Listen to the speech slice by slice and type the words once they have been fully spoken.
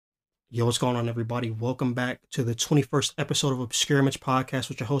Yo, what's going on, everybody? Welcome back to the 21st episode of Obscure Image Podcast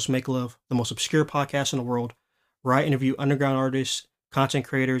with your host, Make Love, the most obscure podcast in the world, where I interview underground artists, content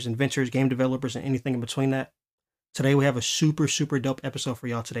creators, inventors, game developers, and anything in between that. Today, we have a super dope episode for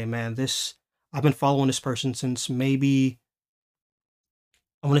y'all today, man. I've been following this person since maybe,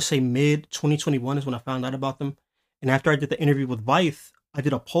 I want to say mid 2021 is when I found out about them. And after I did the interview with Vythe, I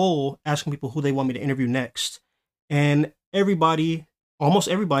did a poll asking people who they want me to interview next. And almost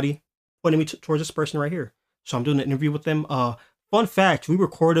everybody, pointing me towards this person right here. So I'm doing an interview with them. Fun fact, we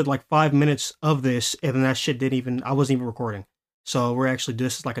recorded like 5 minutes of this, and then that shit I wasn't even recording. So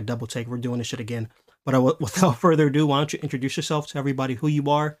this is like a double take. We're doing this shit again. But without further ado, why don't you introduce yourself to everybody, who you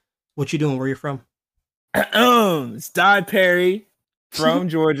are, what you doing, where you're from? It's Dodd Perry from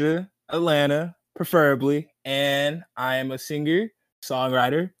Georgia, Atlanta, preferably. And I am a singer,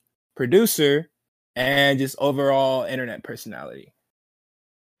 songwriter, producer, and just overall internet personality.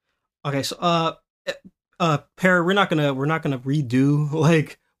 Okay, so Perry, we're not gonna redo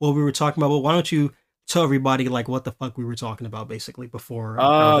like what we were talking about, but why don't you tell everybody like what the fuck we were talking about basically before?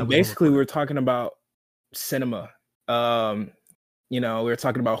 Basically we were talking about cinema. We were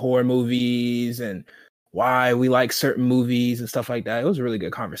talking about horror movies and why we like certain movies and stuff like that. It was a really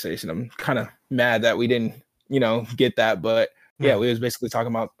good conversation. I'm kind of mad that we didn't, get that, but yeah, we was basically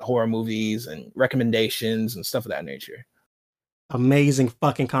talking about horror movies and recommendations and stuff of that nature. Amazing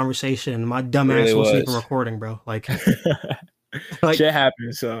fucking conversation. My dumb ass wasn't even recording, bro. Like shit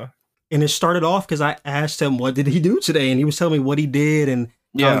happens. So, and it started off because I asked him what did he do today, and he was telling me what he did, and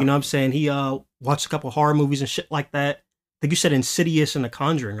you know what I'm saying, he watched a couple horror movies and shit like that. I think you said Insidious and The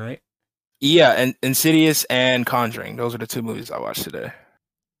Conjuring, right? Yeah, and Insidious and Conjuring. Those are the two movies I watched today.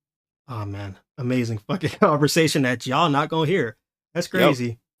 Oh man, amazing fucking conversation that y'all not gonna hear. That's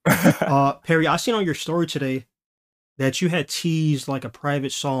crazy. Yep. Perry, I seen on your story today that you had teased like a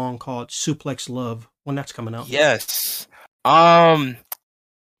private song called Suplex Love. When that's coming out? Yes. I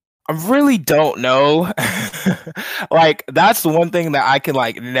really don't know. Like, that's the one thing that I can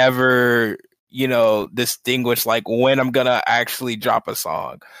like never, distinguish like when I'm gonna actually drop a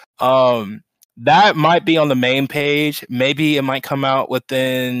song. That might be on the main page. Maybe it might come out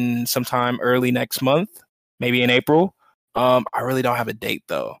within sometime early next month, maybe in April. I really don't have a date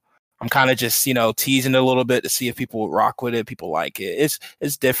though. I'm kind of just, teasing it a little bit to see if people rock with it, people like it.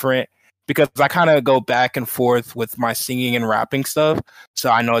 It's different because I kind of go back and forth with my singing and rapping stuff. So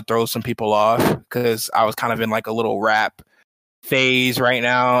I know it throws some people off because I was kind of in like a little rap phase right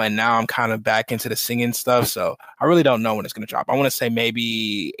now. And now I'm kind of back into the singing stuff. So I really don't know when it's going to drop. I want to say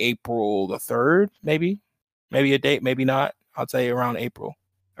maybe April the 3rd, maybe a date, maybe not. I'll tell you around April,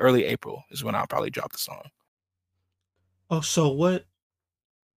 early April is when I'll probably drop the song. Oh, so what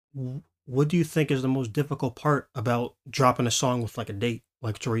do you think is the most difficult part about dropping a song with like a date,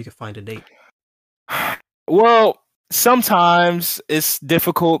 like to where you can find a date? Well, sometimes it's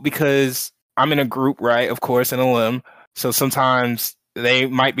difficult because I'm in a group, right? Of course, in a limb. So sometimes they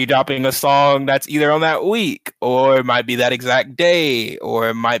might be dropping a song that's either on that week, or it might be that exact day, or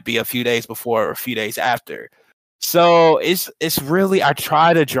it might be a few days before or a few days after. So it's really, I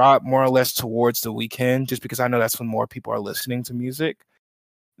try to drop more or less towards the weekend, just because I know that's when more people are listening to music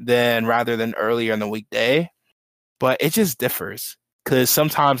rather than earlier in the weekday. But it just differs because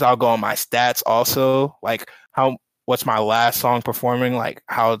sometimes I'll go on my stats also, like what's my last song performing, like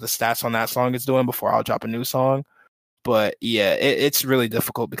how the stats on that song is doing before I'll drop a new song. But yeah, it's really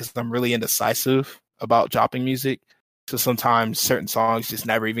difficult because I'm really indecisive about dropping music. So sometimes certain songs just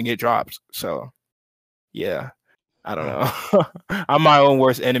never even get dropped. So yeah, I don't know. I'm my own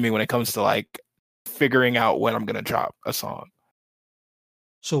worst enemy when it comes to like figuring out when I'm going to drop a song.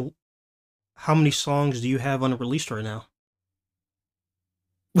 So how many songs do you have unreleased right now?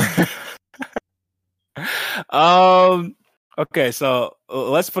 Okay, so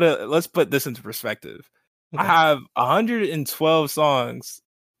let's put this into perspective. Okay. I have 112 songs.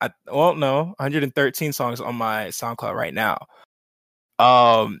 113 songs on my SoundCloud right now.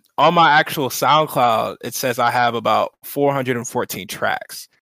 On my actual SoundCloud, it says I have about 414 tracks.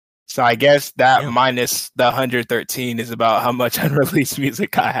 So I guess that minus the 113 is about how much unreleased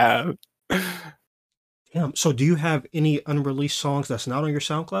music I have. Damn. So do you have any unreleased songs that's not on your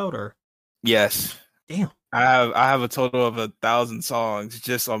SoundCloud, or? Yes. Damn. I have a total of 1,000 songs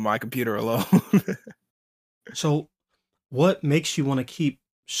just on my computer alone. So what makes you want to keep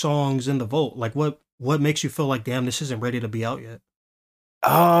songs in the vault? Like what makes you feel like, damn, this isn't ready to be out yet?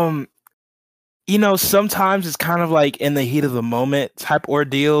 Sometimes it's kind of like in the heat of the moment type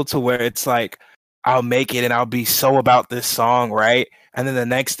ordeal to where it's like I'll make it and I'll be so about this song, right? And then the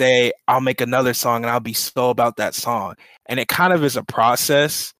next day I'll make another song and I'll be so about that song. And it kind of is a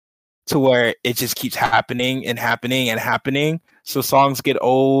process to where it just keeps happening and happening and happening. So songs get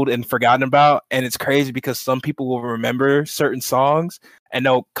old and forgotten about. And it's crazy because some people will remember certain songs and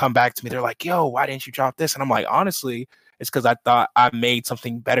they'll come back to me. They're like, yo, why didn't you drop this? And I'm like, honestly, it's because I thought I made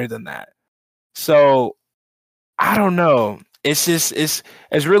something better than that. So I don't know. It's just it's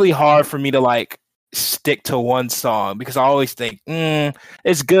really hard for me to like stick to one song because I always think,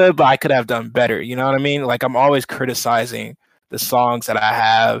 it's good, but I could have done better. You know what I mean? Like I'm always criticizing the songs that I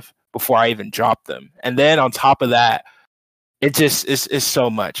have before I even drop them. And then on top of that, it just is so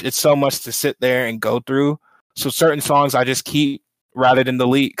much. It's so much to sit there and go through. So certain songs I just keep rather than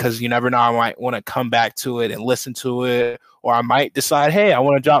delete because you never know, I might want to come back to it and listen to it, or I might decide, hey, I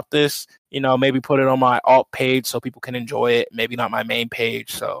want to drop this, maybe put it on my alt page so people can enjoy it, maybe not my main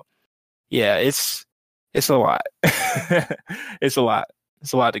page. So yeah, it's a lot. It's a lot.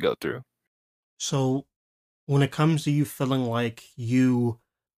 It's a lot to go through. So when it comes to you feeling like you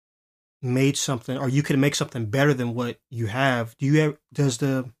made something or you can make something better than what you have, what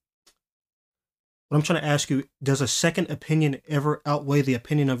I'm trying to ask you, does a second opinion ever outweigh the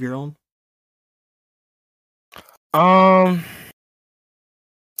opinion of your own?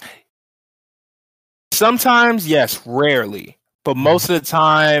 Sometimes, yes, rarely. But most of the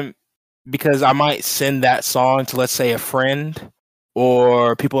time, because I might send that song to, let's say, a friend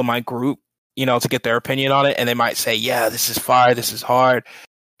or people in my group, to get their opinion on it, and they might say, yeah, this is fire, this is hard.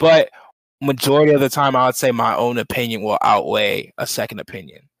 But majority of the time, I would say my own opinion will outweigh a second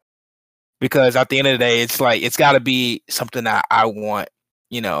opinion. Because at the end of the day, it's like, it's got to be something that I want,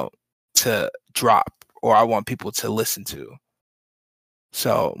 to drop or I want people to listen to.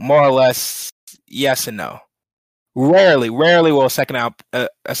 So more or less, yes and no. Rarely will a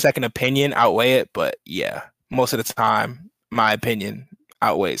second opinion outweigh it, but yeah, most of the time, my opinion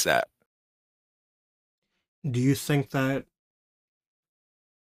outweighs that. Do you think that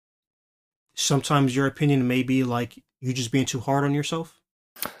sometimes your opinion may be like you just being too hard on yourself?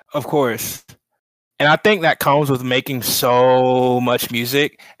 Of course. And I think that comes with making so much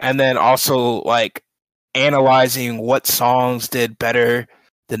music and then also like analyzing what songs did better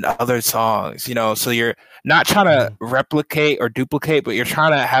than other songs, so you're not trying to replicate or duplicate, but you're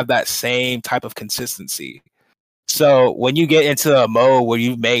trying to have that same type of consistency. So when you get into a mode where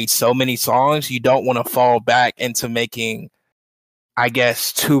you've made so many songs, you don't want to fall back into making, I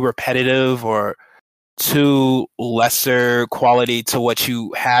guess, too repetitive or too lesser quality to what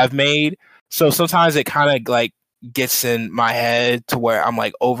you have made. So sometimes it kind of like gets in my head to where I'm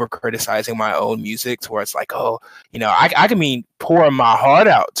like over criticizing my own music to where it's like, oh, I can mean pouring my heart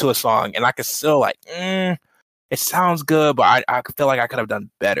out to a song and I can still like, it sounds good, but I feel like I could have done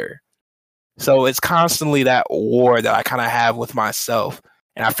better. So it's constantly that war that I kind of have with myself.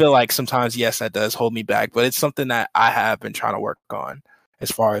 And I feel like sometimes, yes, that does hold me back, but it's something that I have been trying to work on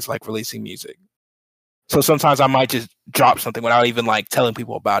as far as like releasing music. So sometimes I might just drop something without even like telling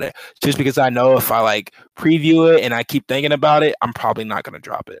people about it, just because I know if I like preview it and I keep thinking about it, I'm probably not going to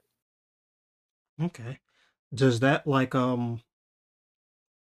drop it. Okay. Does that like how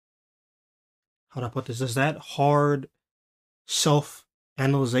do I put this? Does that hard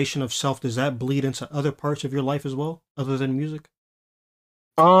self-analyzation of self, does that bleed into other parts of your life as well, other than music?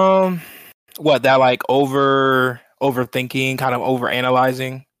 What, that like overthinking, kind of over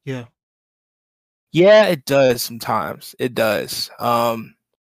analyzing? Yeah. Yeah, it does sometimes. It does.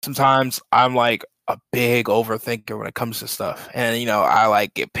 Sometimes I'm like a big overthinker when it comes to stuff. And I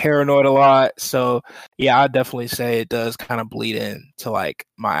like get paranoid a lot. So yeah, I definitely say it does kind of bleed into like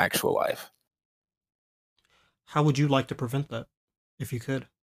my actual life. How would you like to prevent that if you could?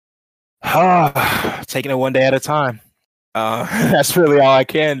 Taking it one day at a time. That's really all I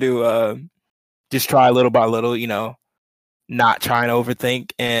can do. Just try little by little, not trying to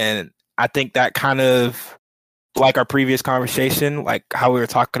overthink. And I think that kind of like our previous conversation, like how we were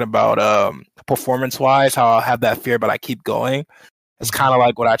talking about performance wise, how I have that fear, but I keep going. It's kind of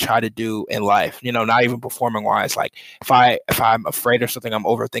like what I try to do in life, not even performing wise. Like if I'm afraid of something, I'm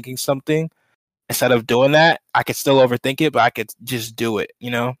overthinking something. Instead of doing that, I could still overthink it, but I could just do it,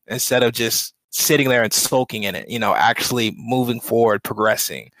 instead of just sitting there and sulking in it, actually moving forward,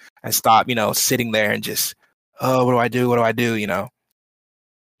 progressing, and stop, sitting there and just, oh, what do I do? What do I do? Yeah.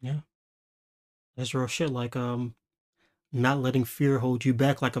 That's real shit. Like, not letting fear hold you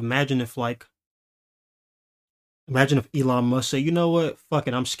back. Like, imagine if Elon Musk said, you know what, fuck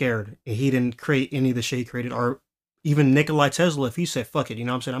it, I'm scared. And he didn't create any of the shit he created. Or even Nikola Tesla, if he said, fuck it, what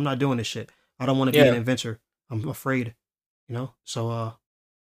I'm saying? I'm not doing this shit. I don't want to be an inventor. I'm afraid, So,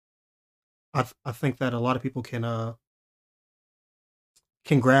 I think that a lot of people can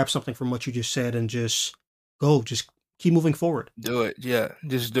grab something from what you just said and just keep moving forward. Do it. Yeah,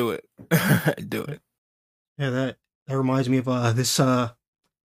 just do it. Do it. Yeah, that reminds me of this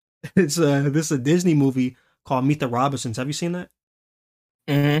this a Disney movie called Meet the Robinsons. Have you seen that?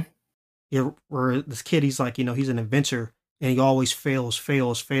 Mm-hmm. Yeah, where this kid, he's like, he's an inventor and he always fails.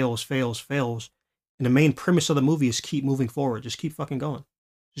 And the main premise of the movie is keep moving forward. Just keep fucking going.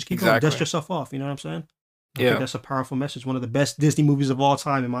 Just keep going. Dust Exactly. yourself off. You know what I'm saying? I think Yeah. that's a powerful message. One of the best Disney movies of all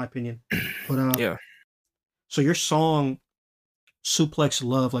time, in my opinion. But Yeah. so your song Suplex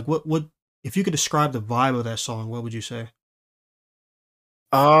Love, like what if you could describe the vibe of that song, what would you say?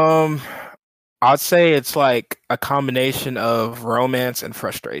 Um, I'd say it's like a combination of romance and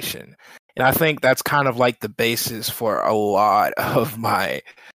frustration. And I think that's kind of like the basis for a lot of my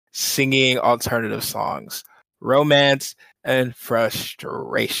singing alternative songs. Romance and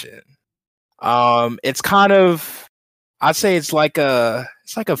frustration. It's kind of, I'd say it's like a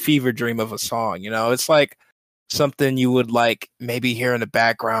fever dream of a song, you know? It's like something you would like maybe hear in the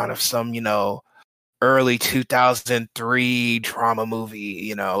background of some, early 2003 drama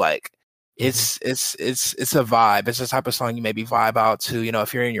movie, like it's a vibe. It's the type of song you maybe vibe out to,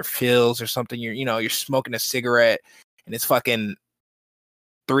 if you're in your feels or something, you're smoking a cigarette and it's fucking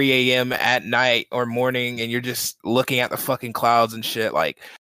 3 a.m. at night or morning and you're just looking at the fucking clouds and shit. Like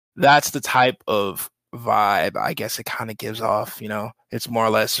that's the type of vibe I guess it kind of gives off, It's more or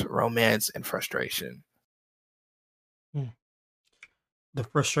less romance and frustration. Hmm. The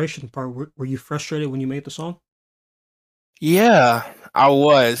frustration part, were you frustrated when you made the song? Yeah, I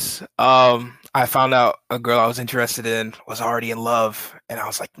was. I found out a girl I was interested in was already in love, and I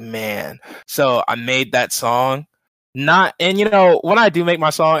was like, man. So I made that song. Not, and when I do make my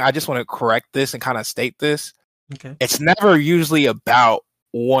song, I just want to correct this and kind of state this. Okay. It's never usually about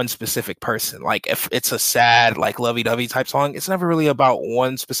one specific person. Like if it's a sad, like lovey-dovey type song, it's never really about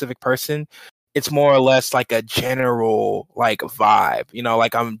one specific person. It's more or less like a general like vibe,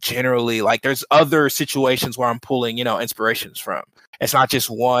 like I'm generally like there's other situations where I'm pulling, inspirations from. It's not just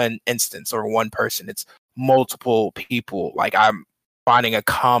one instance or one person, it's multiple people. Like I'm finding a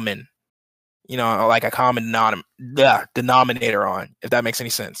common, like a common denominator on, if that makes any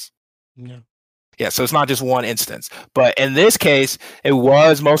sense. Yeah. Yeah, so it's not just one instance. But in this case, it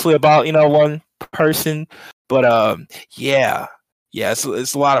was mostly about, one person. But yeah,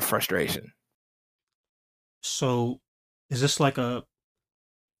 it's a lot of frustration. So is this like is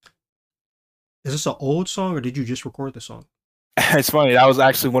this an old song or did you just record the song? It's funny. That was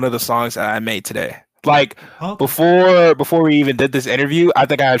actually one of the songs that I made today. Like Okay. before we even did this interview, I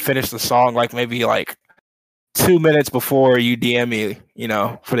think I had finished the song like maybe like 2 minutes before you DM me,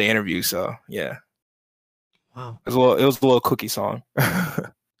 for the interview. So yeah, Wow. it was a little cookie song.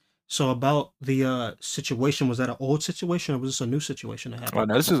 So about the situation, was that an old situation or was this a new situation that Oh happened?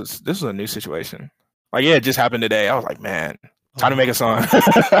 no, this is a new situation. Like yeah, it just happened today. I was like, man, Oh time to make a wow.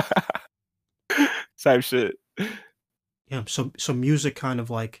 song. Type shit. Yeah. So music kind of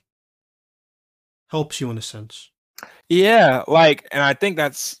like helps you in a sense. Yeah, like, and I think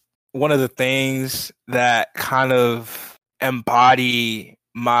that's one of the things that kind of embody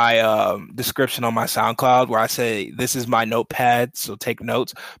my description on my SoundCloud, where I say this is my notepad, so take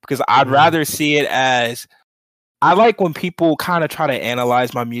notes, because I'd Mm. rather see it as I like when people kind of try to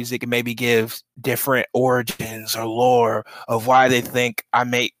analyze my music and maybe give different origins or lore of why they think I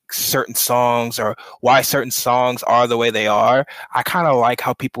make certain songs or why certain songs are the way they are. I kind of like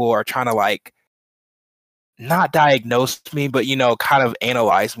how people are trying to like not diagnose me, but kind of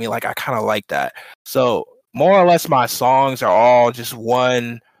analyze me. Like I kind of like that. So more or less, my songs are all just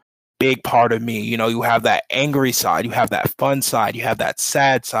one big part of me. You have that angry side, you have that fun side, you have that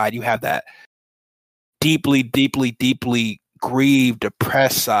sad side, you have that deeply, deeply, deeply grieved,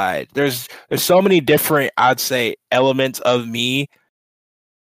 depressed side. There's so many different, I'd say, elements of me,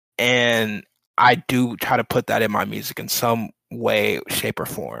 and I do try to put that in my music in some way, shape, or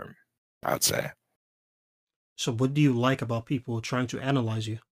form. I would say. So what do you like about people trying to analyze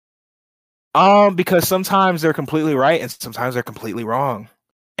you? Because sometimes they're completely right and sometimes they're completely wrong.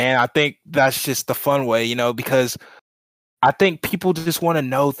 And I think that's just the fun way, because I think people just want to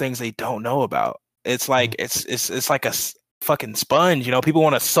know things they don't know about. It's like Mm. it's like a fucking sponge, People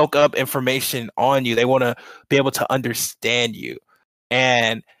want to soak up information on you. They want to be able to understand you.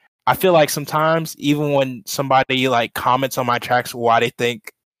 And I feel like sometimes even when somebody like comments on my tracks why they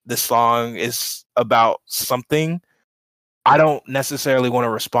think the song is about something, I don't necessarily want to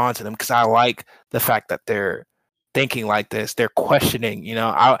respond to them because I like the fact that they're thinking like this. They're questioning,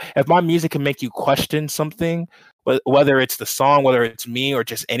 if my music can make you question something, whether it's the song, whether it's me or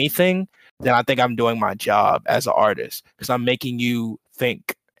just anything, then I think I'm doing my job as an artist because I'm making you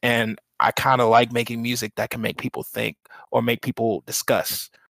think. And I kind of like making music that can make people think or make people discuss,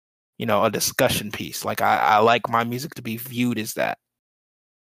 a discussion piece. Like I like my music to be viewed as that.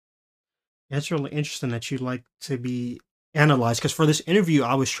 It's really interesting that you like to be analyzed because for this interview,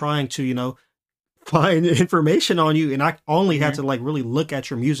 I was trying to, find information on you, and I only had to like really look at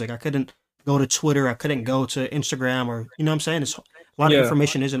your music. I couldn't go to Twitter, I couldn't go to Instagram, or what I'm saying. It's a lot of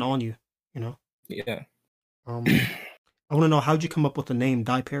information isn't on you, Yeah. I want to know, how'd you come up with the name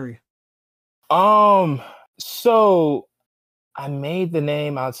Die Perry? So I made the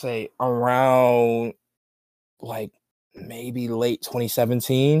name, I'd say around like maybe late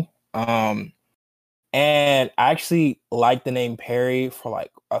 2017. And I actually like the name Perry for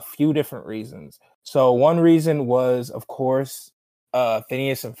like a few different reasons. So one reason was, of course,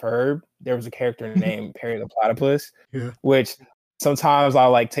 Phineas and Ferb. There was a character named Perry the Platypus, which sometimes I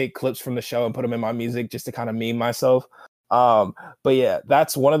like take clips from the show and put them in my music just to kind of meme myself. But yeah,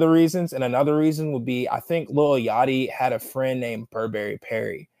 that's one of the reasons. And another reason would be, I think Lil Yachty had a friend named Burberry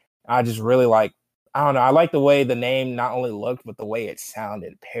Perry. I just really I don't know. I like the way the name not only looked, but the way it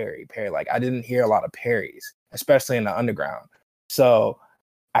sounded. Perry. Like I didn't hear a lot of Perrys, especially in the underground. So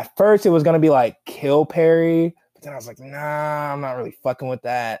at first it was going to be like Kill Perry, but then I was like, nah, I'm not really fucking with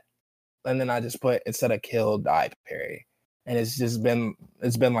that. And then I just put, instead of Kill, Die Perry. And it's been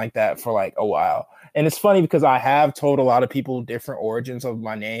like that for like a while. And it's funny because I have told a lot of people different origins of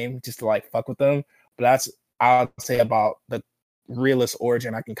my name just to like fuck with them. But that's, I'll say, about the realest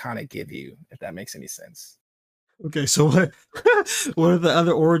origin I can kind of give you, if that makes any sense. Okay, so what what are the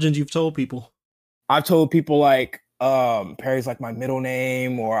other origins you've told people? I've told people like Perry's like my middle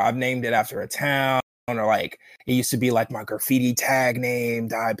name, or I've named it after a town, or like it used to be like my graffiti tag name,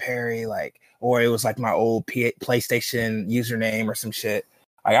 Die Perry, like, or it was like my old PlayStation username or some shit.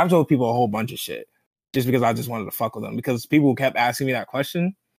 Like I've told people a whole bunch of shit just because I just wanted to fuck with them, because people kept asking me that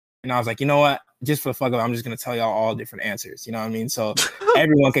question. And I was like, you know what? Just for the fuck of it, I'm just going to tell y'all all different answers. You know what I mean? So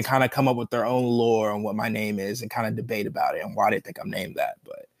everyone can kind of come up with their own lore on what my name is and kind of debate about it and why they think I'm named that.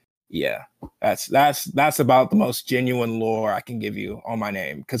 But yeah, that's about the most genuine lore I can give you on my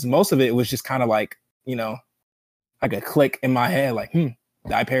name. Because most of it was just kind of like, like a click in my head, like,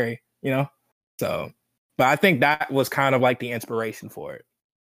 Die Perry, So, but I think that was kind of like the inspiration for it.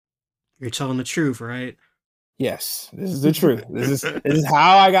 You're telling the truth, right? Yes, this is the truth. This is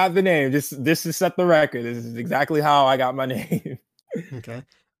how I got the name. This to set the record. This is exactly how I got my name. Okay.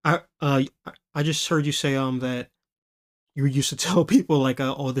 I just heard you say that you used to tell people like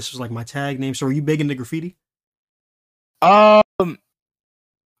oh, this was like my tag name. So are you big into graffiti? I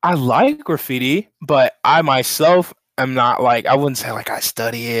like graffiti, but I myself am not like, I wouldn't say like I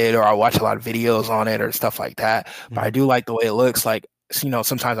study it or I watch a lot of videos on it or stuff like that. But I do like the way it looks. Like,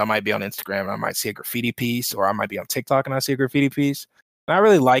 sometimes I might be on Instagram and I might see a graffiti piece, or I might be on TikTok and I see a graffiti piece. And I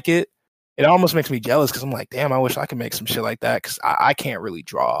really like it. It almost makes me jealous because I'm like, damn, I wish I could make some shit like that, because I can't really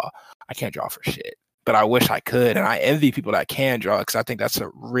draw. I can't draw for shit, but I wish I could. And I envy people that can draw, because I think that's a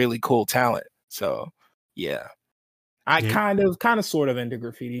really cool talent. So, yeah. I kind of sort of into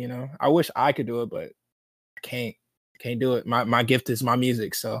graffiti, I wish I could do it, but I can't do it. My gift is my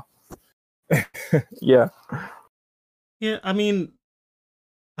music, so yeah. Yeah, I mean,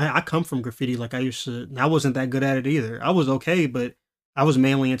 I come from graffiti. Like I wasn't that good at it either. I was okay, but I was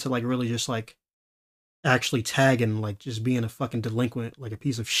mainly into like really just like actually tagging, like just being a fucking delinquent, like a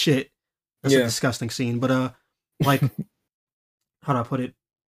piece of shit. That's a disgusting scene. But like how do I put it?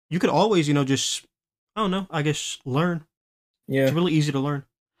 You could always, just, I don't know, I guess learn. Yeah. It's really easy to learn.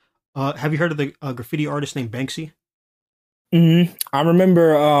 Have you heard of the graffiti artist named Banksy? I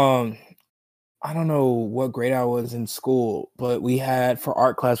remember I don't know what grade I was in school, but we had, for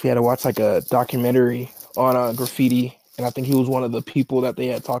art class, we had to watch like a documentary on graffiti, and I think he was one of the people that they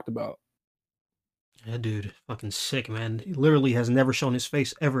had talked about. Yeah, dude, fucking sick, man. He literally has never shown his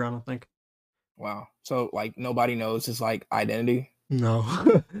face ever, I don't think. Wow. So like nobody knows his like identity? No.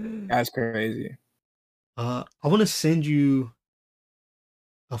 That's crazy. I want to send you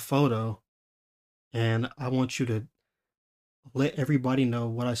a photo, and I want you to let everybody know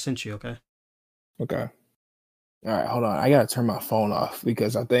what I sent you, okay? Okay. All right, hold on. I gotta turn my phone off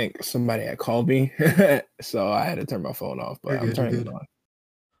because I think somebody had called me, so I had to turn my phone off. But I'm turning it on.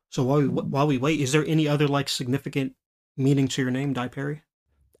 So while we wait, is there any other like significant meaning to your name, Die Perry?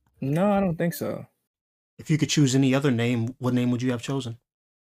 No, I don't think so. If you could choose any other name, what name would you have chosen?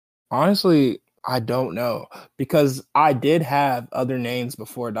 Honestly, I don't know, because I did have other names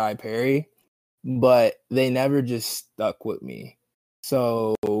before Die Perry, but they never just stuck with me.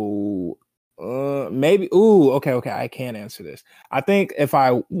 So maybe. Okay. I can't answer this. I think if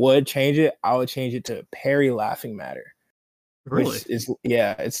I would change it, I would change it to Perry Laughing Matter. Really? which is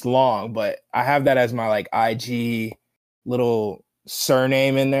it's long, but I have that as my like IG little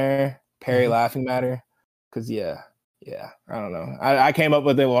surname in there, Perry Mm-hmm. Laughing Matter. Cause I don't know. I came up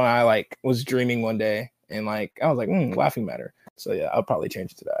with it when I like was dreaming one day and like I was like, Laughing Matter. So yeah, I'll probably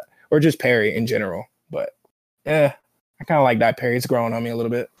change it to that. Or just Perry in general. But yeah, I kind of like that Perry. It's growing on me a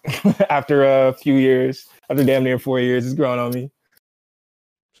little bit. After a few years, after damn near 4 years, it's growing on me.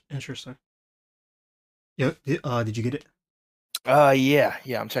 Interesting. Yeah. Did you get it? Yeah,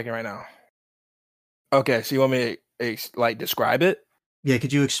 I'm checking right now. Okay, so you want me to like describe it? Yeah.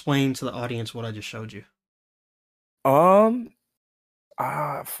 Could you explain to the audience what I just showed you? Um,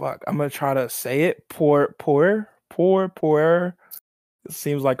 fuck. I'm gonna try to say it. Pour. It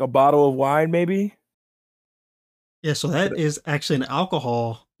seems like a bottle of wine, maybe. Yeah. So that is actually an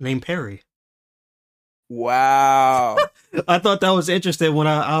alcohol named Perry. Wow, I thought that was interesting when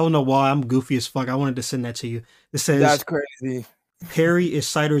I don't know why I'm goofy as fuck. I wanted to send that to you. It says that's crazy. Perry is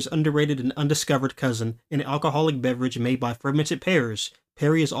cider's underrated and undiscovered cousin, an alcoholic beverage made by fermented pears.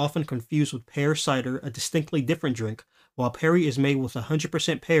 Perry is often confused with pear cider, a distinctly different drink. While Perry is made with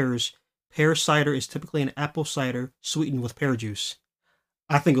 100% pears, pear cider is typically an apple cider sweetened with pear juice.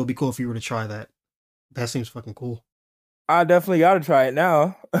 I think it would be cool if you were to try that. That seems fucking cool. I definitely got to try it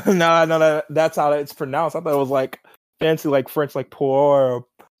now. Now I know that that's how it's pronounced. I thought it was like fancy, like French, like pour.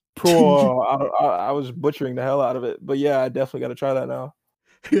 I was butchering the hell out of it, but yeah, I definitely got to try that now.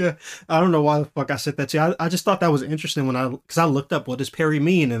 Yeah, I don't know why the fuck I said that to you. I just thought that was interesting because I looked up what does Perry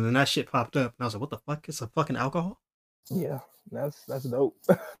mean, and then that shit popped up, and I was like, what the fuck? It's a fucking alcohol? Yeah, that's dope.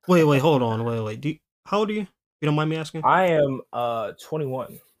 Wait, hold on, wait. How old are you? You don't mind me asking? I am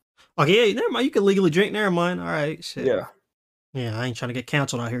 21. Okay, yeah, never mind. You can legally drink. Never mind. All right, shit. Yeah. Yeah, I ain't trying to get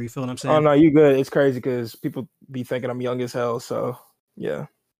canceled out here. You feel what I'm Oh saying? no, you good. It's crazy because people be thinking I'm young as hell. So yeah.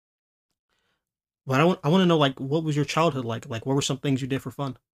 But I want to know, like, what was your childhood like? Like, what were some things you did for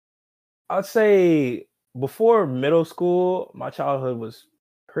fun? I'd say before middle school, my childhood was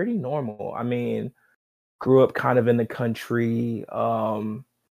pretty normal. I mean, grew up kind of in the country.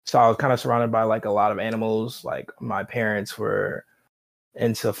 So I was kind of surrounded by like a lot of animals. Like my parents were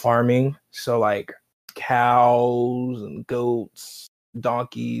into farming. So like cows and goats,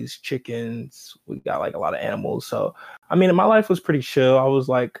 donkeys, chickens. We got like a lot of animals. So I mean, my life was pretty chill. I was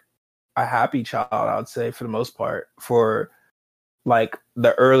like a happy child, I would say, for the most part, for like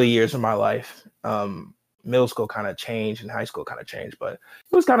the early years of my life. Middle school kind of changed and high school kind of changed, but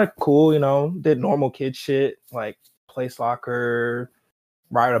it was kind of cool, did normal kid shit like play soccer,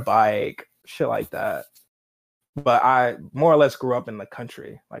 ride a bike, shit like that. But I more or less grew up in the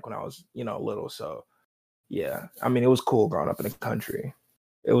country, like when I was, little. So yeah, I mean, it was cool growing up in the country.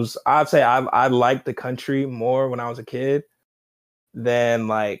 I'd say I liked the country more when I was a kid than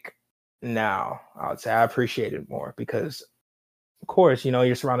like now. I would say I appreciate it more because of course,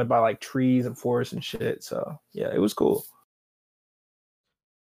 you're surrounded by like trees and forests and shit. So yeah, it was cool.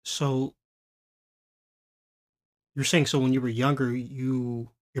 So you're saying so when you were younger, your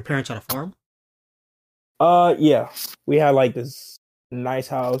parents had a farm? Yeah, we had like this nice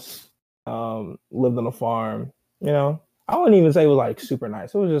house. Lived on a farm. I wouldn't even say it was like super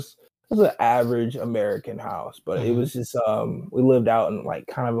nice. It was an average American house, but it Mm-hmm. was just we lived out in like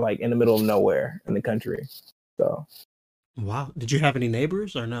kind of like in the middle of nowhere in the country. So Wow. Did you have any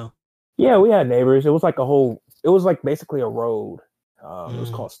neighbors or no? yeah, we had neighbors. It was like basically a road. It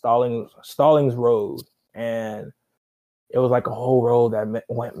was Mm. called Stallings Road, and it was like a whole road that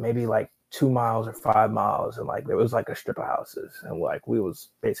went maybe like 2 miles or 5 miles, and like there was like a strip of houses, and like we was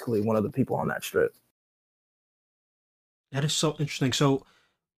basically one of the people on that strip. That is so interesting. So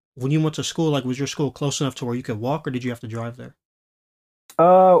when you went to school, like, was your school close enough to where you could walk, or did you have to drive there?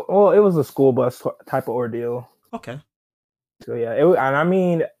 Well, it was a school bus type of ordeal. Okay. So yeah, and I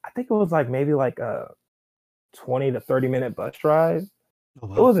mean, I think it was like maybe like a 20 to 30 minute bus drive. Oh It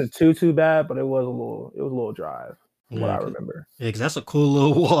wow. wasn't too bad, but it was a little drive from what Yeah, I remember. yeah, 'cause that's a cool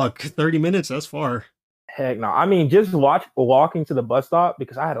little walk. 30 minutes. That's far. Heck no. I mean, just walking to the bus stop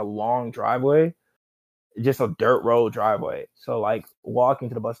because I had a long driveway, just a dirt road driveway. So like walking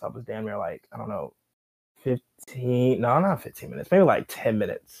to the bus stop was damn near like, I don't know, 15, no, not 15 minutes, maybe like 10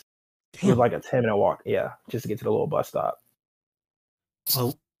 minutes. It was Damn. like a 10-minute walk. Yeah, just to get to the little bus stop.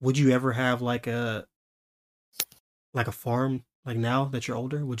 Well, would you ever have like a farm like now that you're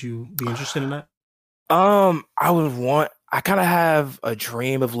older? Would you be interested in that? I kind of have a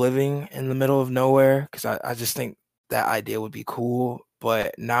dream of living in the middle of nowhere because I just think that idea would be cool,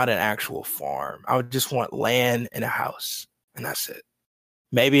 but not an actual farm. I would just want land and a house, and that's it.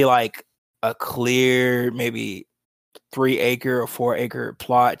 Maybe like a clear, maybe 3 acre or 4 acre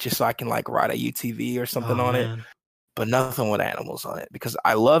plot, just so I can like ride a UTV or something Oh on it. man. but nothing with animals on it because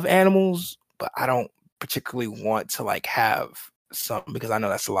I love animals, but I don't particularly want to like have some because I know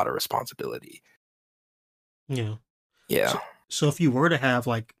that's a lot of responsibility. Yeah. Yeah. So if you were to have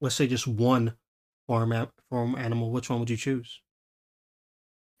like, let's say, just one farm animal, which one would you choose?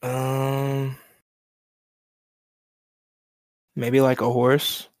 Um, maybe like a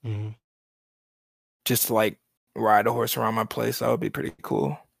horse, Mm-hmm. just to like ride a horse around my place. That would be pretty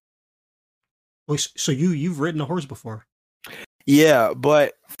cool. Wait, so you've ridden a horse before? Yeah,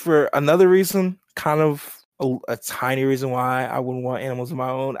 but for another reason, kind of a tiny reason why I wouldn't want animals of my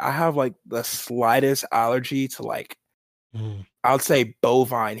own, I have like the slightest allergy to like, Mm. I would say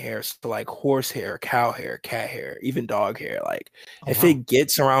bovine hair, so like horse hair, cow hair, cat hair, even dog hair. Like Oh if wow. it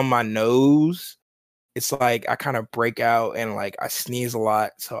gets around my nose, it's like I kind of break out and like I sneeze a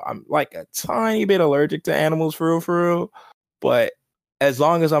lot. So I'm like a tiny bit allergic to animals for real. But as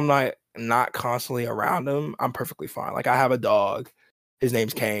long as I'm not constantly around them, I'm perfectly fine. Like I have a dog. His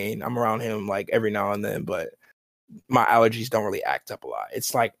name's Kane. I'm around him like every now and then, but my allergies don't really act up a lot.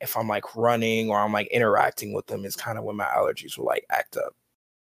 It's like if I'm like running or I'm like interacting with them, it's kind of when my allergies will like act up.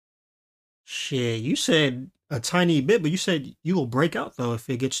 Shit, you said a tiny bit, but you said you will break out though if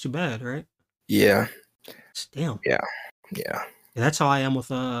it gets too bad, right? Yeah. Damn. Yeah. Yeah. Yeah, that's how I am with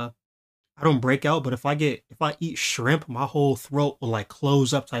I don't break out, but if I eat shrimp, my whole throat will like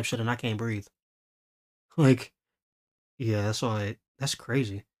close up type shit and I can't breathe. Like, yeah, that's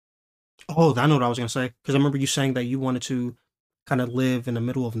crazy. Oh, I know what I was gonna say. Because I remember you saying that you wanted to kind of live in the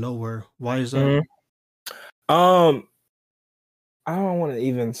middle of nowhere. Why is that? Mhm. Um, I don't want to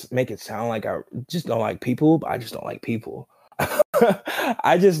even make it sound like I just don't like people, but I just don't like people.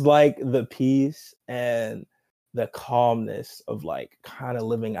 I just like the peace and the calmness of like kind of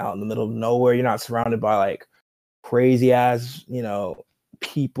living out in the middle of nowhere. You're not surrounded by like crazy ass,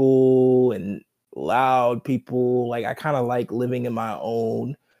 people and loud people. Like I kind of like living in my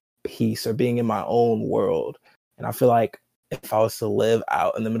own peace or being in my own world. And I feel like if I was to live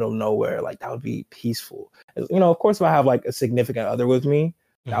out in the middle of nowhere, like that would be peaceful. Of course, if I have like a significant other with me,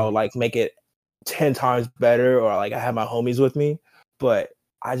 that Mhm. would like make it 10 times better, or like I have my homies with me. But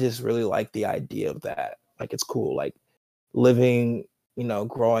I just really like the idea of that. Like it's cool. Like living,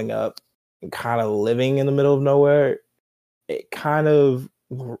 growing up and kind of living in the middle of nowhere, it kind of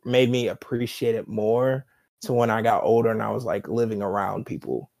made me appreciate it more to when I got older and I was like living around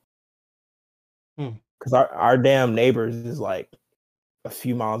people. Hmm. Because our damn neighbors is like a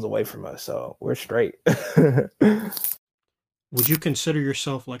few miles away from us, so we're straight. Would you consider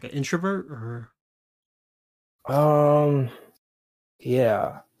yourself like an introvert or? um,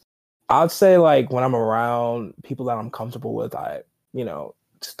 yeah, I'd say like when I'm around people that I'm comfortable with, I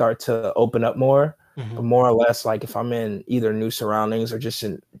start to open up more. Mhm. But more or less, like if I'm in either new surroundings or just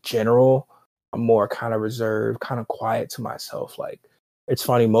in general, I'm more kind of reserved, kind of quiet to myself. Like it's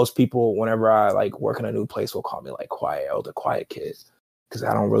funny, most people, whenever I like work in a new place, will call me like quiet, oh, the quiet kid, because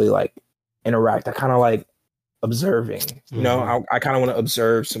I don't really like interact. I kind of like observing. Mhm. I kind of want to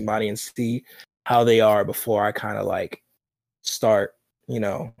observe somebody and see how they are before I kind of like start,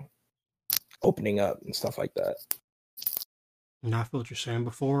 opening up and stuff like that. And I feel what you're saying.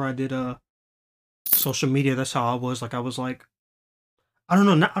 Before I did social media, that's how I was. Like I was like, I don't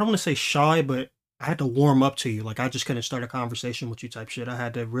know, I don't want to say shy, but I had to warm up to you. Like I just couldn't start a conversation with you type shit. I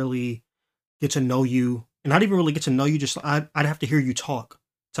had to really get to know you, and not even really get to know you. Just I'd have to hear you talk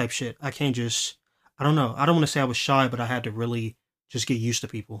type shit. I can't just. I don't know. I don't want to say I was shy, but I had to really just get used to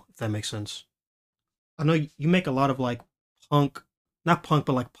people. If that makes sense. I know you make a lot of like punk, not punk,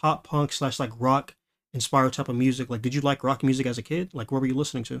 but like pop punk slash like rock inspired type of music. Like, did you like rock music as a kid? Like, what were you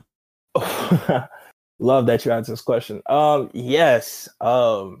listening to? Love that you answered this question. Yes.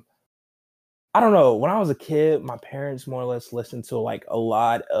 I don't know. When I was a kid, my parents more or less listened to like a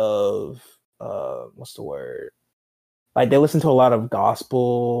lot of what's the word? Like they listened to a lot of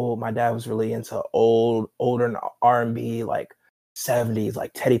gospel. My dad was really into older R&B, like 70s,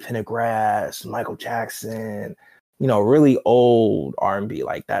 like Teddy Pendergrass, Michael Jackson, really old R&B,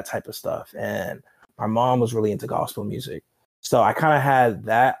 like that type of stuff. And my mom was really into gospel music. So I kind of had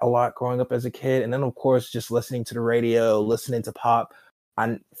that a lot growing up as a kid. And then of course, just listening to the radio, listening to pop,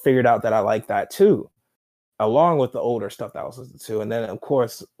 I figured out that I like that too, along with the older stuff that I was listening to. And then of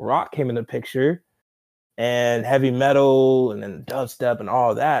course, rock came in the picture and heavy metal and then dubstep and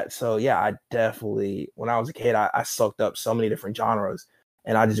all that. So yeah, I definitely, when I was a kid, I soaked up so many different genres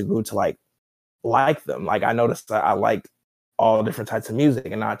and I just grew to like them. Like I noticed that I liked all different types of music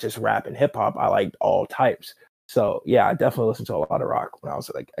and not just rap and hip hop. I liked all types. So yeah, I definitely listened to a lot of rock when I was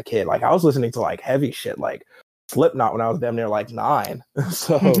like a kid. Like I was listening to like heavy shit, like Slipknot when I was damn near like 9.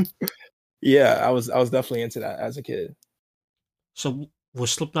 So Yeah, I was definitely into that as a kid. So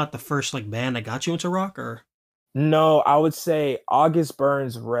was Slipknot the first like band that got you into rock, or? No, I would say August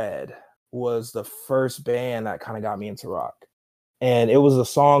Burns Red was the first band that kind of got me into rock. And it was a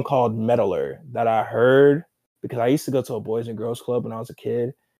song called Meddler that I heard because I used to go to a Boys and Girls Club when I was a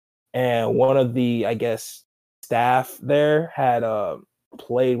kid. And one of the, I guess, staff there had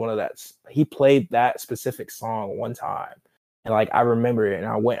played one of that. He played that specific song one time. And like I remember it. And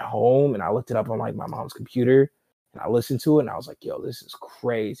I went home and I looked it up on like my mom's computer and I listened to it and I was like, yo, this is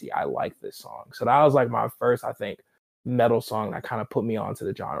crazy. I like this song. So that was like my first, I think, metal song that kind of put me onto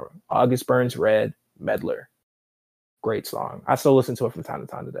the genre. August Burns Red, Meddler. Great song. I still listen to it from time to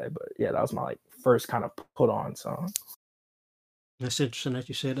time today, but yeah, that was my like first kind of put on song. That's interesting that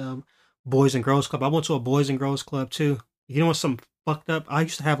you said Boys and Girls Club. I went to a Boys and Girls Club too. You know what's some fucked up? I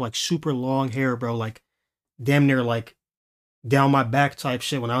used to have like super long hair, bro, like damn near like down my back type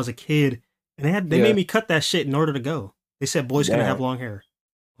shit when I was a kid. And they made me cut that shit in order to go. They said boys couldn't have long hair.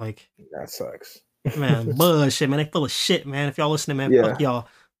 Like that sucks. Man, bullshit, man. They full of shit, man. If y'all listening, man, fuck y'all.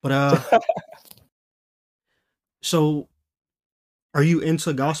 But so are you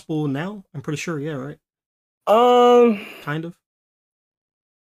into gospel now? I'm pretty sure, yeah, right? Kind of.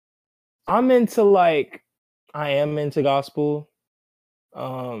 I am into gospel.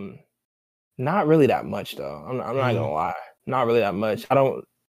 Not really that much though. I'm not gonna lie. Not really that much.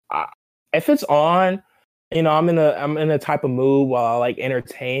 If it's on, I'm in a type of mood while I like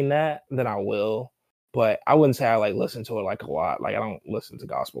entertain that, then I will. But I wouldn't say I like listen to it like a lot. Like I don't listen to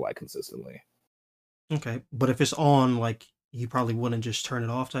gospel like consistently. Okay, but if it's on, like you probably wouldn't just turn it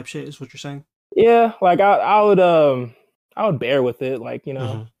off type shit, is what you're saying? Yeah, like I would bear with it, like,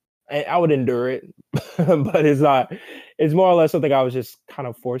 I would endure it. But it's more or less something I was just kind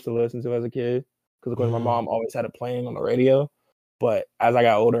of forced to listen to as a kid. Because of course my mom always had it playing on the radio. But as I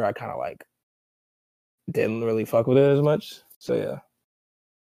got older, I kind of like didn't really fuck with it as much. So yeah.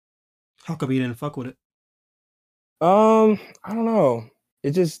 How come you didn't fuck with it? I don't know.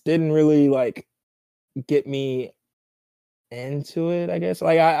 It just didn't really like get me into it, I guess.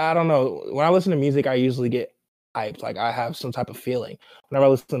 Like I don't know. When I listen to music, I usually get hyped. Like I have some type of feeling. Whenever I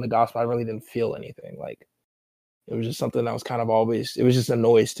listen to the gospel, I really didn't feel anything. Like it was just something that was kind of always, it was just a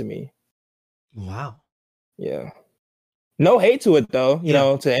noise to me. Wow. Yeah. No hate to it though,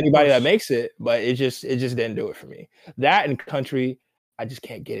 to anybody that makes it, but it just didn't do it for me. That and country, I just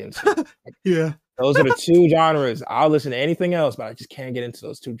can't get into. Yeah. Those are the two genres. I'll listen to anything else, but I just can't get into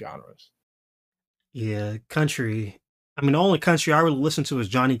those two genres. Yeah, country. I mean, the only country I really listen to is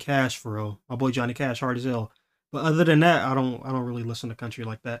Johnny Cash, for real. My boy Johnny Cash, hard as hell. But other than that, I don't really listen to country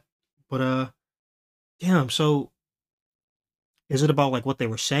like that. But damn, so is it about like what they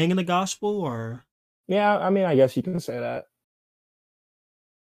were saying in the gospel, or? Yeah, I mean, I guess you can say that.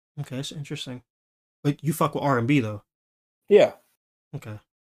 Okay, that's interesting. But you fuck with R&B though. Yeah. Okay.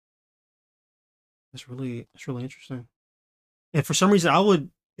 That's really interesting. And for some reason, I would,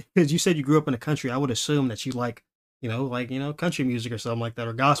 because you said you grew up in the country, I would assume that you like, country music or something like that,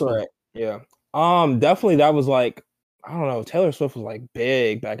 or gospel. Correct. Yeah. Definitely that was like, I don't know, Taylor Swift was like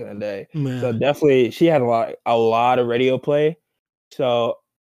big back in the day. Man. So definitely she had a lot of radio play. So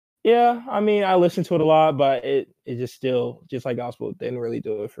yeah, I mean, I listened to it a lot, but it just still, just like gospel, didn't really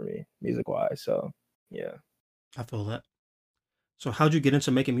do it for me music wise. So yeah. I feel that. So how'd you get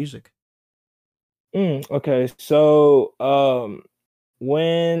into making music? Okay. So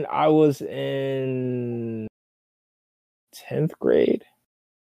when I was in 10th grade,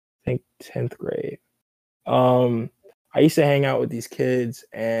 I think 10th grade, I used to hang out with these kids,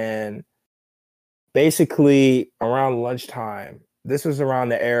 and basically around lunchtime, this was around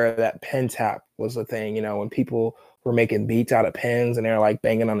the era that pen tap was a thing, when people were making beats out of pens and they're like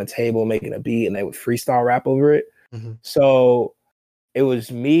banging on the table, making a beat, and they would freestyle rap over it. Mm-hmm. So it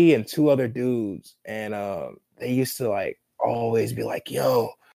was me and two other dudes, and they used to like always be like, yo,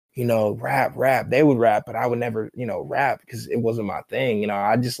 rap. They would rap, but I would never, rap because it wasn't my thing.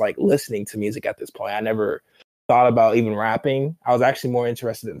 I just like listening to music at this point. I never thought about even rapping. I was actually more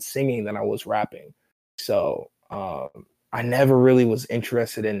interested in singing than I was rapping. So I never really was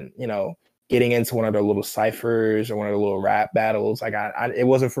interested in, getting into one of their little ciphers or one of the little rap battles. Like it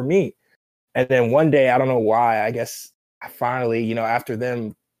wasn't for me. And then one day, I don't know why, I guess I finally, after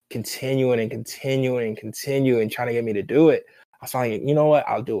them continuing trying to get me to do it, I was like, you know what,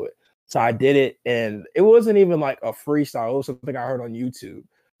 I'll do it. So I did it, and it wasn't even like a freestyle. It was something I heard on YouTube.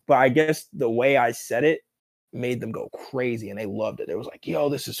 But I guess the way I said it made them go crazy, and they loved it. It was like, yo,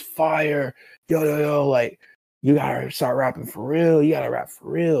 this is fire. Yo, like, you gotta start rapping for real. You gotta rap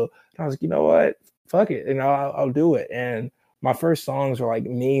for real. And I was like, you know what? Fuck it. I'll do it. And my first songs were like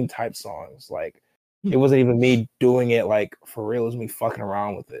meme type songs. Like Hmm. it wasn't even me doing it like for real. It was me fucking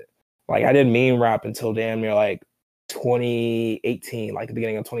around with it. Like I did meme rap until damn near like 2018, like the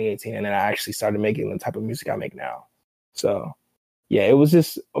beginning of 2018, and then I actually started making the type of music I make now. So yeah, it was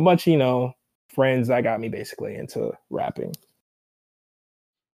just a bunch of, friends that got me basically into rapping.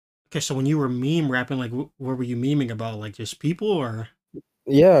 Okay, so when you were meme rapping, like, what were you memeing about? Like, just people, or?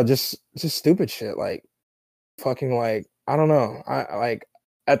 Yeah, just stupid shit. Like fucking like I don't know. I like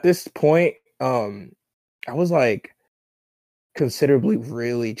at this point, I was like considerably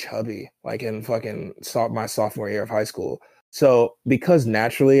really chubby, like in fucking my sophomore year of high school. So because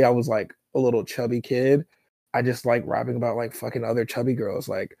naturally I was like a little chubby kid, I just like rapping about like fucking other chubby girls.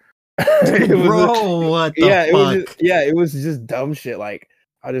 Like it was Bro, what the yeah, fuck? it was just dumb shit. Like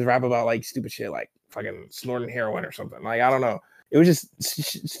I just rap about like stupid shit, like fucking snorting heroin or something. Like I don't know. It was just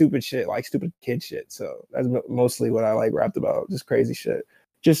stupid shit, like stupid kid shit. So that's mostly what I like rapped about, just crazy shit,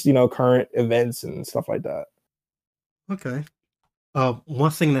 just current events and stuff like that. Okay.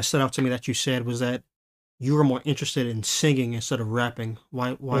 One thing that stood out to me that you said was that you were more interested in singing instead of rapping.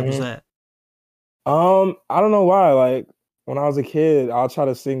 Why was Mhm. that? I don't know why. Like when I was a kid, I'll try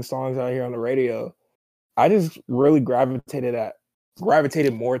to sing songs out here on the radio. I just really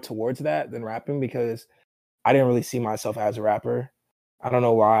gravitated more towards that than rapping because I didn't really see myself as a rapper. I don't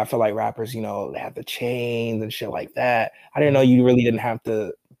know why. I feel like rappers, they have the chains and shit like that. I didn't know you really didn't have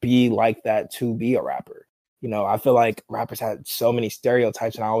to be like that to be a rapper. I feel like rappers had so many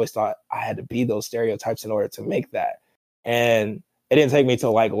stereotypes, and I always thought I had to be those stereotypes in order to make that. And it didn't take me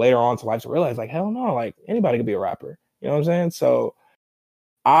till like later on to life to realize, like, hell no, like anybody could be a rapper. You know what I'm saying? So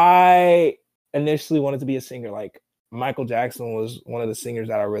I initially wanted to be a singer. Like Michael Jackson was one of the singers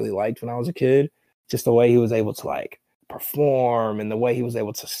that I really liked when I was a kid. Just the way he was able to like perform and the way he was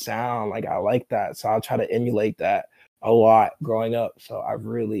able to sound. Like I like that. So I'll try to emulate that a lot growing up. So I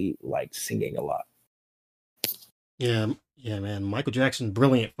really liked singing a lot. Yeah, yeah, man. Michael Jackson,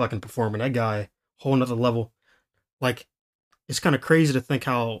 brilliant fucking performer. That guy, whole nother level. Like, it's kind of crazy to think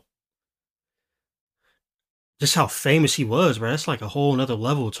just how famous he was, bro. That's like a whole nother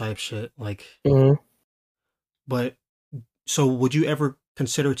level type shit. Like, Mhm. but so would you ever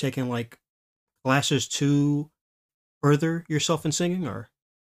consider taking like classes to further yourself in singing, or?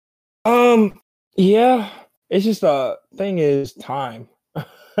 Um, yeah, it's just thing is time.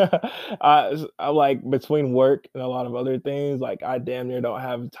 I like between work and a lot of other things, like I damn near don't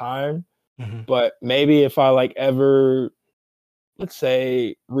have time. Hmm. But maybe if I like ever, let's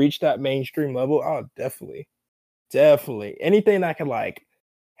say, reach that mainstream level, I'll definitely anything that could like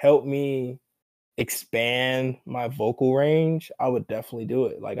help me expand my vocal range, I would definitely do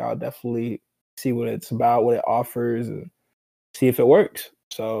it. Like I'll definitely see what it's about, what it offers, and see if it works.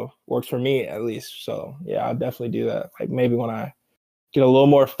 So works for me at least. So yeah, I'll definitely do that. Like maybe when I get a little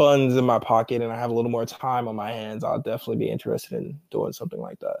more funds in my pocket and I have a little more time on my hands, I'll definitely be interested in doing something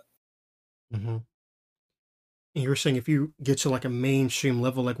like that. Hmm. And you were saying if you get to like a mainstream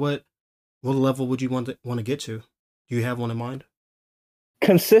level, like what level would you want to get to? Do you have one in mind?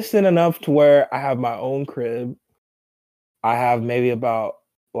 Consistent enough to where I have my own crib. I have maybe about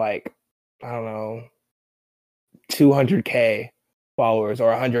like I don't know 200K followers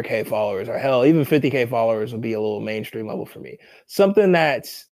or 100K followers or hell even 50K followers would be a little mainstream level for me. Something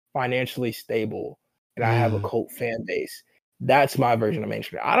that's financially stable and I have a Mm, cult fan base. That's my version of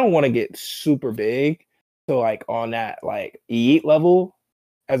mainstream. I don't want to get super big. So like on that like Yeet level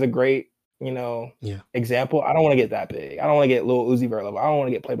as a great, yeah. example, I don't want to get that big. I don't want to get Lil Uzi Vert level. I don't want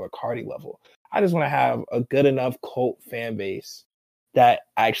to get Playboi Carti level. I just want to have a good enough cult fan base that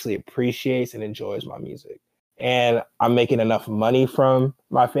actually appreciates and enjoys my music. And I'm making enough money from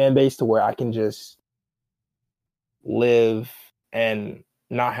my fan base to where I can just live and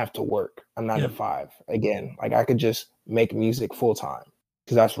not have to work a nine Yeah. to five again. Like I could just make music full time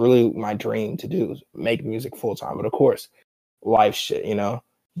because that's really my dream to do is make music full time. But of course, life shit, you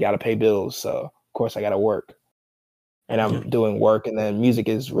got to pay bills. So of course I got to work and Yeah. I'm doing work. And then music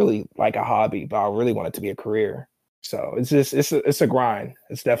is really like a hobby, but I really want it to be a career. So it's a grind.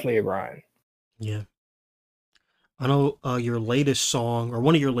 It's definitely a grind. Yeah. I know your latest song, or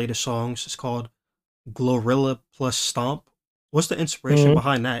one of your latest songs, is called Glorilla plus Stomp. What's the inspiration Mhm.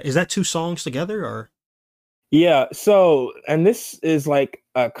 behind that? Is that two songs together, or? Yeah. So, and this is like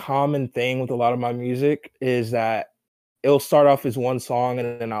a common thing with a lot of my music is that it'll start off as one song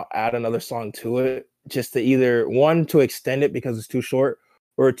and then I'll add another song to it just to either one to extend it because it's too short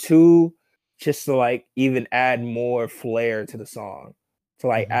or two just to like even add more flair to the song to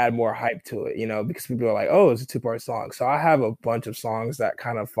like Mhm. add more hype to it, because people are like, oh, it's a two-part song. So I have a bunch of songs that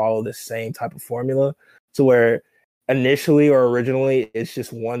kind of follow the same type of formula to where initially or originally it's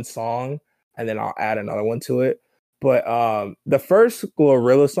just one song and then I'll add another one to it. But the first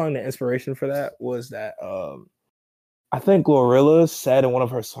Glorilla song, the inspiration for that was that I think Glorilla said in one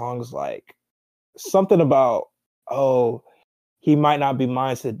of her songs like something about, oh, he might not be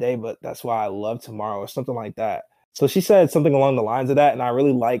mine today, but that's why I love tomorrow, or something like that. So she said something along the lines of that, and I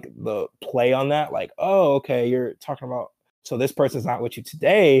really like the play on that. Like, oh, okay, you're talking about, so this person's not with you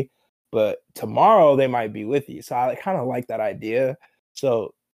today, but tomorrow they might be with you. So I kind of like that idea.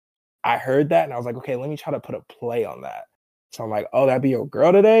 So I heard that, and I was like, okay, let me try to put a play on that. So I'm like, oh, that'd be your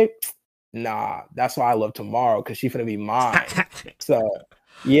girl today? Nah, that's why I love tomorrow, because she's gonna be mine. So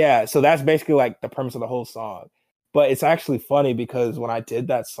yeah, so that's basically like the premise of the whole song. But it's actually funny because when I did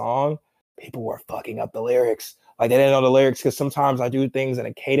that song, people were fucking up the lyrics. Like they didn't know the lyrics because sometimes I do things in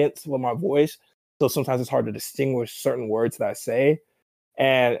a cadence with my voice. So sometimes it's hard to distinguish certain words that I say.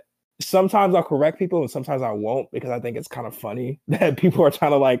 And sometimes I'll correct people and sometimes I won't, because I think it's kind of funny that people are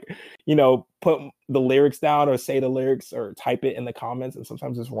trying to like, put the lyrics down or say the lyrics or type it in the comments. And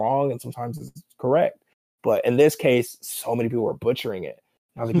sometimes it's wrong and sometimes it's correct. But in this case, so many people were butchering it.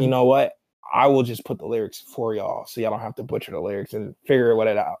 I was like, you know what? I will just put the lyrics for y'all so y'all don't have to butcher the lyrics and figure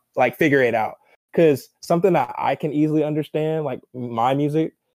it out. Because something that I can easily understand, like my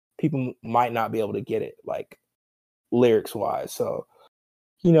music, people might not be able to get it, like lyrics wise. So,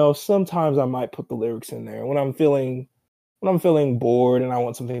 sometimes I might put the lyrics in there when I'm feeling bored and I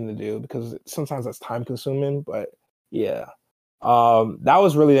want something to do, because sometimes that's time consuming. But yeah, that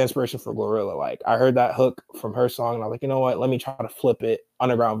was really the inspiration for Glorilla. Like I heard that hook from her song and I was like, you know what? Let me try to flip it,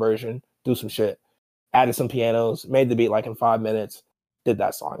 underground version, do some shit, added some pianos, made the beat like in 5 minutes, did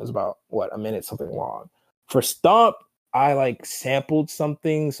that song. It was about a minute something long. For Stomp, I like sampled some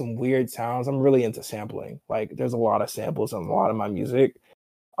weird sounds. I'm really into sampling. Like there's a lot of samples in a lot of my music.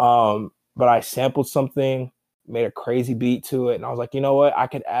 But I sampled something, made a crazy beat to it, and I was like, you know what? I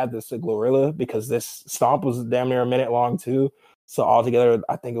could add this to Glorilla because this Stomp was damn near a minute long too. So altogether,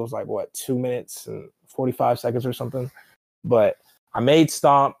 I think it was like 2 minutes and 45 seconds or something. But I made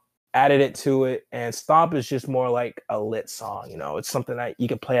Stomp, added it to it, and Stomp is just more like a lit song. It's something that you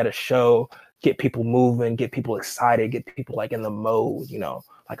can play at a show, get people moving, get people excited, get people like in the mode.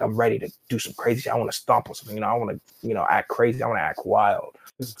 Like I'm ready to do some crazy shit. I want to stomp on something. I want to, act crazy. I want to act wild.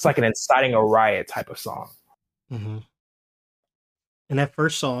 It's like an inciting a riot type of song. Mm-hmm. In that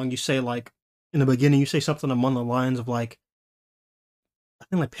first song, you say like in the beginning, you say something along the lines of like, I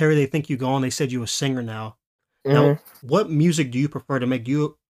think like Perry, they think you gone. They said you a singer now. Mm-hmm. Now, what music do you prefer to make? Do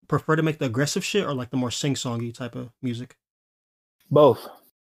you prefer to make the aggressive shit or like the more sing-songy type of music? Both.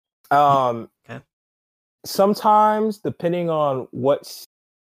 Okay. Sometimes, depending on what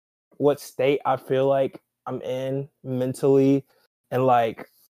state I feel like I'm in mentally and like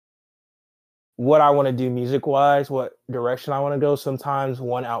what I want to do music-wise, what direction I want to go, sometimes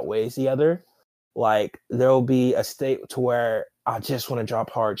one outweighs the other. Like there'll be a state to where I just want to drop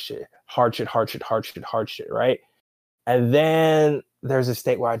hard shit, right? And then there's a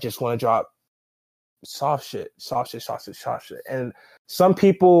state where I just want to drop soft shit. And some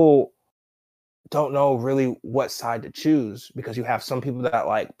people don't know really what side to choose, because you have some people that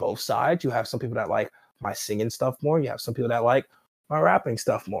like both sides. You have some people that like my singing stuff more. You have some people that like my rapping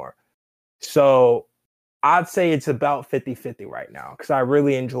stuff more. So I'd say it's about 50-50 right now, because I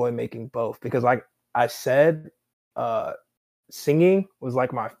really enjoy making both, because like I said, singing was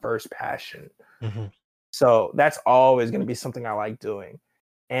like my first passion. Mm-hmm. So that's always going to be something I like doing.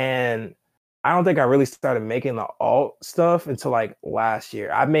 And I don't think I really started making the alt stuff until like last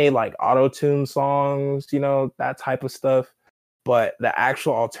year. I made like auto-tune songs, that type of stuff. But the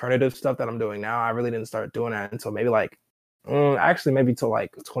actual alternative stuff that I'm doing now, I really didn't start doing that until maybe like, maybe till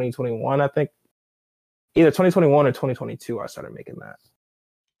like 2021, I think. Either 2021 or 2022, I started making that.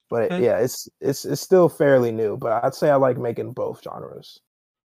 But yeah, it's still fairly new. But I'd say I like making both genres.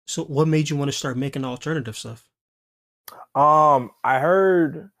 So what made you want to start making alternative stuff? I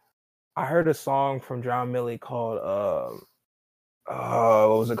heard a song from John Millie called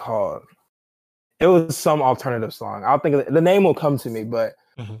what was it called? It was some alternative song. I'll think of it. The name will come to me, but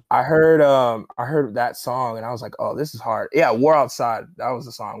mm-hmm. I heard that song and I was like, oh, this is hard. Yeah, War Outside. That was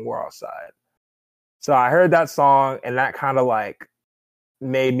the song, War Outside. So I heard that song and that kind of like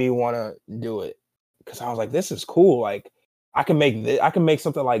made me want to do it, because I was like, this is cool. Like I can make this. I can make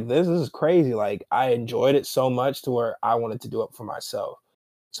something like this. This is crazy. Like I enjoyed it so much to where I wanted to do it for myself.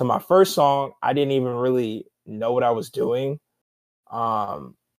 So my first song, I didn't even really know what I was doing.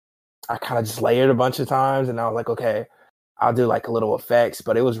 I kind of just layered a bunch of times and I was like, okay, I'll do like a little effects,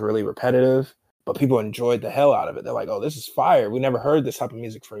 but it was really repetitive. But people enjoyed the hell out of it. They're like, oh, this is fire. We never heard this type of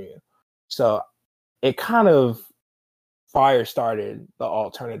music from you. So it kind of fire started the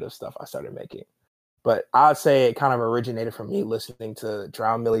alternative stuff I started making. But I'd say it kind of originated from me listening to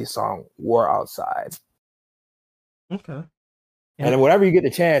Drown Millie's song War Outside. Okay. And then whenever you get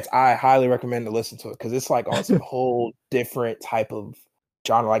the chance, I highly recommend to listen to it because it's like on some whole different type of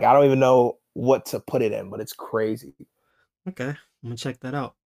genre. Like I don't even know what to put it in, but it's crazy. Okay, I'm gonna check that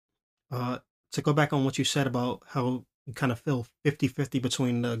out. To go back on what you said about how you kind of feel 50-50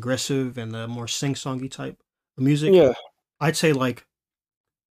 between the aggressive and the more sing-songy type of music. Yeah. I'd say like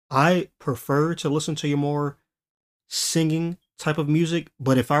I prefer to listen to your more singing type of music,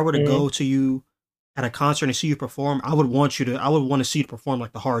 but if I were to go to you at a concert and see you perform, I would want to see you perform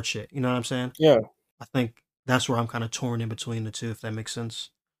like the hard shit. You know what I'm saying? Yeah. I think that's where I'm kind of torn in between the two, if that makes sense.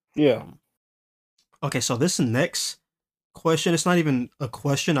 Yeah. Okay, so this next question, it's not even a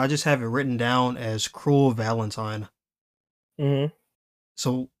question. I just have it written down as Cruel Valentine. Mm-hmm.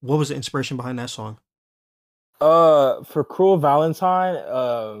 So what was the inspiration behind that song? For Cruel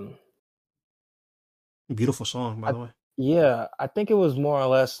Valentine, Beautiful song, by the way. Yeah, I think it was more or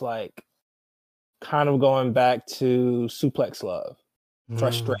less like kind of going back to suplex love,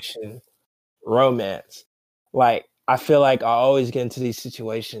 frustration, romance. Like I feel like I always get into these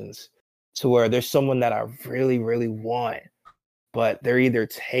situations to where there's someone that I really, really want, but they're either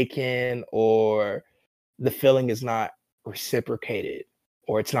taken or the feeling is not reciprocated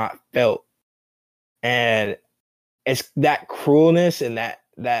or it's not felt. And it's that cruelness and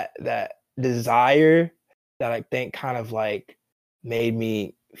that desire that I think kind of like made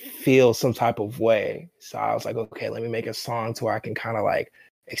me feel some type of way. So I was like, okay, let me make a song to where I can kind of like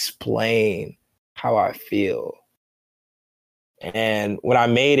explain how I feel. And when I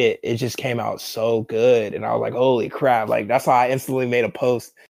made it, it just came out so good. And I was like, holy crap. Like that's why I instantly made a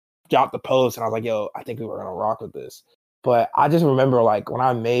post, dropped the post, and I was like, yo, I think we were gonna rock with this. But I just remember like when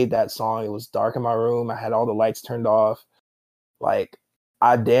I made that song, it was dark in my room. I had all the lights turned off. Like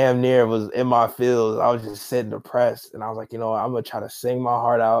I damn near was in my feels. I was just sitting depressed. And I was like, you know what? I'm gonna try to sing my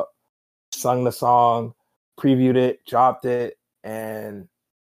heart out. Sung the song, previewed it, dropped it, and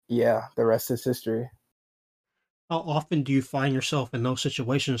yeah, the rest is history. How often do you find yourself in those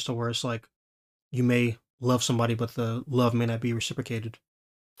situations to where it's like you may love somebody, but the love may not be reciprocated?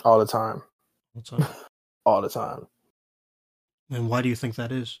 All the time. All the time. All the time. And why do you think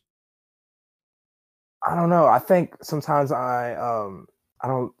that is? I don't know. I think sometimes I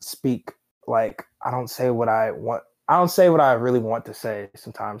don't speak like I don't say what I want. I don't say what I really want to say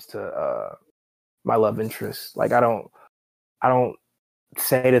sometimes to my love interest. Like I don't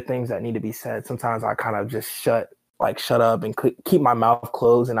say the things that need to be said. Sometimes I kind of just shut up and keep my mouth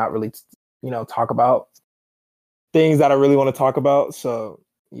closed and not really talk about things that I really want to talk about. So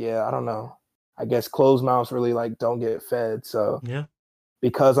yeah, I don't know. I guess closed mouths really like don't get fed. So Yeah.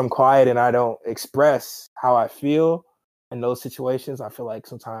 Because I'm quiet and I don't express how I feel in those situations, I feel like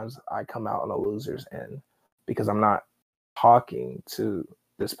sometimes I come out on a loser's end because I'm not talking to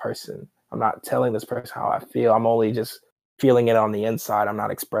this person. I'm not telling this person how I feel. I'm only just feeling it on the inside. I'm not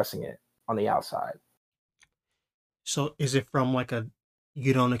expressing it on the outside. So is it from like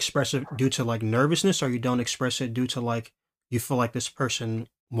you don't express it due to like nervousness, or you don't express it due to like you feel like this person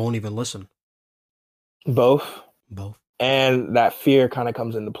won't even listen? Both. Both. And that fear kind of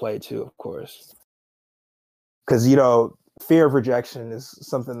comes into play too, of course. Because, fear of rejection is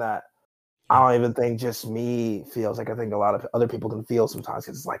something that I don't even think just me feels. Like I think a lot of other people can feel sometimes.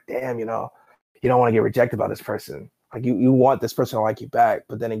 Cause it's like, damn, you don't want to get rejected by this person. Like you want this person to like you back.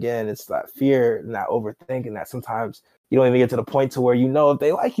 But then again, it's that fear and that overthinking that sometimes you don't even get to the point to where if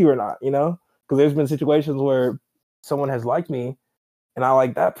they like you or not, Because there's been situations where someone has liked me and I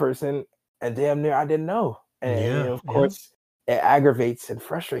like that person and damn near I didn't know. And of course, it aggravates and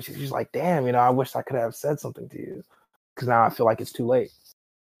frustrates you. You're just like, damn, I wish I could have said something to you. Because now I feel like it's too late.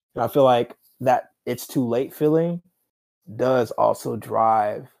 And I feel like that it's too late feeling does also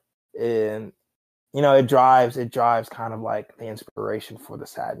drive in, it drives kind of like the inspiration for the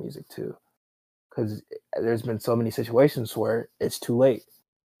sad music too. Because there's been so many situations where it's too late.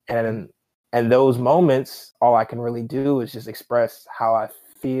 And those moments, all I can really do is just express how I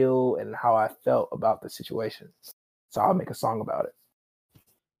feel and how I felt about the situation. So I'll make a song about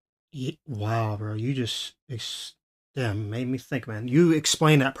it. Wow, bro. You just made me think, man. You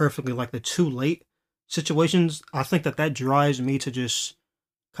explained that perfectly. Like the too late situations, I think that drives me to just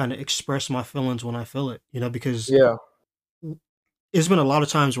kind of express my feelings when I feel it, because it's been a lot of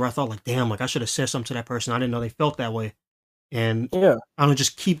times where I thought like, damn, like I should have said something to that person. I didn't know they felt that way. And I don't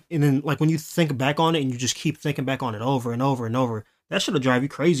just and then like when you think back on it and you just keep thinking back on it over and over and over, that should have drive you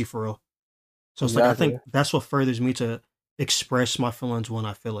crazy for real. So it's like, I think that's what furthers me to express my feelings when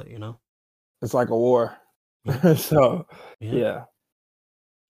I feel it, It's like a war. Yeah. So Yeah.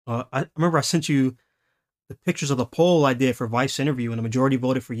 yeah. I remember I sent you the pictures of the poll I did for Vice interview, and the majority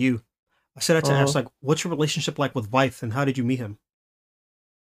voted for you. I said that to ask, Uh-huh. like, what's your relationship like with Vice, and how did you meet him?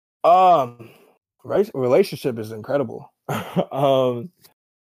 Um, relationship is incredible. um,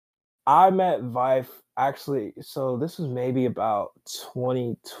 I met Vife actually. So this was maybe about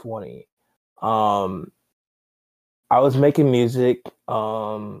 2020. Um, I was making music.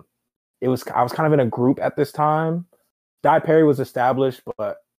 I was kind of in a group at this time. Die Perry was established,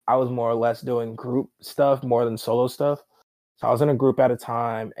 but I was more or less doing group stuff more than solo stuff. So I was in a group at a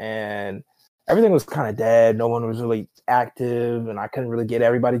time, and everything was kind of dead. No one was really active, and I couldn't really get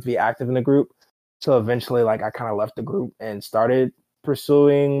everybody to be active in the group. So eventually, like, I kind of left the group and started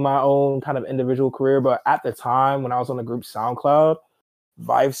pursuing my own kind of individual career. But at the time, when I was on the group SoundCloud,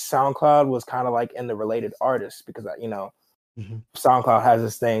 Vive's SoundCloud was kind of like in the related artists because, Mm-hmm. SoundCloud has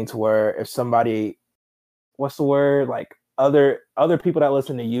this thing to where if somebody, what's the word, like other people that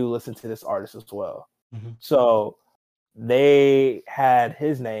listen to you listen to this artist as well. Mm-hmm. So they had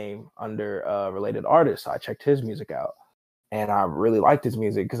his name under related artists. So I checked his music out, and I really liked his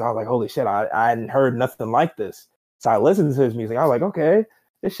music because I was like, holy shit, I hadn't heard nothing like this. So I listened to his music. I was like, okay,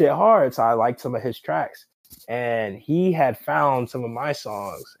 this shit hard. So I liked some of his tracks. And he had found some of my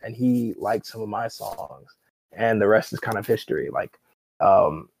songs, and he liked some of my songs. And the rest is kind of history. Like,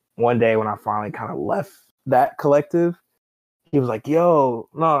 one day when I finally kind of left that collective, he was like, yo,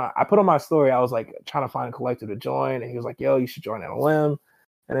 no, I put on my story, I was like trying to find a collective to join. And he was like, yo, you should join NLM.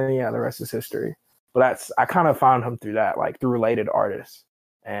 And then, yeah, the rest is history. But I kind of found him through that, like through related artists.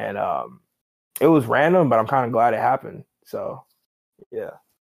 And it was random, but I'm kind of glad it happened. So, yeah.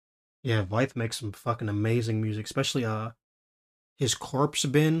 Yeah, Vice makes some fucking amazing music, especially his Corpse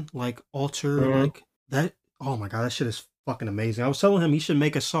Bin, like alter, Mm-hmm. like that. Oh my god, that shit is fucking amazing. I was telling him he should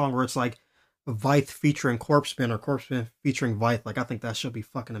make a song where it's like Vice featuring Corpse Bin or Corpse Bin featuring Vice. Like, I think that should be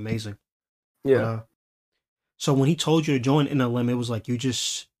fucking amazing. But Yeah. so when he told you to join NLM, it was like you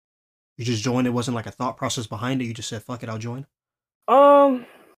just joined. It wasn't like a thought process behind it. You just said, "Fuck it, I'll join." Um,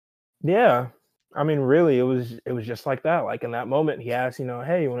 yeah. I mean, really, it was just like that. Like in that moment, he asked,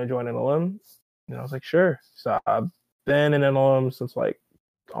 hey, you want to join NLM? And I was like, sure. So I've been in NLM since like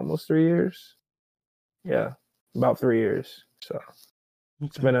almost 3 years. Yeah, about 3 years. So Okay.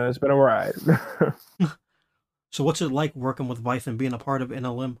 it's been a ride. So what's it like working with Vice and being a part of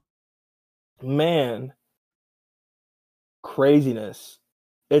NLM? Man, craziness.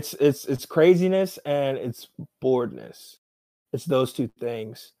 It's craziness and it's boredness. It's those two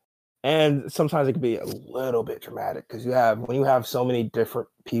things. And sometimes it can be a little bit dramatic because when you have so many different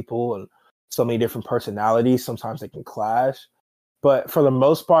people and so many different personalities, sometimes they can clash. But for the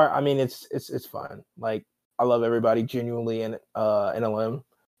most part, I mean, it's fun. Like, I love everybody genuinely in NLM.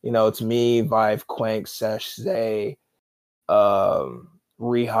 It's me, Vive, Quank, Sesh, Zay,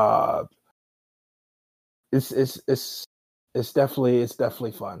 Rehab. It's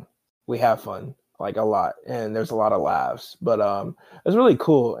definitely fun. We have fun, like, a lot, and there's a lot of laughs. But it's really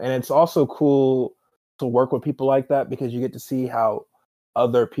cool, and it's also cool to work with people like that because you get to see how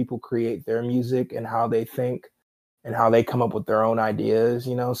other people create their music and how they think and how they come up with their own ideas.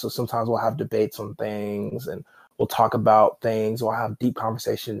 So sometimes we'll have debates on things, and we'll talk about things. We'll have deep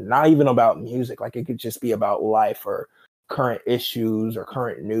conversation, not even about music. Like, it could just be about life or current issues or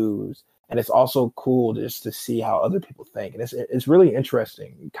current news. And it's also cool just to see how other people think. And it's really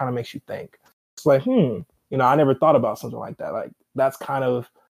interesting. It kind of makes you think. It's like, I never thought about something like that. Like, I kind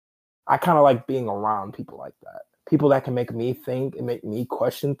of like being around people like that. People that can make me think and make me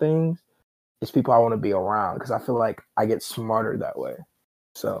question things. It's people I want to be around because I feel like I get smarter that way.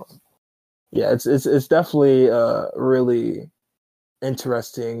 So yeah, it's definitely really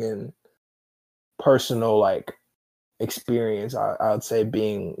interesting and personal, like, experience. I would say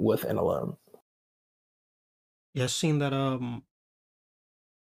being with NLM. Yeah, seen that.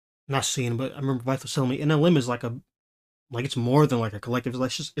 Not seen, but I remember Vice was telling me NLM is like it's more than like a collective. It's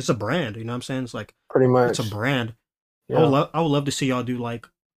like it's a brand. You know what I'm saying? It's like Pretty it's a much. brand. Yeah. I would love to see y'all do like,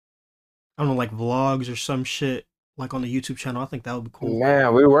 I don't know, like vlogs or some shit like on the YouTube channel. I think that would be cool.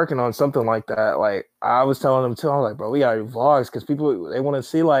 Man, we were working on something like that. Like, I was telling them too. I was like, bro, we gotta do vlogs because people, they want to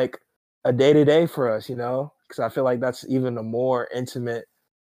see like a day to day for us, because I feel like that's even a more intimate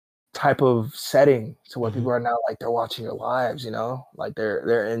type of setting to where Hmm. people are now like they're watching your lives, like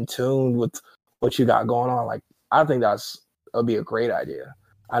they're in tune with what you got going on. Like, I think that'll be a great idea.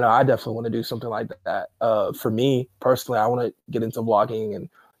 I know I definitely want to do something like that. For me personally, I want to get into vlogging and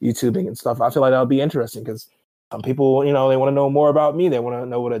YouTubing and stuff. I feel like that'll be interesting because some people, they want to know more about me. They want to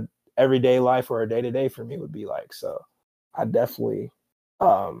know what a everyday life or a day to day for me would be like. So I definitely,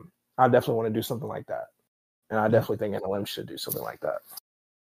 I definitely want to do something like that. And I definitely think NLM should do something like that.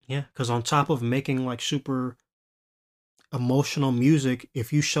 Yeah, because on top of making like super emotional music,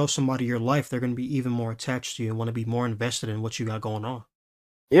 if you show somebody your life, they're going to be even more attached to you and want to be more invested in what you got going on.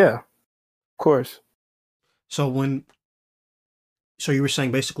 Yeah, of course. So so you were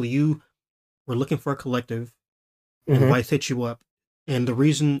saying basically you were looking for a collective and Vyth hit you up. And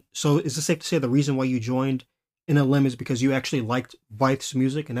so is it safe to say the reason why you joined NLM is because you actually liked Vyth's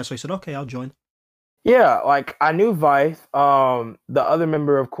music and that's why you said, okay, I'll join? Yeah, like I knew Vyth. The other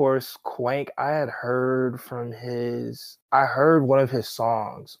member, of course, Quank, I heard one of his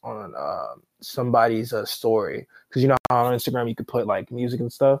songs on somebody's story. Because you know how on Instagram you could put like music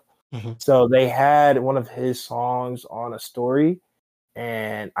and stuff. Mm-hmm. So they had one of his songs on a story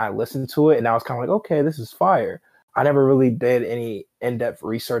and I listened to it and I was kind of like, okay, this is fire. I never really did any in-depth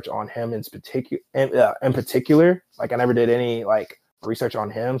research on him in particular. Like I never did any like research on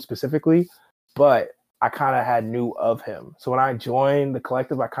him specifically, but I kind of had knew of him. So when I joined the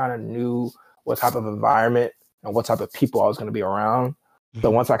collective, I kind of knew what type of environment and what type of people I was going to be around. So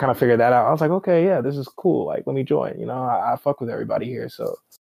once I kind of figured that out, I was like, okay, yeah, this is cool. Like, let me join. You know, I fuck with everybody here. So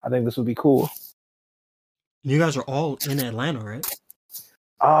I think this would be cool. You guys are all in Atlanta, right?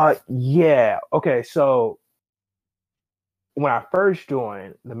 Yeah. Okay, so when I first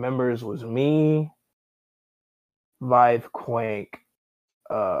joined, the members was me, Vyth, Quank,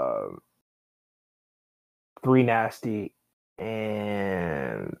 3 Nasty,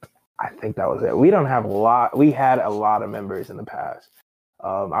 and I think that was it. We don't have a lot. We had a lot of members in the past.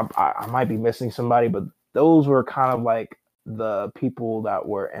 I might be missing somebody, but those were kind of like the people that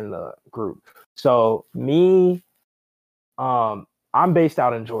were in the group. So me, I'm based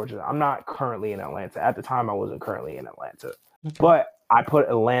out in Georgia. I'm not currently in Atlanta. At the time, I wasn't currently in Atlanta. Okay. But I put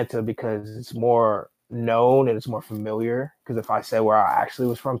Atlanta because it's more known and it's more familiar. Because if I said where I actually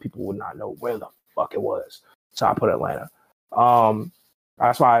was from, people would not know where the fuck it was. So I put Atlanta.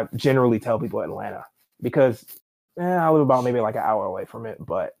 That's why I generally tell people Atlanta. Because I live about maybe like an hour away from it.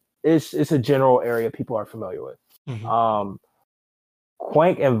 But it's a general area people are familiar with. Mm-hmm.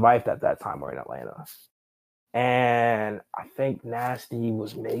 Quank and Vyth at that time were in Atlanta. And I think Nasty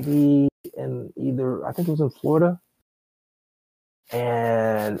was maybe I think it was in Florida.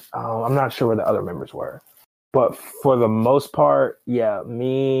 And I'm not sure where the other members were. But for the most part, yeah,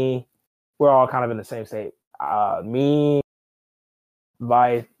 we're all kind of in the same state. Me,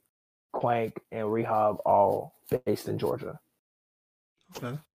 Vyth, Quank, and Rehab all based in Georgia.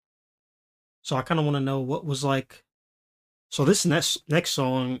 Okay. So I kind of want to know what was like. So this next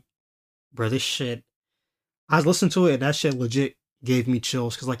song, bro, this shit. I was listening to it and that shit legit gave me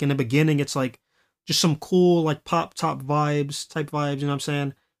chills because like in the beginning it's like just some cool like pop top type vibes, you know what I'm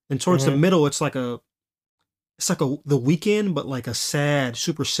saying? And towards the middle it's like The Weeknd, but like a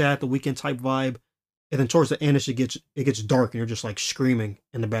super sad The Weeknd type vibe. And then towards the end it gets dark and you're just like screaming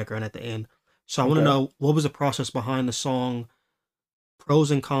in the background at the end. So I want to know what was the process behind the song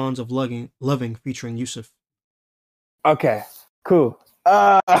Pros and Cons of Loving featuring Yusuf. Okay, cool.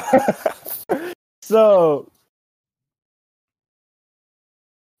 So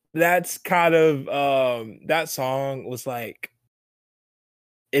that's kind of that song was like,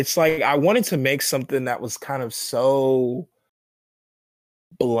 it's like I wanted to make something that was kind of so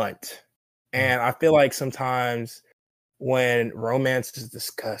blunt. And I feel like sometimes when romance is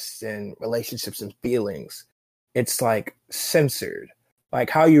discussed and relationships and feelings, it's like censored. Like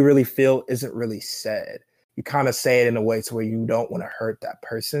how you really feel isn't really said. You kind of say it in a way to where you don't want to hurt that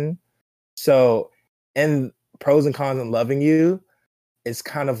person. So in Pros and Cons and Loving You, it's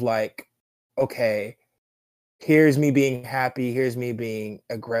kind of like, okay, here's me being happy, here's me being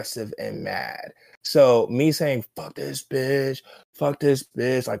aggressive and mad. So me saying fuck this bitch,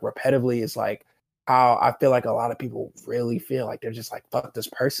 like repetitively is like how I feel like a lot of people really feel. Like they're just like, fuck this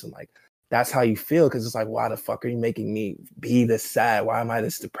person. Like that's how you feel, because it's like, why the fuck are you making me be this sad? Why am I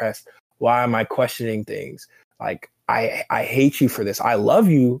this depressed? Why am I questioning things? Like I hate you for this. I love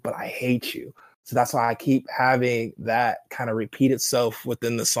you, but I hate you. So that's why I keep having that kind of repeat itself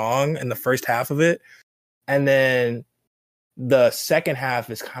within the song in the first half of it. And then the second half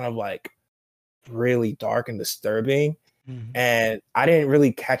is kind of like really dark and disturbing. Mm-hmm. And I didn't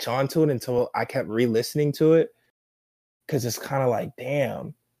really catch on to it until I kept re-listening to it. Cause it's kind of like,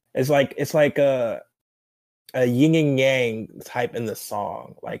 damn, it's like a yin and yang type in the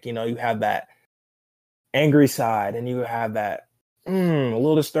song. Like, you know, you have that angry side and you have that a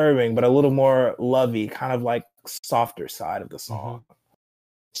little disturbing, but a little more lovey, kind of like softer side of the song. Mm-hmm.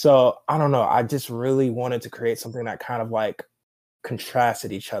 So I don't know. I just really wanted to create something that kind of like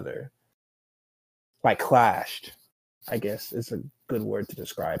contrasted each other, like clashed, I guess is a good word to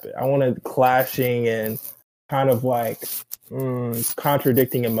describe it. I wanted clashing and kind of like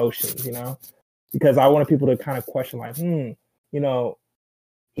contradicting emotions, you know, because I wanted people to kind of question like, you know,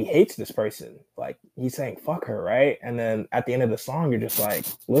 he hates this person. Like he's saying fuck her, right? And then at the end of the song, you're just like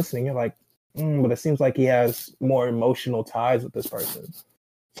listening, you're like, but it seems like he has more emotional ties with this person.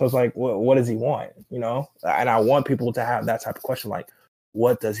 So it's like, what does he want? You know? And I want people to have that type of question, like,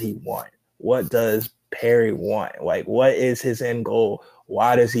 what does he want? What does Perry want? Like, what is his end goal?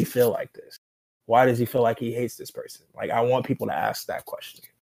 Why does he feel like this? Why does he feel like he hates this person? Like, I want people to ask that question.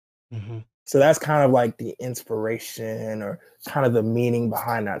 Mm-hmm. So that's kind of like the inspiration or kind of the meaning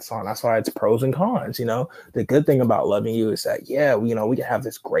behind that song. That's why it's pros and cons, you know? The good thing about Loving You is that, yeah, you know, we can have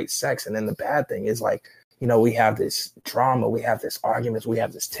this great sex. And then the bad thing is like, you know, we have this drama, we have this arguments, we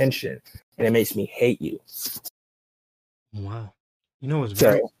have this tension, and it makes me hate you. Wow. You know, it's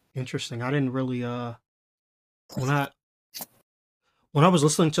very interesting. I didn't really, when I was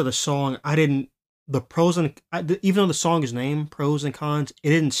listening to the song, I didn't, even though the song is named Pros and Cons, it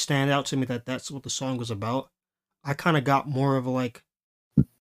didn't stand out to me that that's what the song was about. I kind of got more of a like,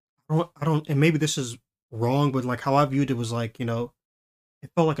 I don't, and maybe this is wrong, but like how I viewed it was like, you know, it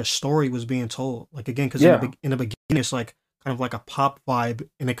felt like a story was being told. Like again, because in the beginning, it's like kind of like a pop vibe,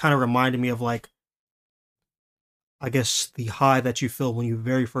 and it kind of reminded me of like, I guess the high that you feel when you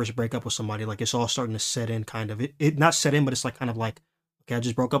very first break up with somebody. Like it's all starting to set in, kind of. It not set in, but it's like kind of like, okay, I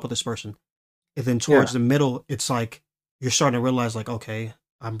just broke up with this person, and then towards the middle, it's like you're starting to realize, like, okay,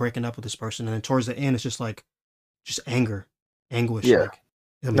 I'm breaking up with this person, and then towards the end, it's just like, just anger, anguish. Yeah.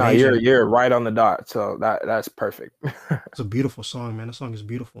 Like, no, you're right on the dot. So that's perfect. It's a beautiful song, man. The song is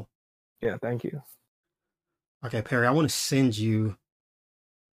beautiful. Yeah, thank you. Okay, Perry, I want to send you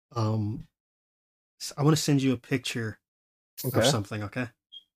a picture of something, okay?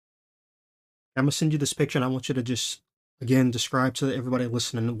 I'm gonna send you this picture and I want you to just again describe to everybody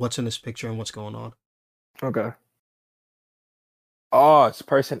listening what's in this picture and what's going on. Okay. Oh, it's a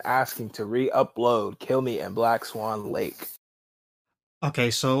person asking to re-upload Kill Me and Black Swan Lake.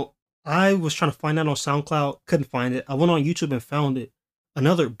 Okay, so I was trying to find that on SoundCloud, couldn't find it. I went on YouTube and found it.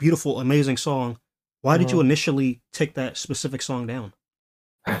 Another beautiful, amazing song. Why did you initially take that specific song down?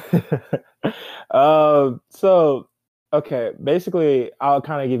 So okay, basically I'll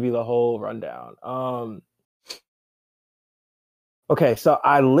kind of give you the whole rundown. Okay, so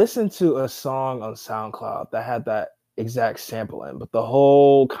I listened to a song on SoundCloud that had that exact sample in, but the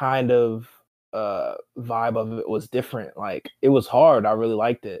whole kind of vibe of it was different. Like it was hard. I really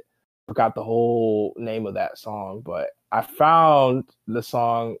liked it. Forgot the whole name of that song, but I found the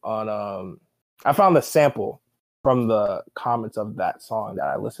song on I found the sample from the comments of that song that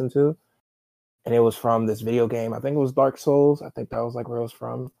I listened to. And it was from this video game. I think it was Dark Souls. I think that was like where it was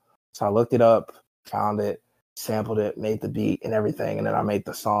from. So I looked it up, found it, sampled it, made the beat and everything, and then I made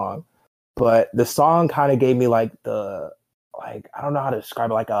the song. But the song kind of gave me like I don't know how to describe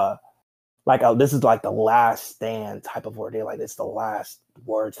it, like a this is like the last stand type of ordeal. Like it's the last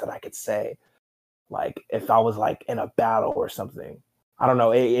words that I could say. Like if I was like in a battle or something. I don't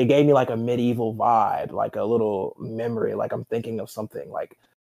know. It gave me like a medieval vibe, like a little memory. Like I'm thinking of something like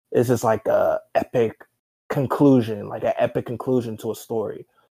it's just like a epic conclusion, like an epic conclusion to a story.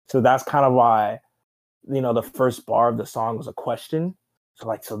 So that's kind of why, you know, the first bar of the song was a question. So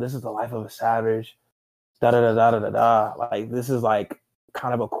like, so this is the life of a savage, da da da da da da da. Like this is like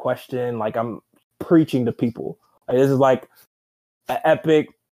kind of a question. Like I'm preaching to people. Like, this is like an epic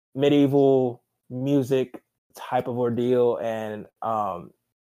medieval music type of ordeal, and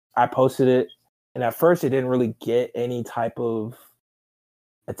I posted it, and at first it didn't really get any type of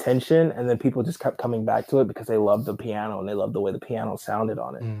attention, and then people just kept coming back to it because they loved the piano and they loved the way the piano sounded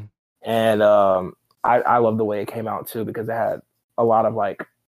on it. And I love the way it came out too, because it had a lot of like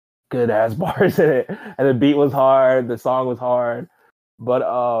good ass bars in it, and the beat was hard, the song was hard.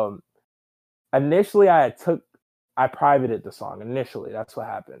 But initially I privated the song. Initially, that's what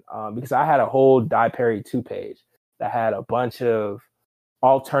happened, because I had a whole Die Perry 2 page that had a bunch of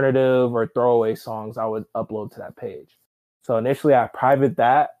alternative or throwaway songs I would upload to that page. So initially I private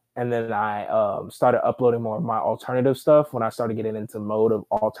that, and then I started uploading more of my alternative stuff. When I started getting into mode of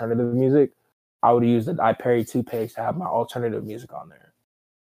alternative music, I would use the Die Perry 2 page to have my alternative music on there.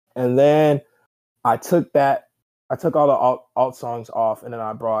 And then I took all the alt songs off, and then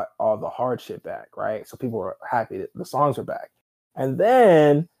I brought all the hard shit back, right? So people were happy that the songs are back. And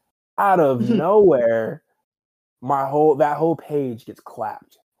then out of nowhere, that whole page gets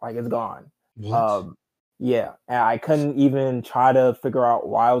clapped. Like it's gone. What? Yeah, and I couldn't even try to figure out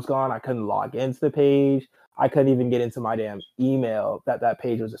why it was gone. I couldn't log into the page. I couldn't even get into my damn email that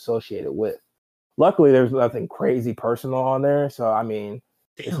page was associated with. Luckily, there's nothing crazy personal on there. So, I mean,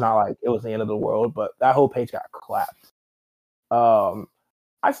 It's not like it was the end of the world, but that whole page got clapped.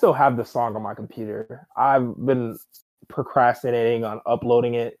 I still have the song on my computer. I've been procrastinating on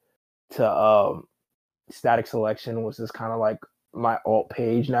uploading it to Static Selection, which is kind of like my alt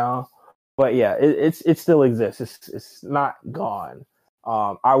page now. But yeah, it still exists. It's not gone.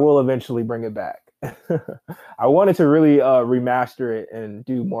 I will eventually bring it back. I wanted to really remaster it and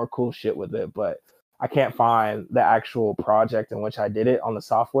do more cool shit with it, but I can't find the actual project in which I did it on the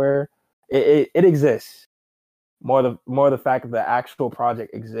software. It exists. More the fact that the actual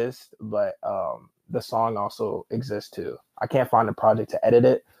project exists, but the song also exists too. I can't find the project to edit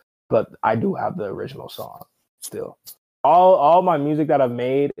it, but I do have the original song still. All my music that I've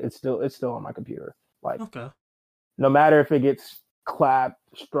made, it's still on my computer. Like, okay. No matter if it gets clapped,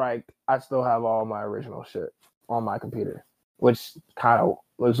 striked, I still have all my original shit on my computer, which kind of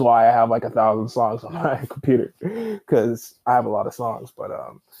was why I have like 1,000 songs on my computer, because I have a lot of songs. But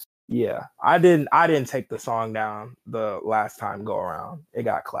yeah, I didn't take the song down the last time go around. It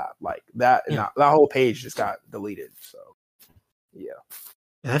got clapped like that. Yeah. That whole page just got deleted. So yeah,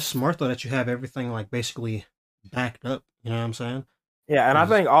 that's smart though that you have everything like basically backed up. You know what I'm saying? Yeah, and I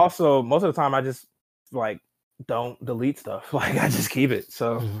think also most of the time I just like don't delete stuff. Like I just keep it.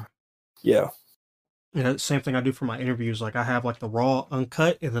 So yeah. Yeah, same thing I do for my interviews. Like I have like the raw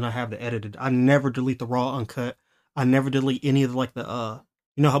uncut and then I have the edited. I never delete the raw uncut. I never delete any of the like the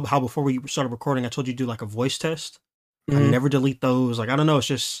you know how before we started recording I told you to do like a voice test? I never delete those. Like I don't know, it's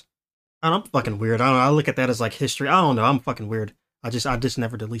just I'm fucking weird. I don't know. I look at that as like history. I don't know. I'm fucking weird. I just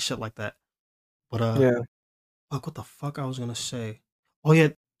never delete shit like that. But yeah. Fuck, what the fuck I was gonna say? Oh yeah,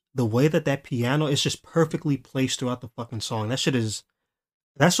 the way that piano is just perfectly placed throughout the fucking song. That's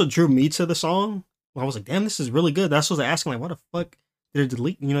what drew me to the song. I was like, damn, this is really good. That's what I was asking, like, what the fuck did it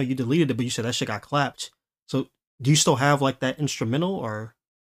delete? You know, you deleted it, but you said that shit got clapped. So, do you still have like that instrumental or?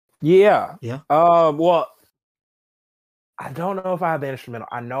 Yeah. Yeah. Well, I don't know if I have the instrumental.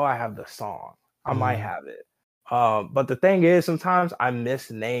 I know I have the song. I might have it. But the thing is, sometimes I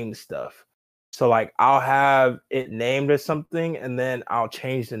misname stuff. So like I'll have it named as something and then I'll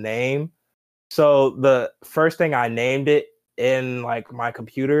change the name. So the first thing I named it in like my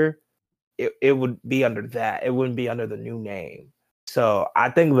computer, it would be under that. It wouldn't be under the new name. So I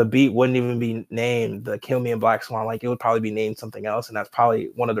think the beat wouldn't even be named the Kill Me in Black Swan. Like it would probably be named something else. And that's probably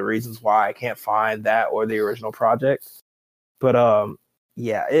one of the reasons why I can't find that or the original project. But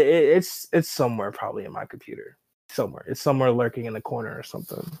yeah, it's somewhere probably in my computer. Somewhere. It's somewhere lurking in the corner or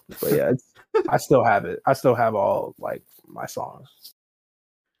something. But yeah, I still have it. I still have all like my songs.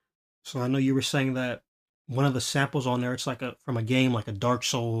 So I know you were saying that one of the samples on there, it's like from a game, like a Dark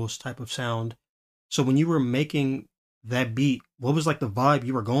Souls type of sound. So when you were making that beat, what was like the vibe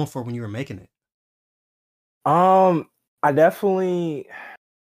you were going for when you were making it? I definitely,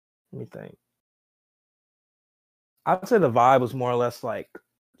 let me think. I'd say the vibe was more or less like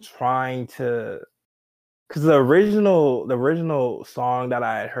trying to, because the original song that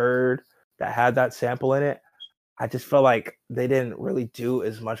I had heard that had that sample in it, I just felt like they didn't really do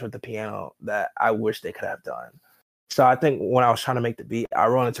as much with the piano that I wish they could have done. So I think when I was trying to make the beat, I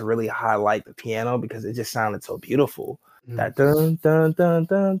wanted to really highlight the piano because it just sounded so beautiful. That dun dun dun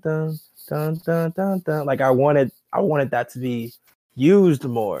dun dun dun dun dun dun. Like I wanted that to be used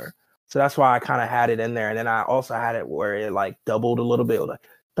more. So that's why I kind of had it in there. And then I also had it where it like doubled a little bit, like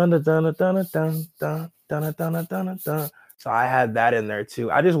dun dun dun dun dun dun dun dun dun dun. So I had that in there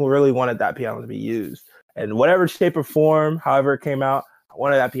too. I just really wanted that piano to be used. And whatever shape or form, however it came out, I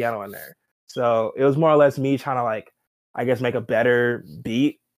wanted that piano in there. So it was more or less me trying to like, I guess, make a better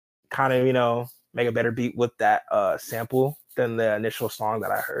beat, kind of, you know, make a better beat with that sample than the initial song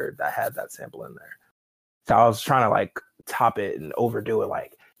that I heard that had that sample in there. So I was trying to like top it and overdo it.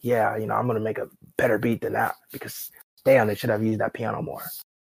 Like, yeah, you know, I'm going to make a better beat than that because damn, they should have used that piano more.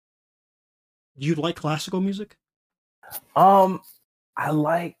 Do you like classical music? I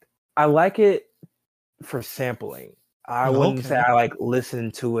like it for sampling. I wouldn't say I like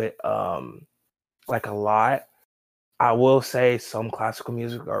listen to it like a lot. I will say some classical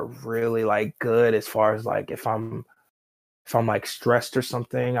music are really like good as far as like if I'm like stressed or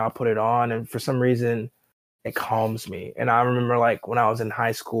something, I'll put it on and for some reason it calms me. And I remember like when I was in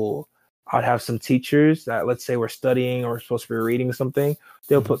high school, I'd have some teachers that let's say we're studying or we're supposed to be reading something,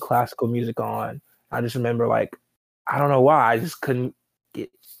 they'll put classical music on. I just remember like I don't know why, I just couldn't get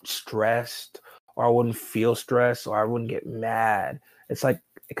stressed or I wouldn't feel stressed or I wouldn't get mad. It's like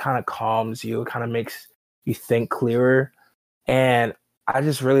it kind of calms you. It kind of makes you think clearer. And I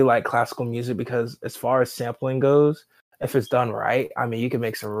just really like classical music because as far as sampling goes, if it's done right, I mean, you can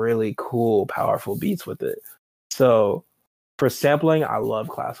make some really cool, powerful beats with it. So for sampling, I love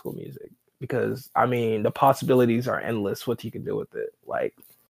classical music because I mean the possibilities are endless. What you can do with it. Like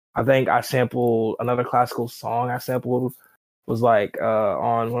I think I sampled another classical song. I sampled was like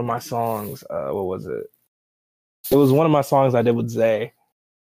on one of my songs. What was it? It was one of my songs I did with Zay,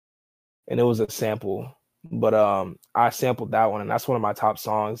 and it was a sample. But I sampled that one, and that's one of my top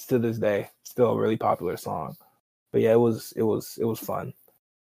songs to this day. Still a really popular song. But yeah, it was fun.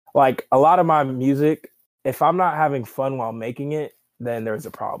 Like a lot of my music, if I'm not having fun while making it, then there's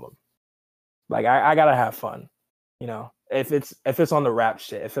a problem. Like I gotta have fun, you know. If it's on the rap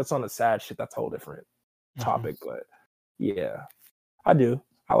shit, if it's on the sad shit, that's a whole different topic. But yeah, I do.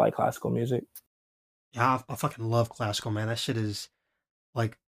 I like classical music. Yeah, I fucking love classical, man. That shit is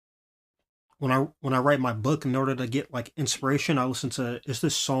like when I write my book, in order to get like inspiration, I listen to it's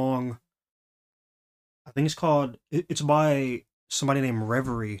this song. I think it's called. It's by somebody named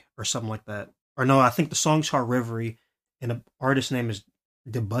Reverie or something like that. Or no, I think the song's called Reverie, and the artist's name is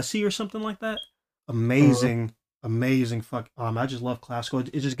Debussy or something like that. Amazing, amazing. I just love classical.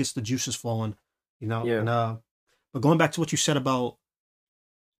 It just gets the juices flowing, you know. Yeah. And but going back to what you said about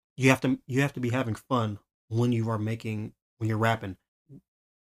you have to be having fun when you're rapping.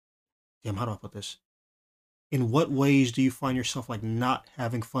 Damn, how do I put this? In what ways do you find yourself like not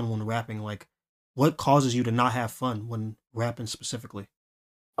having fun when rapping? Like, what causes you to not have fun when rapping specifically?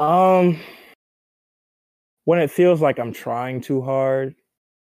 When it feels like I'm trying too hard,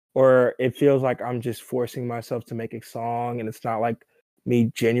 or it feels like I'm just forcing myself to make a song, and it's not like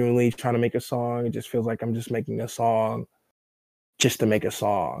me genuinely trying to make a song. It just feels like I'm just making a song just to make a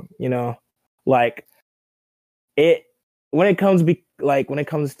song, you know? Like it when it comes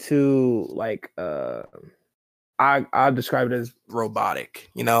to like I describe it as robotic,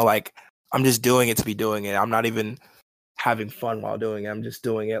 you know, like I'm just doing it to be doing it. I'm not even having fun while doing it. I'm just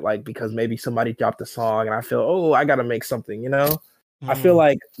doing it like because maybe somebody dropped a song and I feel, oh, I gotta make something, you know? I feel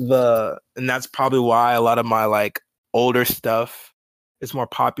like and that's probably why a lot of my like older stuff is more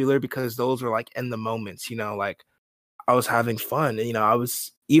popular because those were like in the moments, you know, like I was having fun. You know, I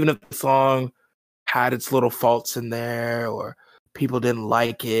was, even if the song had its little faults in there or people didn't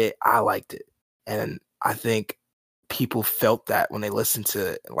like it, I liked it. And I think people felt that when they listened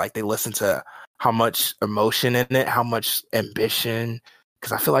to it. Like they listened to how much emotion in it, how much ambition.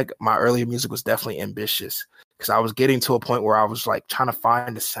 Because I feel like my earlier music was definitely ambitious. Because I was getting to a point where I was like trying to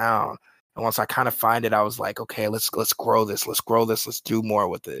find a sound. And once I kind of find it, I was like, okay, let's grow this. Let's grow this. Let's do more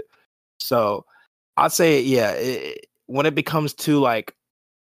with it. So I'd say, yeah, when it becomes too like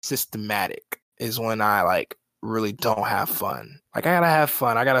systematic is when I like really don't have fun. Like I gotta have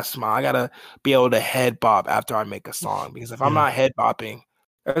fun. I gotta smile. I gotta be able to head bop after I make a song because if I'm not head bopping,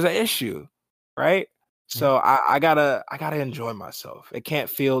 there's an issue, right? So I gotta enjoy myself. It can't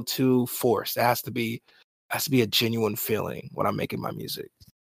feel too forced. It has to be a genuine feeling when I'm making my music.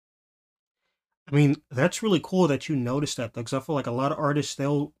 I mean, that's really cool that you noticed that though, because I feel like a lot of artists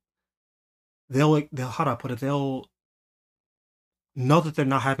they'll how do I put it? They'll know that they're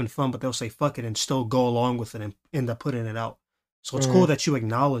not having fun, but they'll say fuck it and still go along with it and end up putting it out. So it's cool that you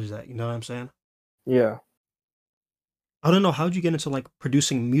acknowledge that. You know what I'm saying? Yeah. I don't know. How'd you get into like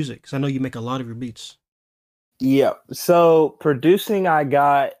producing music? Because I know you make a lot of your beats. Yeah. So producing, I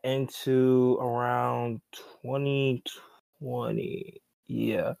got into around 2020.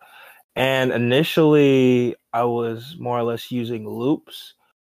 Yeah. And initially, I was more or less using loops.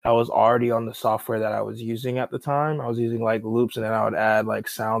 I was already on the software that I was using at the time. I was using like loops, and then I would add like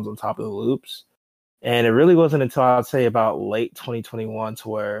sounds on top of the loops. And it really wasn't until I'd say about late 2021 to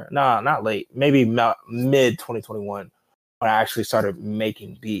where, not late, maybe mid 2021 when I actually started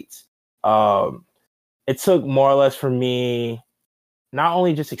making beats. It took more or less for me not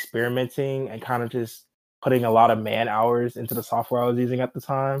only just experimenting and kind of just putting a lot of man hours into the software I was using at the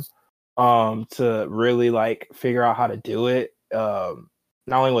time, to really like figure out how to do it.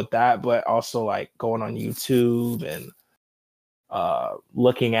 Not only with that, but also like going on YouTube and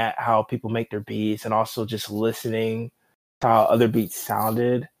looking at how people make their beats and also just listening to how other beats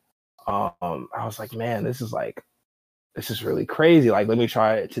sounded. I was like, man, this is really crazy. Like, let me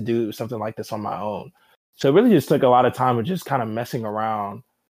try to do something like this on my own. So it really just took a lot of time of just kind of messing around.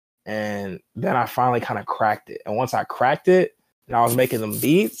 And then I finally kind of cracked it. And once I cracked it and I was making them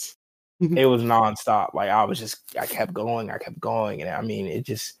beats, it was nonstop. Like I kept going. And I mean, it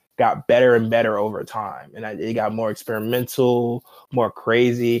just got better and better over time. And it got more experimental, more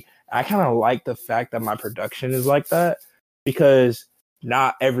crazy. I kind of like the fact that my production is like that because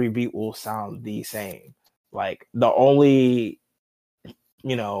not every beat will sound the same. Like the only,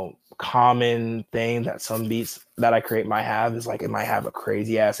 common thing that some beats that I create might have is like it might have a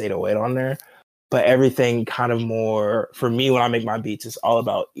crazy ass 808 on there. but everything kind of more for me when I make my beats, it's all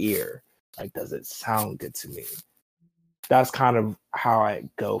about ear. Like, does it sound good to me? That's kind of how I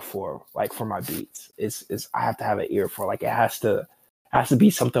go for my beats. Is I have to have an ear for, like, it has to be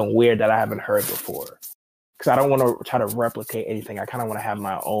something weird that I haven't heard before. Because I don't want to try to replicate anything. I kind of want to have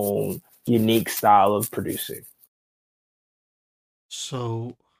my own unique style of producing.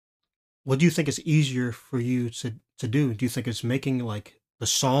 So, what do you think is easier for you to do? Do you think it's making like the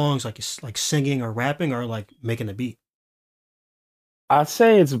songs, like it's like singing or rapping, or like making a beat? I'd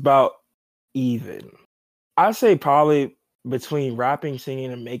say it's about even. I'd say probably between rapping,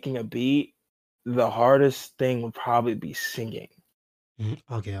 singing, and making a beat, the hardest thing would probably be singing.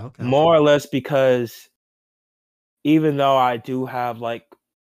 Okay, okay. More or less because even though I do have like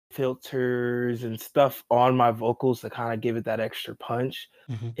filters and stuff on my vocals to kind of give it that extra punch,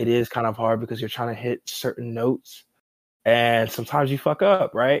 it is kind of hard because you're trying to hit certain notes and sometimes you fuck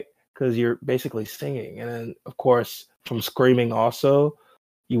up, right? Because you're basically singing. And then, of course, from screaming also,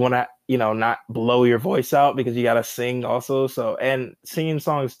 you want to, not blow your voice out because you got to sing also. So, and singing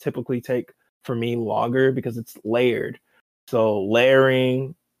songs typically take, for me, longer because it's layered. So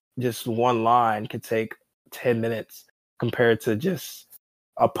layering just one line could take 10 minutes compared to just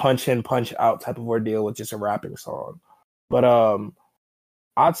a punch in, punch out type of ordeal with just a rapping song. But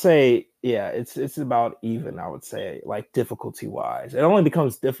I'd say, yeah, it's about even, I would say, like difficulty wise. It only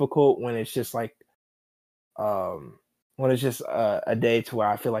becomes difficult when it's just like when it's just a day to where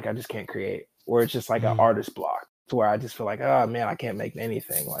I feel like I just can't create, or it's just like an artist block to where I just feel like, oh man, I can't make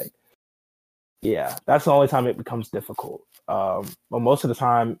anything. Like, yeah, that's the only time it becomes difficult. But most of the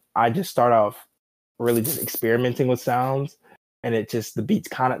time I just start off really just experimenting with sounds, and it just the beat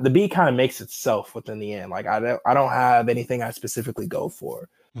kind of makes itself within the end. Like I don't have anything I specifically go for,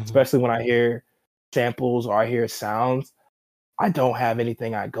 especially when I hear samples or I hear sounds. I don't have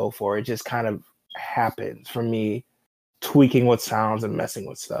anything I go for. It just kind of happens for me, tweaking with sounds and messing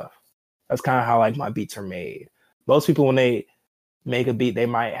with stuff. That's kind of how like my beats are made. Most people, when they make a beat, they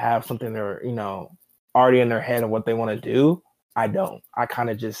might have something they're already in their head of what they want to do. I don't. I kind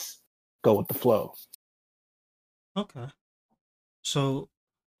of just go with the flow. Okay. So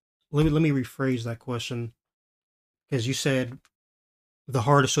let me rephrase that question, because you said the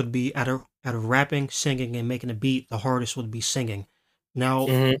hardest would be out of rapping, singing, and making a beat. The hardest would be singing. Now,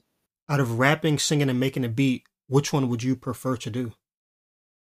 out of rapping, singing, and making a beat, which one would you prefer to do?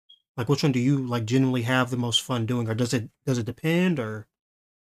 Like, which one do you like genuinely have the most fun doing, or does it depend? Or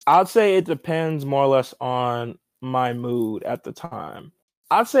I'd say it depends more or less on my mood at the time.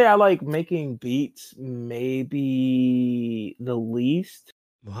 I'd say I like making beats maybe the least.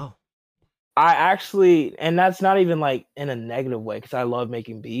 wow, I actually, and that's not even like in a negative way because I love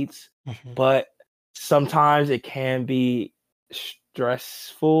making beats, but sometimes it can be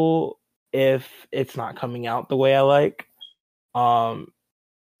stressful if it's not coming out the way I like.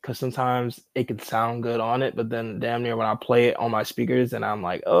 Because sometimes it could sound good on it, but then damn near when I play it on my speakers, and I'm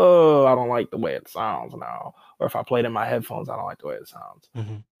like, oh, I don't like the way it sounds now. Or if I play it in my headphones, I don't like the way it sounds.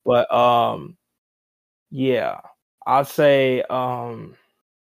 But yeah, I'd say I'd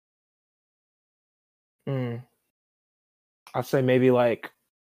say maybe like,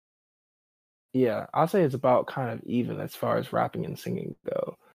 yeah, I'd say it's about kind of even as far as rapping and singing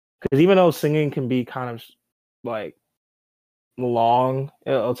go. Because even though singing can be kind of like long,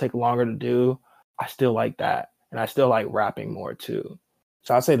 it'll take longer to do, I still like that. And I still like rapping more too.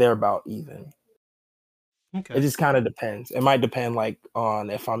 So I'd say they're about even. okay. It just kind of depends. It might depend like on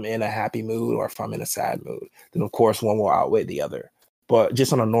if I'm in a happy mood or if I'm in a sad mood. Then of course one will outweigh the other. But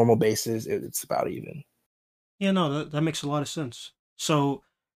just on a normal basis, it's about even. Yeah, no, that makes a lot of sense. So,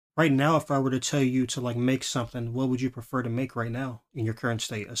 right now, if I were to tell you to like make something, what would you prefer to make right now in your current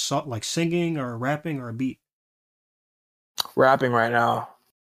state? A song, like singing or rapping or a beat? Rapping right now,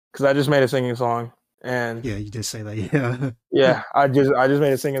 because I just made a singing song, and Yeah, you did say that. Yeah. yeah, I just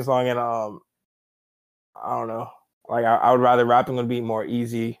made a singing song, and I don't know, like I would rather rapping would be more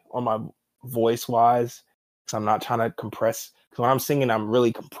easy on my voice wise, because I'm not trying to compress. Because when I'm singing, I'm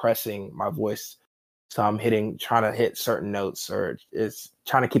really compressing my voice, so I'm trying to hit certain notes, or it's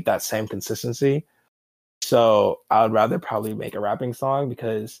trying to keep that same consistency. So I would rather probably make a rapping song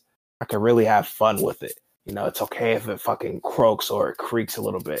because I could really have fun with it. It's okay if it fucking croaks or it creaks a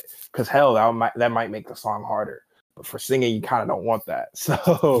little bit, because hell, that might make the song harder. But for singing, you kind of don't want that.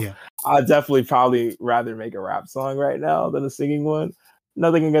 So Yeah. I'd definitely probably rather make a rap song right now than a singing one.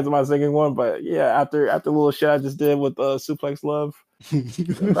 Nothing against my singing one, but yeah, after the little shit I just did with Suplex Love,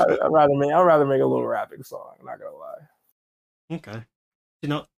 I'd rather make a little rapping song. I'm not gonna lie. Okay.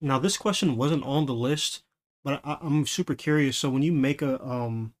 Now this question wasn't on the list, but I'm super curious. So when you make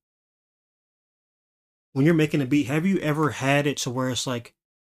when you're making a beat, have you ever had it to where it's like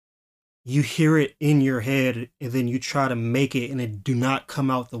you hear it in your head and then you try to make it and it do not come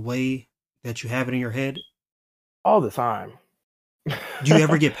out the way that you have it in your head? All the time. Do you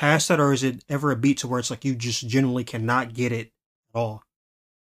ever get past that, or is it ever a beat to where it's like you just generally cannot get it at all?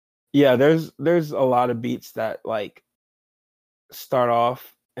 Yeah, there's a lot of beats that like start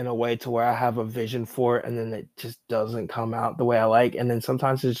off in a way to where I have a vision for it and then it just doesn't come out the way I like, and then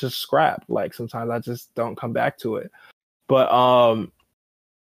sometimes it's just scrapped. Like sometimes I just don't come back to it. But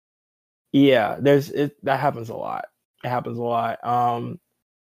yeah, that happens a lot. It happens a lot.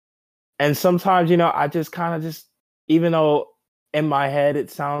 And sometimes, I just kind of just, even though in my head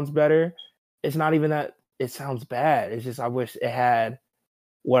it sounds better, it's not even that it sounds bad. It's just I wish it had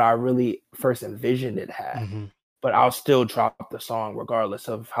what I really first envisioned it had. Mm-hmm. But I'll still drop the song regardless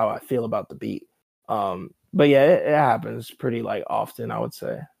of how I feel about the beat. But yeah, it happens pretty like often, I would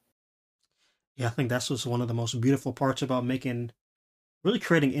say. Yeah, I think that's what's one of the most beautiful parts about really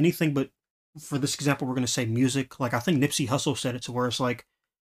creating anything, but for this example, we're going to say music. Like, I think Nipsey Hussle said it to where it's like,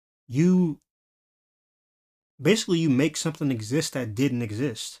 you basically you make something exist that didn't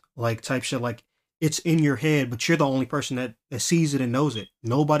exist, like type shit. Like, it's in your head, but you're the only person that sees it and knows it.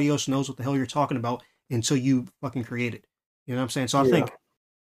 Nobody else knows what the hell you're talking about until you fucking create it. You know what I'm saying? So I think,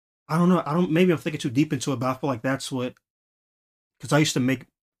 I don't know, maybe I'm thinking too deep into it, but I feel like that's what, because I used to make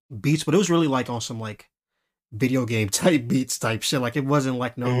beats, but it was really like on some like video game type beats type shit. Like, it wasn't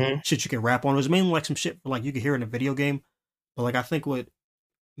like no shit you can rap on. It was mainly like some shit like you could hear in a video game. But like, I think what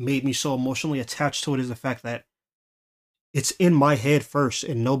made me so emotionally attached to it is the fact that it's in my head first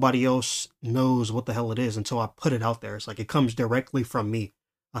and nobody else knows what the hell it is until I put it out there. It's like it comes directly from me.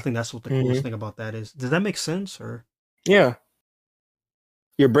 I think that's what the coolest thing about that is. Does that make sense? Or yeah,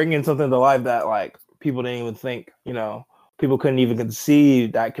 you're bringing something to life that like people didn't even think, people couldn't even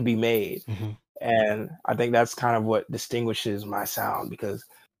conceive that could be made. And I think that's kind of what distinguishes my sound, because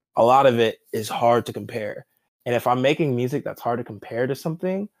a lot of it is hard to compare. And if I'm making music that's hard to compare to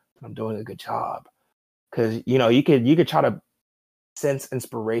something, I'm doing a good job. Because you could try to sense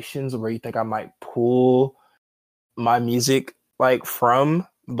inspirations where you think I might pull my music like from,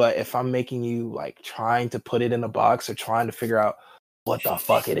 but if I'm making you like trying to put it in a box or trying to figure out what the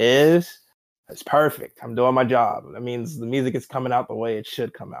fuck it is, it's perfect. I'm doing my job. That means the music is coming out the way it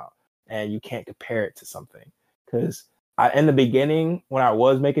should come out, and you can't compare it to something. Because in the beginning, when I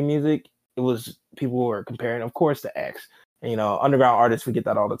was making music, it was people were comparing, of course, to X. And, underground artists, we get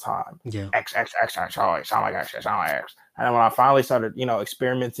that all the time. Yeah. X, sound like X, sound like X. And then when I finally started,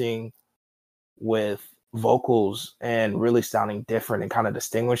 experimenting with vocals and really sounding different and kind of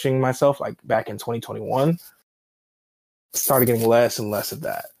distinguishing myself, like back in 2021, started getting less and less of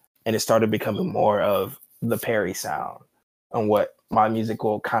that. And it started becoming more of the Perry sound and what my music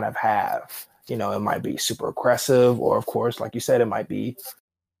will kind of have. It might be super aggressive, or of course, like you said, it might be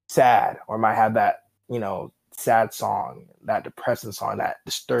sad, or it might have that, sad song, that depressing song, that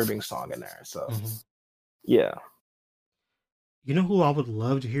disturbing song in there. So yeah. You know who I would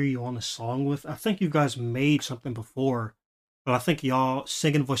love to hear you on a song with? I think you guys made something before, but I think y'all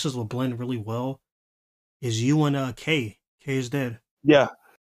singing voices will blend really well. Is you and K. K is Dead. Yeah.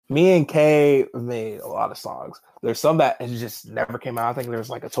 Me and K made a lot of songs. There's some that just never came out. I think there's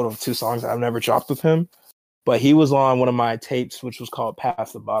like a total of 2 songs that I've never dropped with him. But he was on one of my tapes, which was called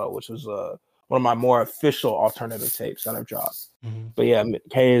Pass the Bottle, which was one of my more official alternative tapes that I've dropped. But yeah,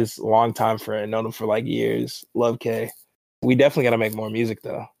 K is a long time friend. Known him for like years. Love K. We definitely got to make more music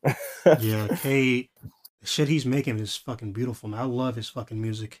though. Yeah, K, the shit he's making is fucking beautiful, man. I love his fucking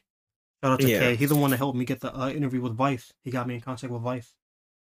music. Shout out to K. He's the one that helped me get the interview with Vice. He got me in contact with Vice.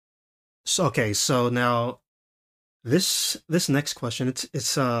 So okay, so now this next question, it's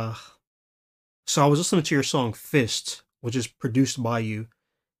so I was listening to your song Fist, which is produced by you,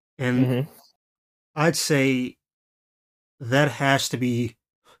 and I'd say that has to be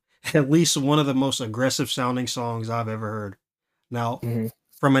at least one of the most aggressive sounding songs I've ever heard. Now,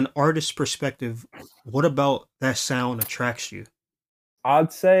 from an artist's perspective, what about that sound attracts you?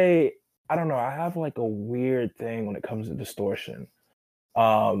 I'd say, I don't know, I have like a weird thing when it comes to distortion.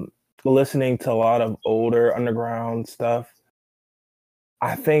 Listening to a lot of older underground stuff,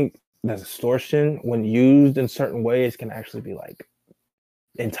 I think the distortion, when used in certain ways, can actually be like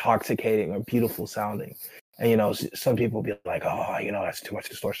intoxicating or beautiful sounding. And some people be like, oh, that's too much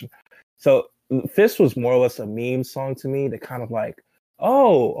distortion. So Fist was more or less a meme song to me, to kind of like,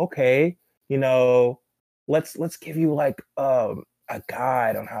 oh, okay, let's give you like a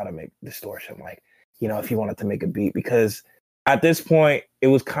guide on how to make distortion, like, if you wanted to make a beat. Because at this point, it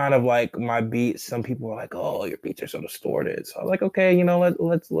was kind of like my beats. Some people were like, "Oh, your beats are so distorted." So I was like, "Okay,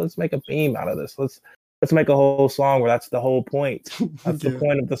 let's make a theme out of this. let's make a whole song where that's the whole point. That's the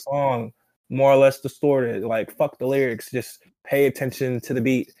point of the song, more or less distorted. Like, fuck the lyrics. Just pay attention to the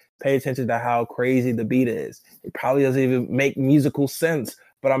beat. Pay attention to how crazy the beat is. It probably doesn't even make musical sense,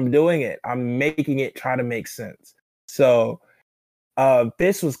 but I'm doing it. I'm making it try to make sense. So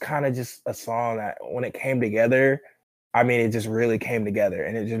this was kind of just a song that when it came together, I mean, it just really came together,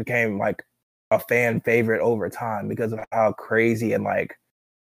 and it just became like a fan favorite over time because of how crazy and like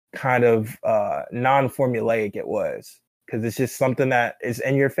kind of non-formulaic it was, because it's just something that is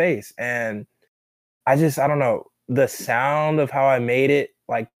in your face. And I don't know, the sound of how I made it,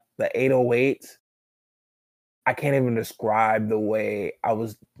 like the 808s, I can't even describe the way I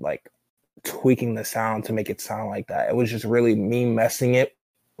was like tweaking the sound to make it sound like that. It was just really me messing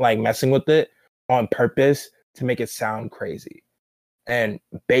with it on purpose to make it sound crazy. And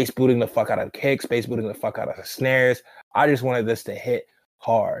bass booting the fuck out of kicks, bass booting the fuck out of the snares. I just wanted this to hit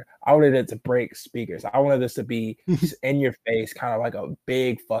hard. I wanted it to break speakers. I wanted this to be in your face, kind of like a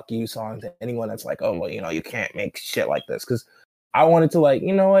big fuck you song to anyone that's like, oh, well, you know, you can't make shit like this. Because I wanted to, like,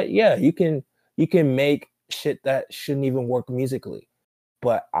 you know what? Yeah, you can make shit that shouldn't even work musically.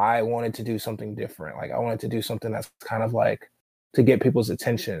 But I wanted to do something different. Like, I wanted to do something that's kind of like to get people's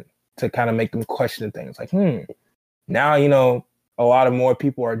attention, to kind of make them question things. Like, now, you know, a lot of more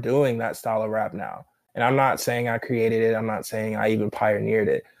people are doing that style of rap now. And I'm not saying I created it. I'm not saying I even pioneered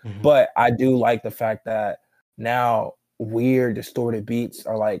it. Mm-hmm. But I do like the fact that now weird, distorted beats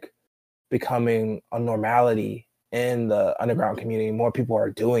are like becoming a normality in the underground community. More people are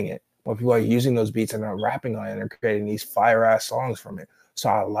doing it. More people are using those beats and they're rapping on it, and they're creating these fire-ass songs from it. So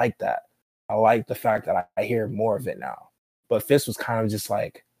I like that. I like the fact that I hear more of it now. But Fist was kind of just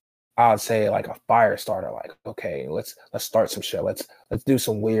like, I'd say like a fire starter. Like, okay, let's start some shit. Let's do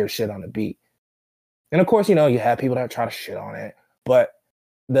some weird shit on the beat. And of course, you know, you have people that try to shit on it, but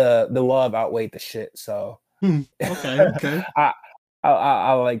the love outweighed the shit. So okay.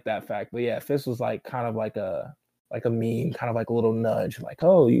 I like that fact. But yeah, Fist was like kind of like a meme, kind of like a little nudge, like,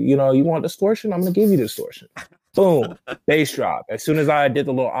 oh, you know, you want distortion? I'm gonna give you distortion. Boom, bass drop. As soon as I did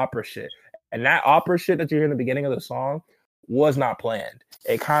the little opera shit, and that opera shit that you hear in the beginning of the song was not planned.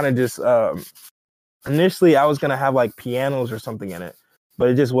 It kind of just initially I was gonna have like pianos or something in it, but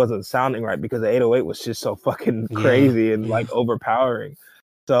it just wasn't sounding right because the 808 was just so fucking crazy and like overpowering.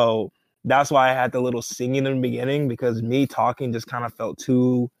 So that's why I had the little singing in the beginning, because me talking just kind of felt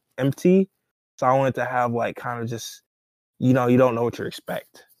too empty. So I wanted to have like kind of just, you know, you don't know what to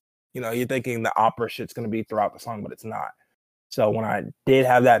expect. You know, you're thinking the opera shit's going to be throughout the song, but it's not. So when I did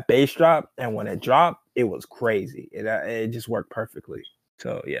have that bass drop, and when it dropped, it was crazy. It just worked perfectly.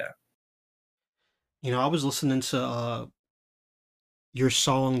 So, yeah. You know, I was listening to your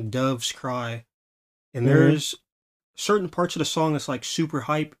song Dove's Cry, and there's certain parts of the song that's like super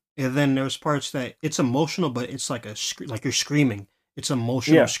hype, and then there's parts that it's emotional, but it's like like you're screaming. It's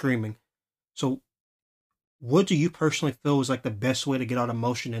emotional screaming. So what do you personally feel is like the best way to get out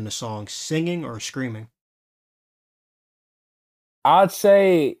emotion in a song, singing or screaming? I'd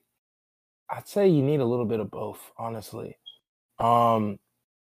say you need a little bit of both, honestly. I'd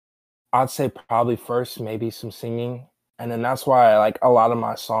say probably first maybe some singing, and then that's why I like a lot of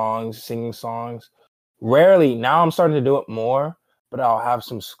my songs, singing songs. Rarely, now I'm starting to do it more, but I'll have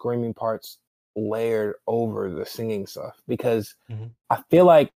some screaming parts layered over the singing stuff, because I feel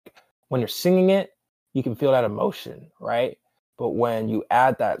like when you're singing it, you can feel that emotion, right? But when you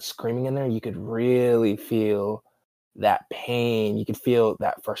add that screaming in there, you could really feel that pain. You can feel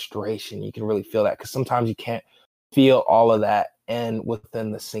that frustration. You can really feel that, because sometimes you can't feel all of that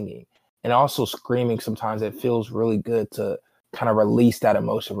within the singing. And also screaming, sometimes it feels really good to kind of release that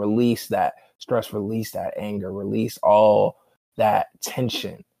emotion, release that stress, release that anger, release all that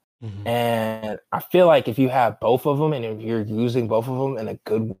tension. And I feel like if you have both of them, and if you're using both of them in a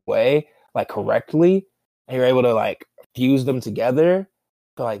good way, like correctly, and you're able to like fuse them together,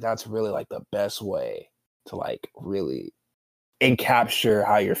 I feel like that's really like the best way to like really encapture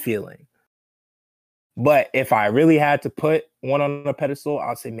how you're feeling. But if I really had to put one on a pedestal,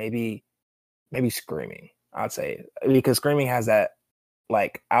 I'd say maybe screaming. I'd say, because screaming has that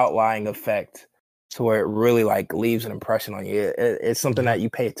like outlying effect to where it really like leaves an impression on you. It's something that you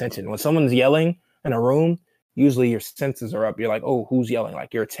pay attention. When someone's yelling in a room, usually your senses are up. You're like, oh, who's yelling?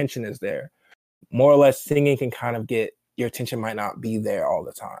 Like your attention is there. More or less, singing can kind of get your attention might not be there all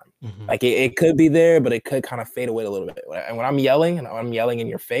the time. Like it could be there, but it could kind of fade away a little bit. And when I'm yelling, and I'm yelling in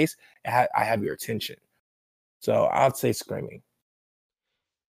your face, I have your attention. So I'd say screaming.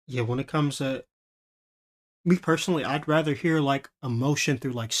 Yeah, when it comes to me personally, I'd rather hear like emotion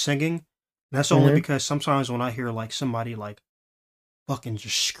through like singing. And that's only because sometimes when I hear like somebody like fucking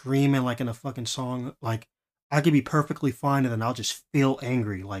just screaming like in a fucking song. Like I could be perfectly fine and then I'll just feel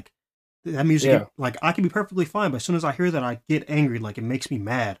angry. Like that music, Yeah. like I can be perfectly fine, but as soon as I hear that, I get angry. Like it makes me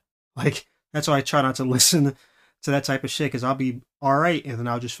mad. Like that's why I try not to listen to that type of shit because I'll be all right and then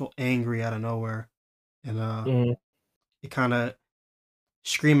I'll just feel angry out of nowhere. And Mhm. it kind of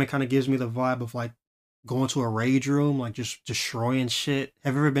screaming kind of gives me the vibe of like going to a rage room, like just destroying shit.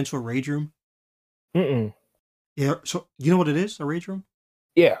 Have you ever been to a rage room? Mm-mm. Yeah. So you know what it is? A rage room?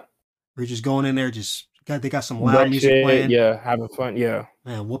 Yeah. Where you're just going in there, just got they got some loud Break music shit. playing. Yeah. Having fun. Yeah.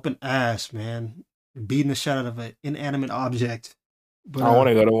 Man, whooping ass, man. Beating the shit out of an inanimate object. But I want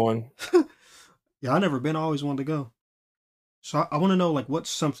to go to one. yeah, I never been. I always wanted to go. So I want to know like what's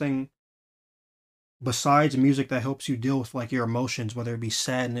something besides music that helps you deal with like your emotions, whether it be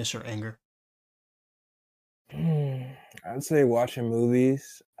sadness or anger. I'd say watching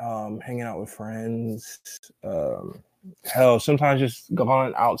movies, hanging out with friends. Um, Hell, sometimes just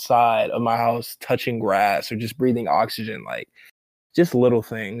going outside of my house, touching grass, or just breathing oxygen. Like just little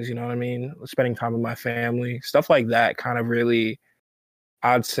things, you know what I mean? Spending time with my family, stuff like that. Kind of really,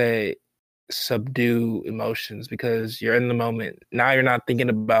 I'd say, subdue emotions because you're in the moment. Now you're not thinking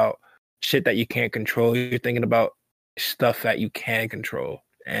about shit that you can't control. You're thinking about stuff that you can control,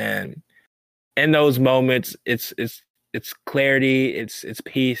 and in those moments it's clarity, it's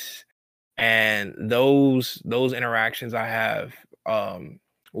peace, and those interactions I have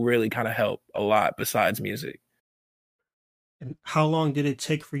really kind of help a lot besides music. And how long did it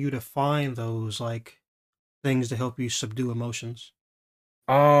take for you to find those like things to help you subdue emotions?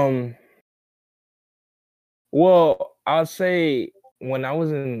 um well, I'll say when I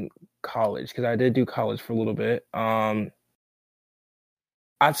was in college, because I did do college for a little bit, I'd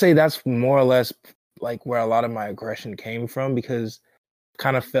say that's more or less like where a lot of my aggression came from because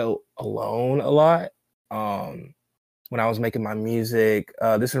kind of felt alone a lot. Um, when I was making my music.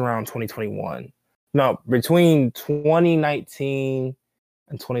 This is around 2021. No, between 2019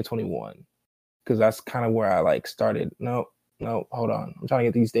 and 2021, because that's kind of where I like started. No, no, hold on. I'm trying to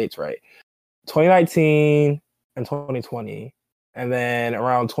get these dates right. 2019 and 2020, and then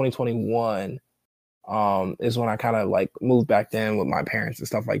around 2021 is when I kind of like moved back in with my parents and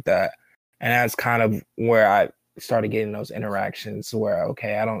stuff like that. And that's kind of where I started getting those interactions where,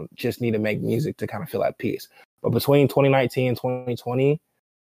 okay, I don't just need to make music to kind of feel at peace. But between 2019 and 2020,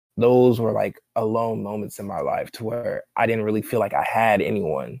 those were like alone moments in my life to where I didn't really feel like I had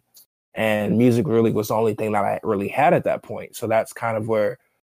anyone. And music really was the only thing that I really had at that point. So that's kind of where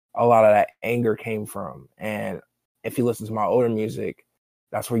a lot of that anger came from. And if you listen to my older music,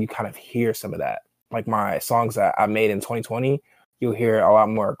 that's where you kind of hear some of that. Like my songs that I made in 2020, you'll hear a lot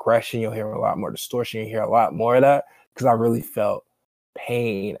more aggression, you'll hear a lot more distortion, you hear a lot more of that because I really felt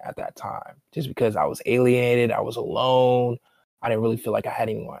pain at that time just because I was alienated, I was alone. I didn't really feel like I had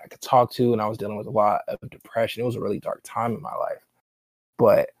anyone I could talk to, and I was dealing with a lot of depression. It was a really dark time in my life.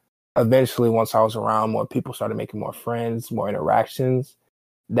 But eventually, once I was around more people, started making more friends, more interactions,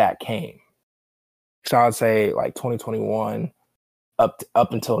 that came. So I'd say like 2021 up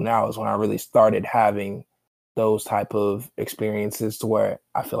until now is when I really started having those type of experiences to where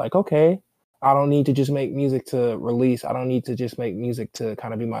I feel like, okay, I don't need to just make music to release. I don't need to just make music to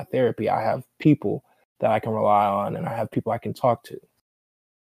kind of be my therapy. I have people that I can rely on, and I have people I can talk to.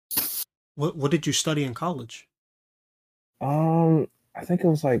 What did you study in college? I think it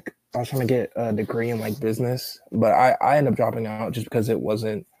was like I was trying to get a degree in like business, but I ended up dropping out just because it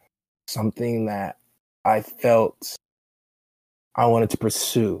wasn't something that I felt I wanted to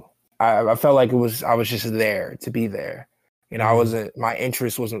pursue. I felt like I was just there to be there. You know, I wasn't, my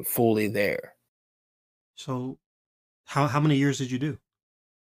interest wasn't fully there. So how many years did you do?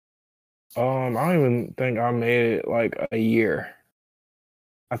 I don't even think I made it like a year.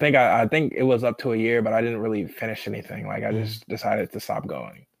 I think it was up to a year, but I didn't really finish anything. Like I just decided to stop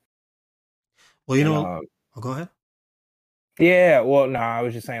going. Well, you And know, oh, go ahead. yeah, well, no, I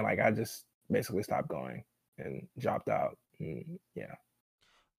was just saying like I just basically stopped going and dropped out. Yeah.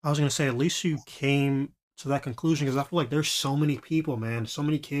 I was gonna say at least you came to that conclusion because I feel like there's so many people, man, so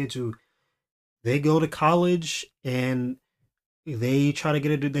many kids who they go to college and they try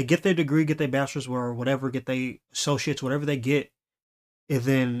to they get their degree, get their bachelor's or whatever, get their associates, whatever they get, and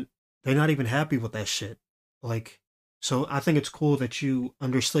then they're not even happy with that shit. Like, so I think it's cool that you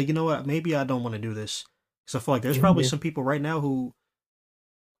understood. You know what? Maybe I don't want to do this because I feel like there's probably some people right now who,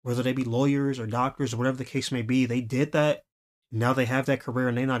 whether they be lawyers or doctors or whatever the case may be, they did that. Now they have that career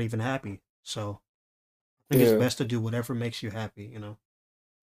and they're not even happy. So I think it's best to do whatever makes you happy. You know.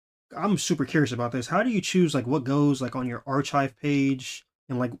 I'm super curious about this. How do you choose like what goes like on your archive page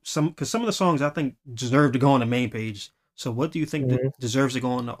and like because some of the songs I think deserve to go on the main page. So what do you think that deserves to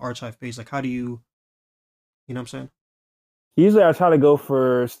go on the archive page? Like, how do you know what I'm saying? Usually I try to go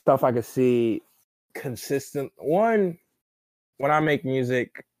for stuff I can see consistent. One, when I make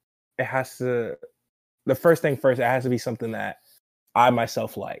music, it has to, the first thing first, it has to be something that I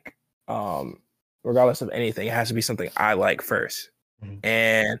myself like. Regardless of anything, it has to be something I like first. Mm-hmm.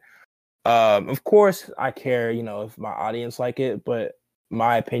 And of course I care, if my audience like it, but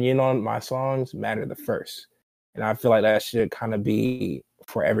my opinion on my songs matter the first. And I feel like that should kind of be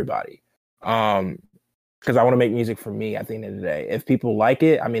for everybody. Because I want to make music for me at the end of the day. If people like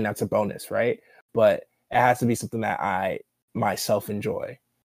it, I mean, that's a bonus, right? But it has to be something that I myself enjoy.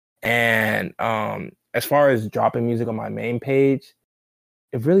 And as far as dropping music on my main page,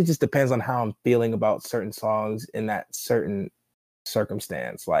 it really just depends on how I'm feeling about certain songs in that certain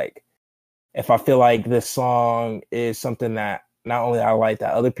circumstance. Like, if I feel like this song is something that not only I like,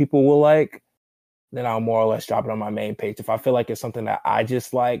 that other people will like, then I'll more or less drop it on my main page. If I feel like it's something that I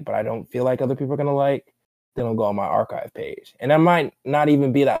just like, but I don't feel like other people are going to like, then it'll go on my archive page. And that might not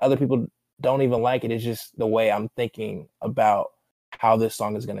even be that other people don't even like it. It's just the way I'm thinking about how this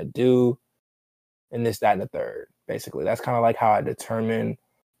song is going to do and this, that, and the third. Basically, that's kind of like how I determine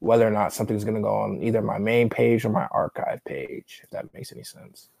whether or not something's going to go on either my main page or my archive page, if that makes any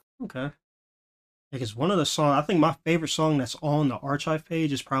sense. Okay. Because one of the songs, I think my favorite song that's on the archive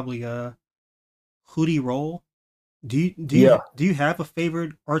page is probably Hootie Roll. Do you have a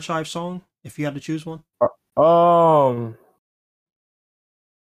favorite archive song if you had to choose one?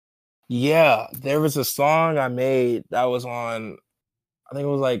 Yeah, there was a song I made that was on, I think it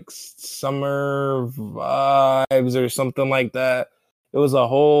was like Summer Vibes or something like that. It was a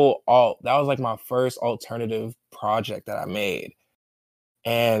whole that was like my first alternative project that I made.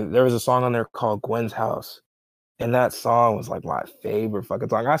 And there was a song on there called Gwen's House. And that song was like my favorite fucking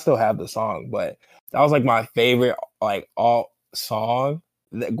song. I still have the song, but that was like my favorite like alt song.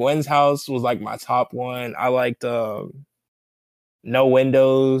 Gwen's House was like my top one. I liked No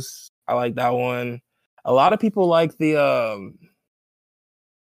Windows. I like that one. A lot of people like the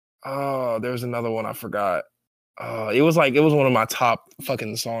there's another one I forgot. It was one of my top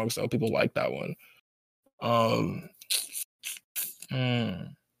fucking songs, so people like that one.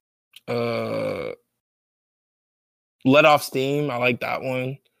 Let Off Steam, I like that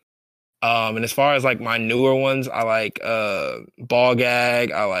one. And as far as like my newer ones, I like Ball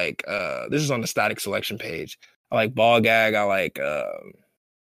Gag. I like this is on the Static Selection page. I like Ball Gag. I like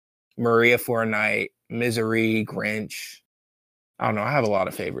Maria for a Night, Misery, Grinch. I don't know. I have a lot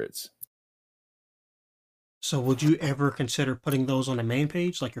of favorites. So would you ever consider putting those on the main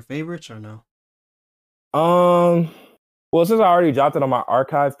page, like your favorites, or no? Well, since I already dropped it on my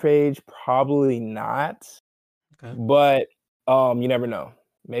archive page, probably not. Okay. But you never know.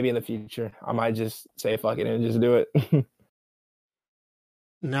 Maybe in the future, I might just say fuck it and just do it.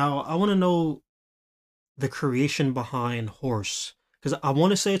 Now, I want to know the creation behind Horse. Because I want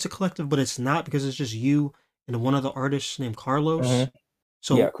to say it's a collective, but it's not, because it's just you and one other artist named Carlos. Mm-hmm.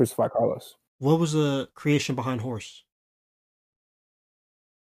 So yeah, Crucify Carlos. What was the creation behind Horse?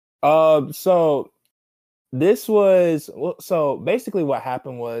 So this was, so basically what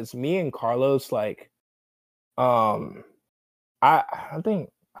happened was me and Carlos, like, I think,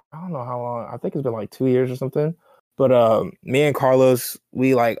 I don't know how long, I think it's been like 2 years or something, but me and Carlos,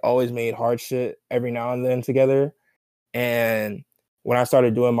 we like always made hard shit every now and then together. And when I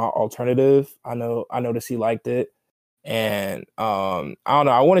started doing my alternative, I noticed he liked it. And I don't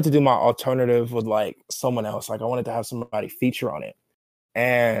know, I wanted to do my alternative with like someone else. Like I wanted to have somebody feature on it.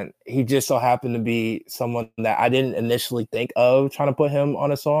 And he just so happened to be someone that I didn't initially think of trying to put him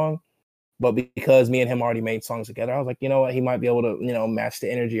on a song. But because me and him already made songs together, I was like, you know what, he might be able to, match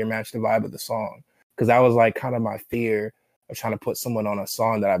the energy or match the vibe of the song. Because that was like kind of my fear of trying to put someone on a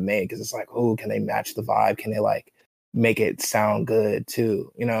song that I made. Because it's like, oh, can they match the vibe? Can they like make it sound good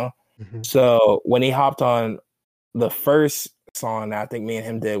too, Mm-hmm. So when he hopped on, the first song that I think me and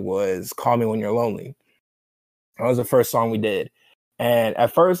him did was Call Me When You're Lonely. That was the first song we did. And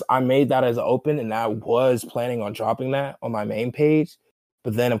at first I made that as an open, and I was planning on dropping that on my main page.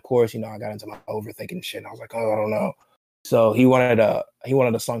 But then of course, I got into my overthinking shit and I was like, oh, I don't know. So he wanted a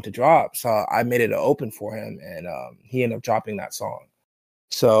song to drop. So I made it an open for him, and he ended up dropping that song.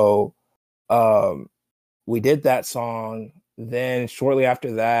 So we did that song. Then shortly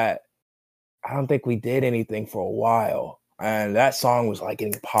after that, I don't think we did anything for a while. And that song was like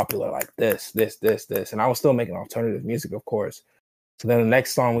getting popular, like this. And I was still making alternative music, of course. So then the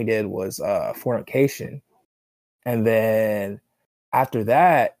next song we did was Fornication. And then after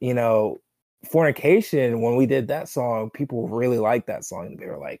that, Fornication, when we did that song, people really liked that song. They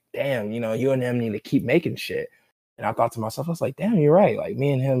were like, damn, you and him need to keep making shit. And I thought to myself, I was like, damn, you're right. Like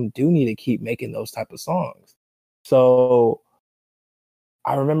me and him do need to keep making those type of songs. So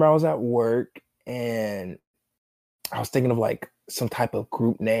I remember I was at work and I was thinking of like some type of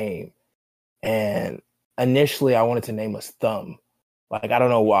group name. And initially I wanted to name us Thumb. Like, I don't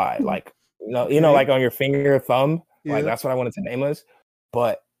know why. Like, like on your finger, thumb. Yeah. Like that's what I wanted to name us.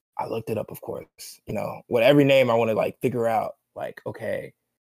 But I looked it up, of course. With every name I want to like figure out, like, okay,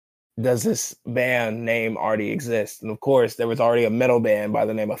 does this band name already exist? And of course, there was already a metal band by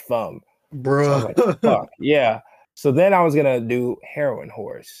the name of Thumb. Bro. So I was like, fuck. Yeah. So then I was gonna do Heroin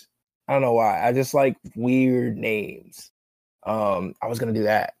Horse. I don't know why. I just like weird names. I was gonna do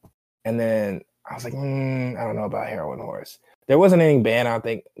that. And then I was like, I don't know about Heroin Horse. There wasn't any band, I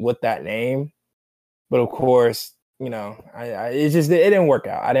think, with that name. But of course, it didn't work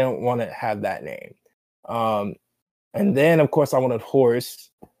out. I didn't want to have that name. And then, of course, I wanted Horse.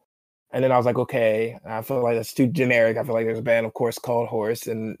 And then I was like, okay, I feel like that's too generic. I feel like there's a band, of course, called Horse.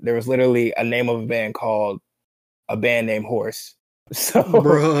 And there was literally a name of a band called a band named Horse.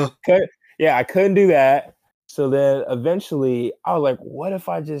 So, I couldn't do that. So then eventually I was like, what if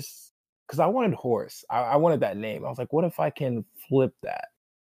I just, because I wanted Horse. I wanted that name. I was like, what if I can flip that?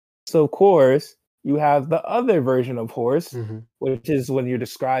 So, of course, you have the other version of Horse, which is when you're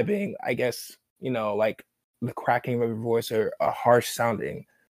describing, I guess, like the cracking of your voice or a harsh sounding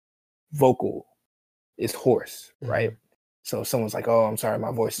vocal is hoarse, right? So if someone's like, oh, I'm sorry,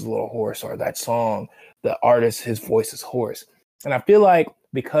 my voice is a little hoarse, or that song, the artist, his voice is hoarse. And I feel like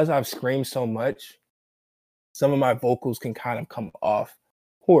because I've screamed so much, some of my vocals can kind of come off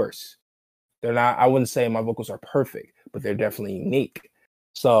hoarse. They're not, I wouldn't say my vocals are perfect, but they're definitely unique.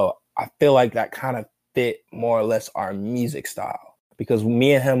 So I feel like that kind of fit more or less our music style, because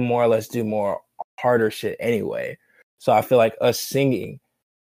me and him more or less do more harder shit anyway. So I feel like us singing,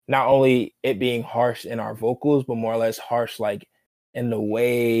 not only it being harsh in our vocals, but more or less harsh like in the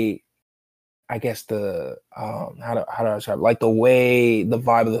way, I guess the how do I describe it? Like the way the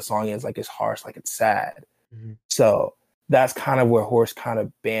vibe of the song is, like it's harsh, like it's sad. So that's kind of where Horse kind of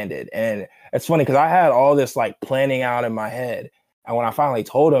banded. And it's funny because I had all this like planning out in my head. And when I finally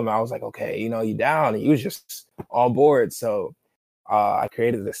told him, I was like, okay, you down? And he was just on board. So I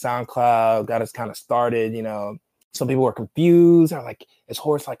created the SoundCloud, got us kind of started. Some people were confused. They're like, is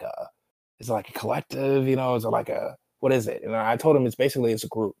Horse like is it like a collective? Is it like what is it? And I told him it's a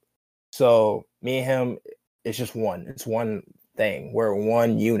group. So me and him, it's just one. It's one thing. We're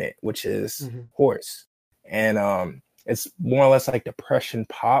one unit, which is Horse. And it's more or less like depression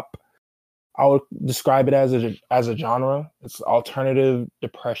pop. I would describe it as a genre. It's alternative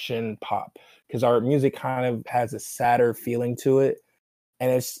depression pop, because our music kind of has a sadder feeling to it.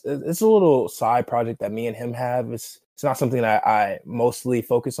 And it's a little side project that me and him have. It's not something that I mostly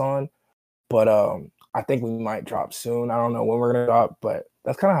focus on, but I think we might drop soon. I don't know when we're gonna drop, but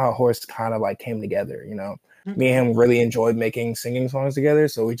that's kind of how Horse kind of like came together. Me and him really enjoyed making singing songs together,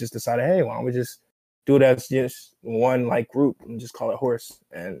 so we just decided, hey, why don't we just do it as just one like group and just call it Horse,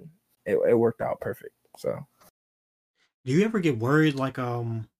 and it worked out perfect. So, do you ever get worried like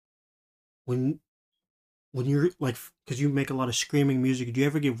when you're like, because you make a lot of screaming music, do you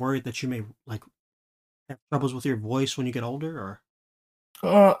ever get worried that you may like have troubles with your voice when you get older,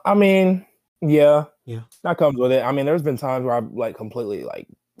 or? I mean, yeah, that comes with it. I mean, there's been times where I've like completely like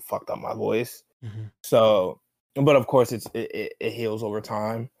fucked up my voice. So, but of course, it heals over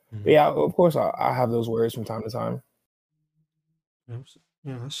time. But yeah, of course, I have those worries from time to time.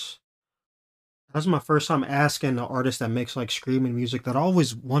 Yeah, that's my first time asking an artist that makes like screaming music, that I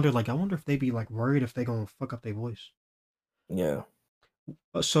always wondered, like, I wonder if they be like worried if they gonna fuck up their voice. Yeah.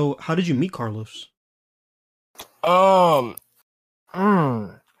 So how did you meet Carlos? I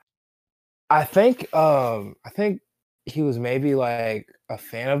think he was maybe like a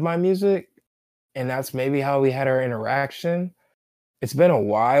fan of my music, and that's maybe how we had our interaction. It's been a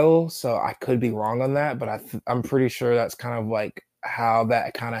while, so I could be wrong on that, but I'm pretty sure that's kind of like how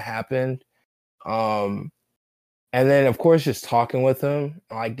that kind of happened. And then of course just talking with him,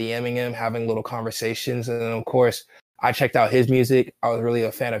 like DMing him, having little conversations, and then of course I checked out his music. I was really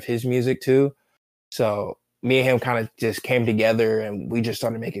a fan of his music too. So me and him kind of just came together and we just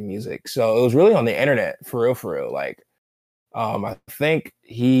started making music. So it was really on the internet, for real. Like I think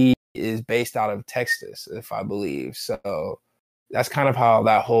he is based out of Texas, if I believe. So that's kind of how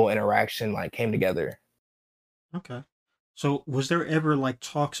that whole interaction like came together. Okay. So was there ever like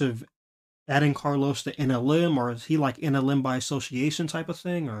talks of adding Carlos to NLM, or is he like NLM by association type of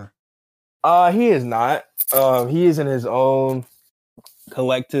thing, or? He is not. He is in his own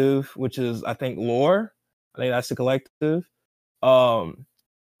collective, which is I think Lore. I think that's the collective.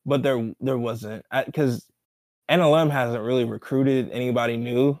 But there wasn't, because NLM hasn't really recruited anybody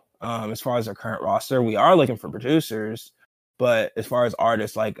new. As far as our current roster, we are looking for producers, but as far as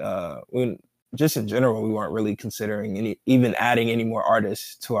artists, like just in general, we weren't really considering even adding any more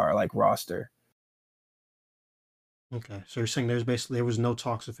artists to our like roster. Okay, so you're saying there was no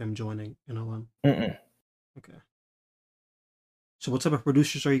talks of him joining NLM. Mm-mm. Okay. So what type of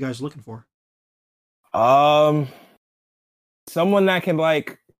producers are you guys looking for? Someone that can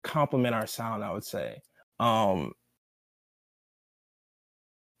like complement our sound, I would say.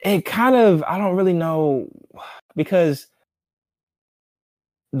 It kind of, I don't really know, because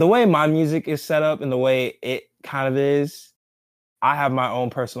the way my music is set up and the way it kind of is, I have my own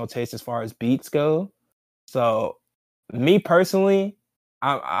personal taste as far as beats go. So me personally,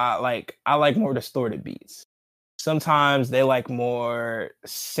 I like more distorted beats. Sometimes they like more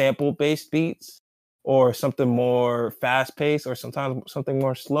sample based beats, or something more fast paced, or sometimes something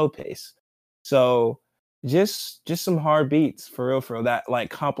more slow paced. So just some hard beats for real that like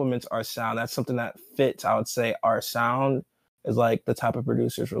complements our sound. That's something that fits, I would say, our sound is like the type of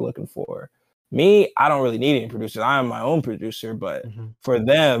producers we're looking for. Me, I don't really need any producers. I am my own producer, but for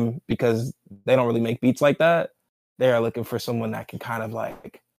them, because they don't really make beats like that, they are looking for someone that can kind of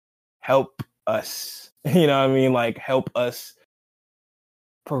like help us, you know what I mean? Like help us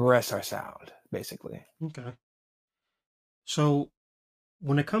progress our sound, basically. Okay. So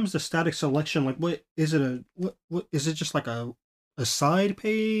when it comes to Static Selection, like what is it what is it just like a side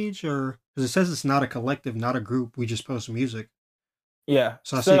page, or because it says it's not a collective, not a group, we just post music. Yeah.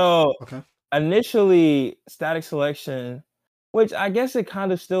 So I see. Okay. Initially, Static Selection, which I guess it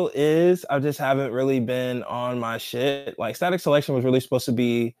kind of still is, I just haven't really been on my shit. Like Static Selection was really supposed to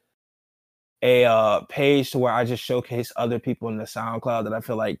be a page to where I just showcase other people in the SoundCloud that I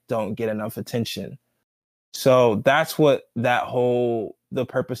feel like don't get enough attention. So that's what the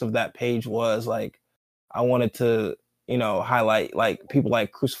purpose of that page was. Like, I wanted to, highlight like people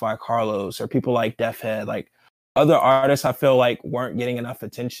like Crucify Carlos or people like Deathhead, like other artists I feel like weren't getting enough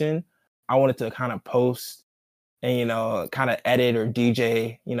attention. I wanted to kind of post and, kind of edit or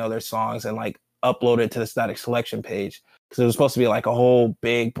DJ, their songs and like upload it to the Static Selection page, because it was supposed to be like a whole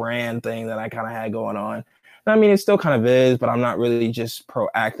big brand thing that I kind of had going on. And I mean, it still kind of is, but I'm not really just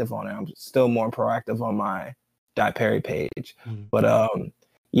proactive on it. I'm still more proactive on my Die Perry page. But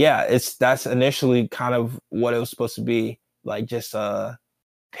yeah, that's initially kind of what it was supposed to be, like just a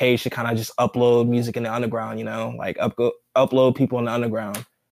page to kind of just upload music in the underground, like upload people in the underground.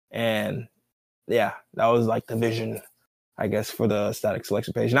 And yeah, that was like the vision, I guess, for the Static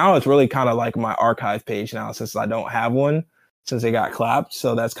Selection page. Now it's really kind of like my archive page now, since I don't have one, since it got clapped.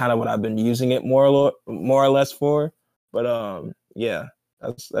 So that's kind of what I've been using it more or less for. But yeah,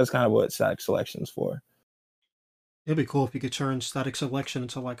 that's kind of what Static Selection is for. It'd be cool if you could turn Static Selection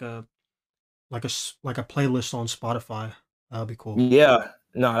into like a playlist on Spotify. That would be cool. Yeah,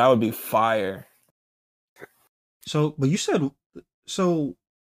 no, that would be fire. So, but you said so.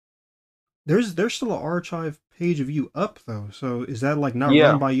 There's still an archive page of you up though. So is that like not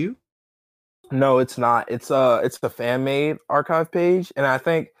run by you? No, it's not. It's a fan made archive page, and I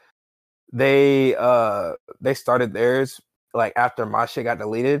think they started theirs like after my shit got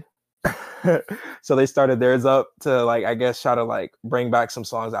deleted. So they started theirs up to like, I guess, try to like bring back some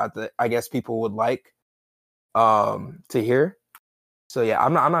songs out that I guess people would like to hear. So yeah,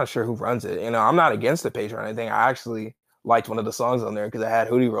 I'm not sure who runs it. I'm not against the page or anything. I actually liked one of the songs on there because I had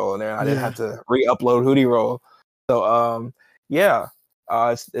Hootie Roll in there and I didn't have to re-upload Hootie Roll. So yeah,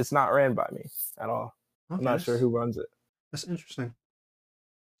 it's not ran by me at all. Okay, I'm not sure who runs it. That's interesting.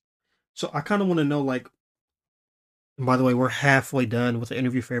 So I kind of want to know, like, and by the way, we're halfway done with the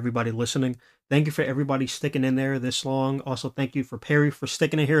interview for everybody listening. Thank you for everybody sticking in there this long. Also, thank you for Perry for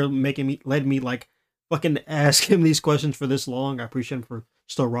sticking in here, letting me like fucking ask him these questions for this long. I appreciate him for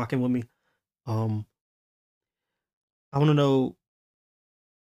still rocking with me. I want to know,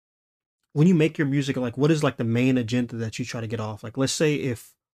 when you make your music, like what is like the main agenda that you try to get off? Like, let's say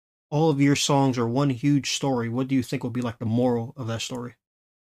if all of your songs are one huge story, what do you think would be like the moral of that story?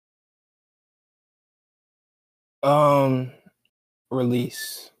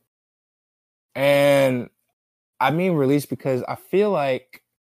 Release. And I mean release because I feel like,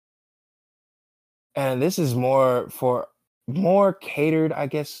 and this is more catered, I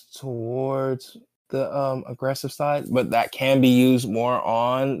guess, towards the aggressive side, but that can be used more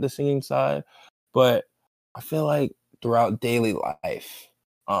on the singing side. But I feel like throughout daily life,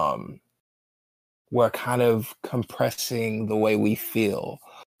 we're kind of compressing the way we feel.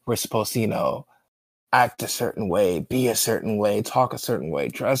 We're supposed to, act a certain way, be a certain way, talk a certain way,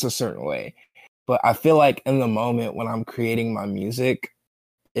 dress a certain way. But I feel like in the moment when I'm creating my music,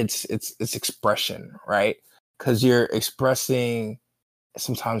 it's expression, right? because you're expressing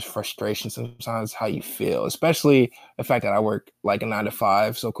sometimes frustration, sometimes how you feel, especially the fact that I work like a 9 to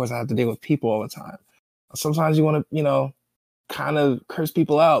 5. So of course I have to deal with people all the time. Sometimes you want to, kind of curse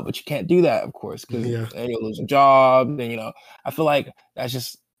people out, but you can't do that, of course, because then you'll lose a job. Then, I feel like that's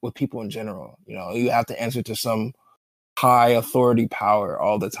just with people in general. You have to answer to some high authority power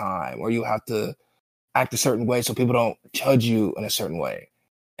all the time, or you have to act a certain way so people don't judge you in a certain way.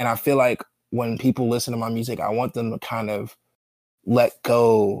 And I feel like when people listen to my music, I want them to kind of let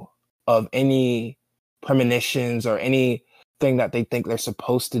go of any premonitions or anything that they think they're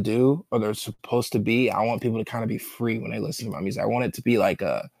supposed to do or they're supposed to be. I want people to kind of be free when they listen to my music. I want it to be like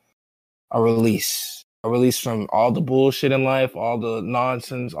a release from all the bullshit in life, all the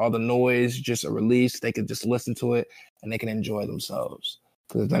nonsense, all the noise, just a release. They can just listen to it and they can enjoy themselves.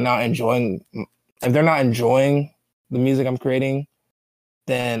 Because if they're not enjoying the music I'm creating,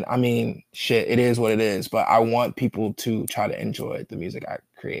 then I mean, shit, it is what it is. But I want people to try to enjoy the music I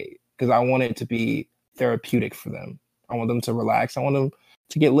create because I want it to be therapeutic for them. I want them to relax. I want them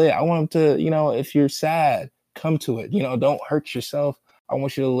to get lit. I want them to, if you're sad, come to it. Don't hurt yourself. I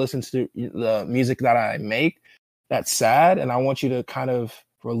want you to listen to the music that I make that's sad. And I want you to kind of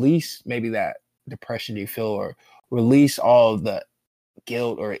release maybe that depression you feel or release all of the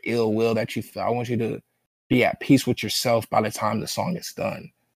guilt or ill will that you feel. I want you to be at peace with yourself by the time the song is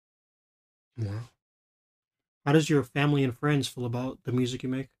done. Yeah. How does your family and friends feel about the music you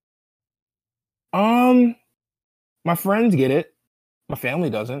make? My friends get it. My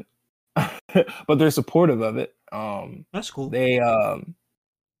family doesn't. But they're supportive of it. That's cool.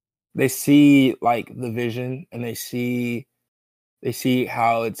 They see like the vision and they see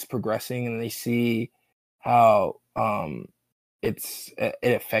how it's progressing and they see how it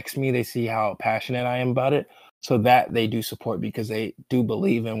affects me. They see how passionate I am about it. So that they do support because they do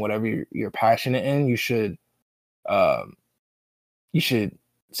believe in whatever you're passionate in, you should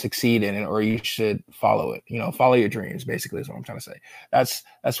succeed in it or you should follow it. Follow your dreams, basically is what I'm trying to say.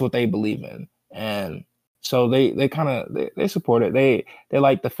 That's what they believe in. And so they kind of they support it. They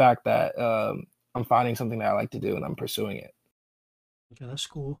like the fact that I'm finding something that I like to do and I'm pursuing it. Okay, that's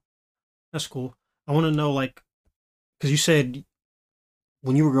cool. That's cool. I want to know, like, because you said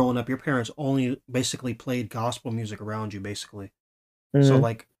when you were growing up, your parents only basically played gospel music around you, basically. Mm-hmm. So,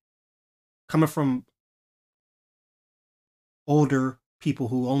 like, coming from older people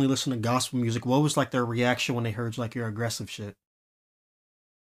who only listen to gospel music, what was like their reaction when they heard like your aggressive shit?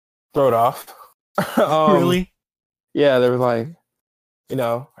 Throw it off. Really? Yeah, they were like,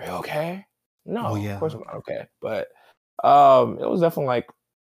 are you okay? No, Oh, yeah. Of course I'm not okay. But it was definitely like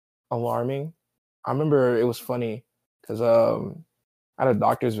alarming. I remember it was funny because I had a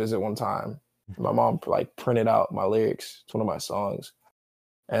doctor's visit one time. My mom like printed out my lyrics to one of my songs,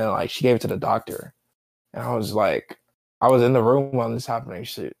 and like she gave it to the doctor, and I was in the room when this happening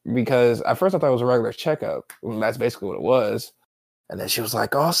shit because at first I thought it was a regular checkup. And that's basically what it was, and then she was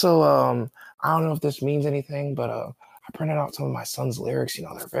like, also, I don't know if this means anything, but I printed out some of my son's lyrics.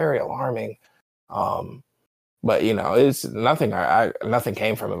 They're very alarming. But it's nothing. Nothing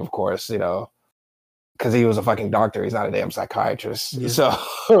came from him, of course. Because he was a fucking doctor. He's not a damn psychiatrist. Yeah.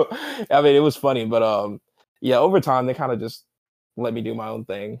 So, I mean, it was funny. But, yeah, over time, they kind of just let me do my own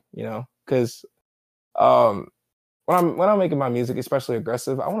thing, because when I'm making my music, especially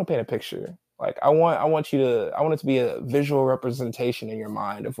aggressive, I want to paint a picture. Like, I want it to be a visual representation in your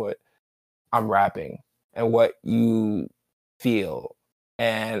mind of what I'm rapping and what you feel.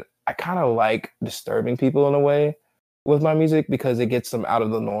 And I kind of like disturbing people in a way with my music because it gets them out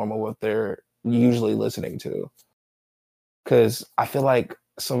of the normal what they're usually listening to. Because I feel like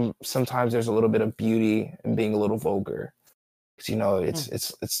sometimes there's a little bit of beauty in being a little vulgar. Because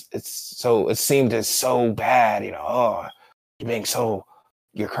it seemed as so bad.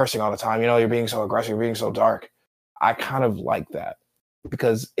 You're cursing all the time. You're being so aggressive. You're being so dark. I kind of like that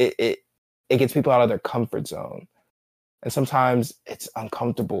because it gets people out of their comfort zone, and sometimes it's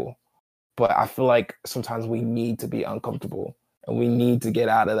uncomfortable. But I feel like sometimes we need to be uncomfortable and we need to get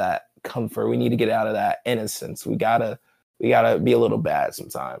out of that comfort. We need to get out of that innocence. We gotta be a little bad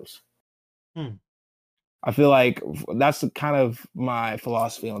sometimes. I feel like that's kind of my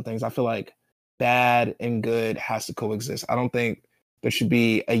philosophy on things. I feel like bad and good has to coexist. I don't think there should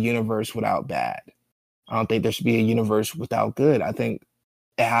be a universe without bad. I don't think there should be a universe without good. I think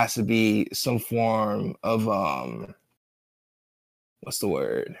it has to be some form of what's the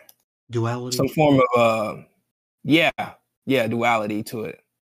word? Duality. Some form of duality to it.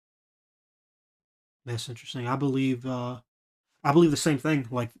 That's interesting. I believe the same thing.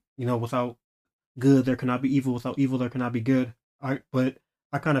 Like, without good there cannot be evil, without evil there cannot be good. But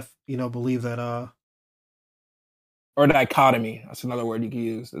I kind of, believe that or dichotomy. That's another word you can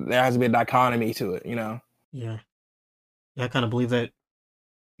use. There has to be a dichotomy to it, you know? Yeah. Yeah, I kind of believe that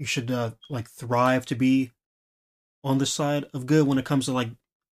you should like thrive to be on the side of good when it comes to like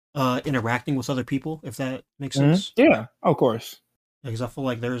interacting with other people, if that makes sense. Yeah, of course. Because I feel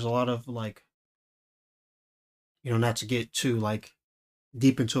like there's a lot of like, not to get too like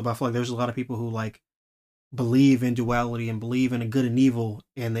deep into it, but I feel like there's a lot of people who like believe in duality and believe in a good and evil,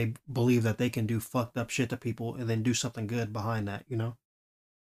 and they believe that they can do fucked up shit to people and then do something good behind that,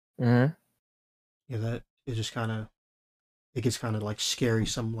 Mm-hmm. Yeah, that it just kind of it gets kind of like scary.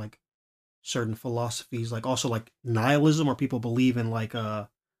 Some like certain philosophies, like also like nihilism, where people believe in like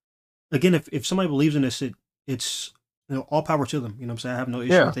again, if somebody believes in this, it's all power to them. You know what I'm saying? I have no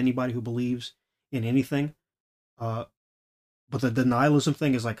issue Yeah. with anybody who believes in anything. Uh, but the denialism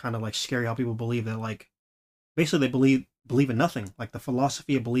thing is like kind of like scary. How people believe that like basically they believe in nothing. Like the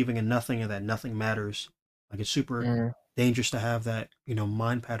philosophy of believing in nothing and that nothing matters. Like it's super Mm-hmm. dangerous to have that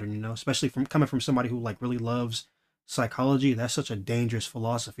mind pattern. Especially from coming from somebody who like really loves psychology. That's such a dangerous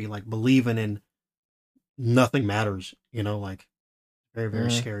philosophy. Like believing in nothing matters. Like very very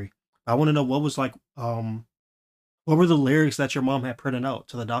Mm-hmm. scary. I want to know what was like what were the lyrics that your mom had printed out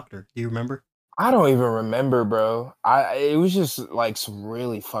to the doctor? Do you remember? I don't even remember, bro. It was just like some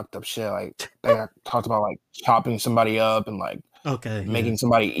really fucked up shit. Like they talked about like chopping somebody up and like Okay, yeah. making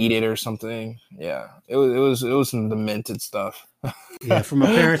somebody eat it or something. Yeah. It was some demented stuff. Yeah, from a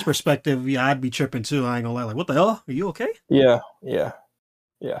parent's perspective, yeah, I'd be tripping too. I ain't gonna lie. Like, what the hell? Are you okay? Yeah, yeah,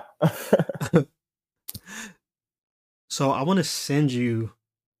 yeah. So I want to send you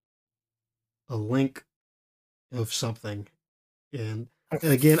a link of something, and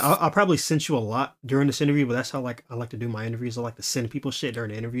again, I'll probably send you a lot during this interview, but that's how like I like to do my interviews. I like to send people shit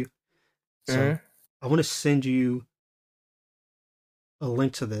during the interview. So Mhm. I want to send you a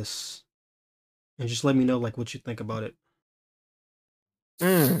link to this, and just let me know like what you think about it.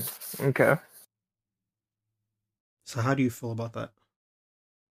 Okay. So how do you feel about that?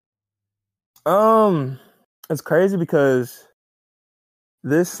 Um, it's crazy because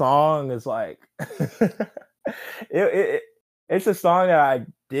this song is like it it's a song that I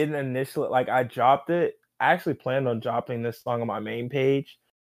didn't initially like. I dropped it. I actually planned on dropping this song on my main page,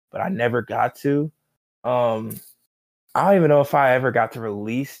 but I never got to. Um, I don't even know if I ever got to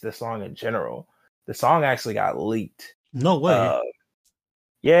release the song in general. The song actually got leaked. No way. Uh,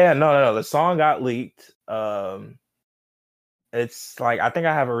 yeah, no. The song got leaked. It's like I think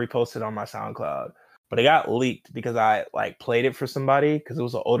I have it reposted on my SoundCloud, but it got leaked because I like played it for somebody because it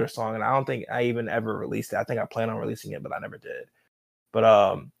was an older song, and I don't think I even ever released it. I think I planned on releasing it, but I never did.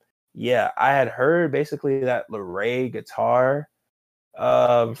 But yeah, I had heard basically that Larray guitar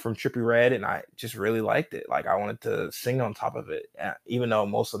from Trippie Redd, and I just really liked it. Like I wanted to sing on top of it, even though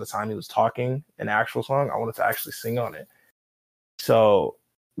most of the time he was talking an actual song. I wanted to actually sing on it. So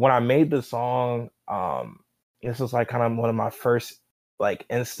when I made the song, this was like kind of one of my first like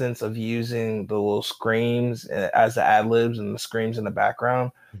instance of using the little screams as the ad libs and the screams in the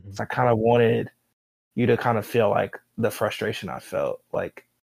background. Mhm. So I kind of wanted you to kind of feel like the frustration I felt like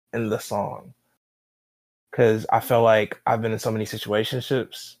in the song. Cause I felt like I've been in so many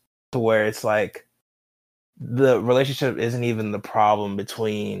situationships to where it's like the relationship isn't even the problem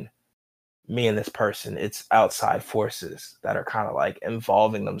between me and this person. It's outside forces that are kind of like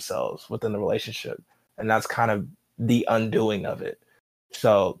involving themselves within the relationship. And that's kind of the undoing of it.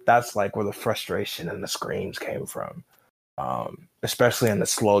 So that's like where the frustration and the screams came from, especially in the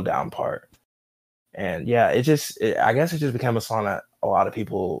slow down part. And yeah, I guess it just became a song that a lot of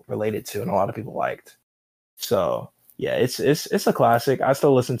people related to and a lot of people liked. So yeah, it's a classic. I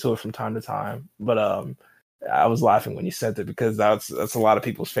still listen to it from time to time, but I was laughing when you said it because that's a lot of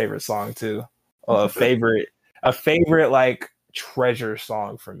people's favorite song too. A favorite like treasure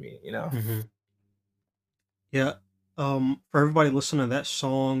song for me, you know. Mm-hmm. Yeah. For everybody listening, that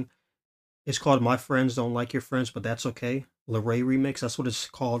song is called "My Friends Don't Like Your Friends, But That's Okay." Larray remix. That's what it's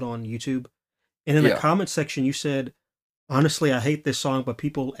called on YouTube. And in the Yeah. comment section, you said, "Honestly, I hate this song, but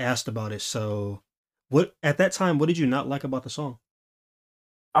people asked about it." So, what at that time? What did you not like about the song?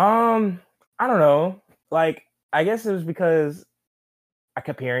 I don't know. Like, I guess it was because I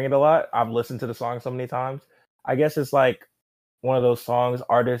kept hearing it a lot. I've listened to the song so many times. I guess it's like one of those songs,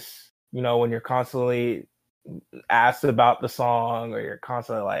 artists, when you're constantly asked about the song or you're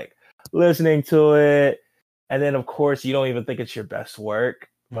constantly like listening to it. And then, of course, you don't even think it's your best work,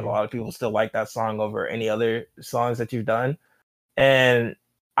 but a Mm-hmm. lot of people still like that song over any other songs that you've done. And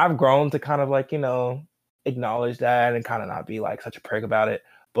I've grown to kind of like, acknowledge that and kind of not be like such a prick about it.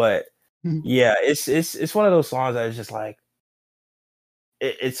 But yeah, it's one of those songs that is just like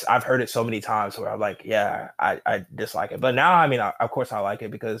it's I've heard it so many times where I'm like, yeah, I dislike it. But now, I mean, of course I like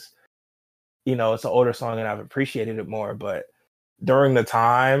it because it's an older song and I've appreciated it more. But during the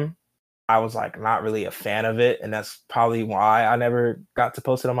time, I was like not really a fan of it, and that's probably why I never got to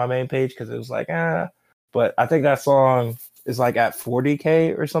post it on my main page because it was like, But I think that song is like at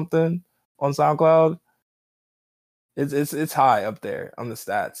 40K or something on SoundCloud. It's high up there on the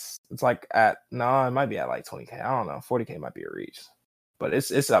stats. It's like it might be at like 20K. I don't know. 40K might be a reach, but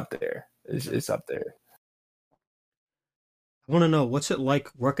it's up there. It's up there. I want to know what's it like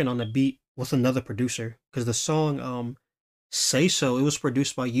working on a beat with another producer because the song "Say So" it was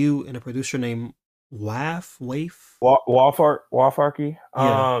produced by you and a producer named Waif. Wafarky.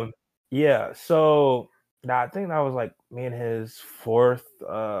 Yeah. Yeah. So I think that was like me and his fourth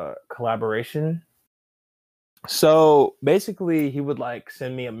collaboration. So basically, he would like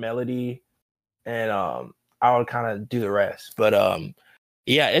send me a melody, and I would kind of do the rest. But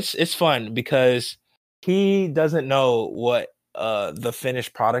yeah, it's fun because he doesn't know what the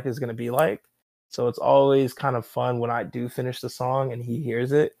finished product is going to be like. So it's always kind of fun when I do finish the song and he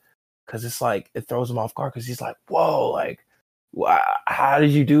hears it because it's like it throws him off guard because he's like, "Whoa, like, how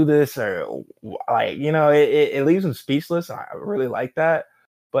did you do this?" Or like, it leaves him speechless. I really like that.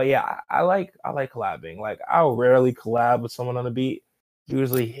 But yeah, I like collabing. Like I'll rarely collab with someone on a beat.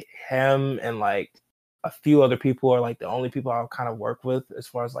 Usually him and like a few other people are like the only people I'll kind of work with as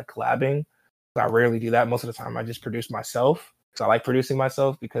far as like collabing. I rarely do that. Most of the time I just produce myself because I like producing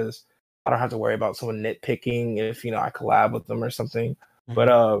myself because I don't have to worry about someone nitpicking if I collab with them or something. Mm-hmm.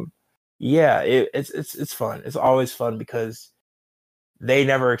 But yeah, it's fun. It's always fun because they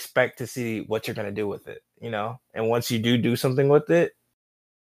never expect to see what you're gonna do with it, And once you do something with it,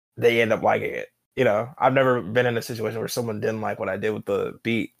 they end up liking it. I've never been in a situation where someone didn't like what I did with the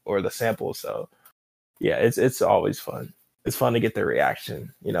beat or the sample. So yeah, it's always fun. It's fun to get their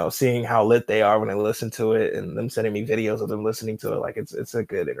reaction, seeing how lit they are when they listen to it and them sending me videos of them listening to it. Like it's a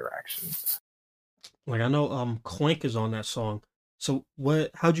good interaction. Like I know Quink is on that song. So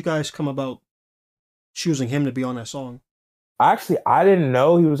how'd you guys come about choosing him to be on that song? Actually, I didn't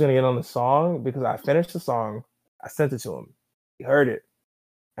know he was gonna get on the song because I finished the song, I sent it to him. He heard it.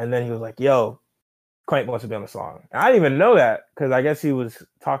 And then he was like, "Yo, Quink wants to be on the song." And I didn't even know that because I guess he was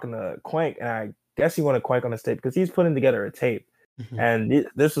talking to Quink, and I guess he wanted Quink on his tape because he's putting together a tape. Mm-hmm. And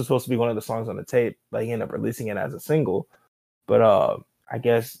this was supposed to be one of the songs on the tape, but he ended up releasing it as a single. But I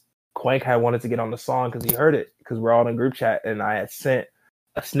guess Quink had wanted to get on the song because he heard it because we're all in a group chat, and I had sent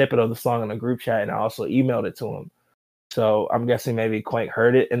a snippet of the song in the group chat, and I also emailed it to him. So I'm guessing maybe Quink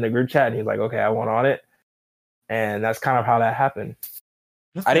heard it in the group chat, and he's like, "Okay, I want on it," and that's kind of how that happened.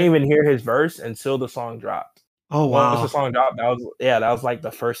 Okay. I didn't even hear his verse until the song dropped. Oh wow! Once the song dropped, that was like the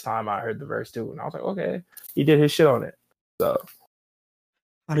first time I heard the verse too, and I was like, okay, he did his shit on it. So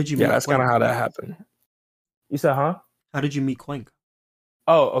how did you? Yeah, that's kind of how that happened. You said, huh? How did you meet Quink?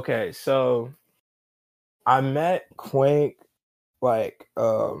 Oh, okay. So I met Quink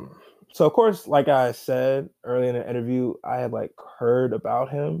so of course, like I said early in the interview, I had like heard about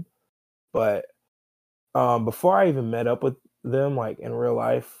him, but before I even met up with them, like in real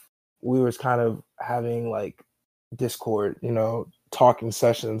life, we was kind of having like Discord, talking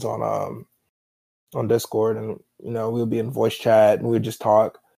sessions on Discord, and we'll be in voice chat and we'd just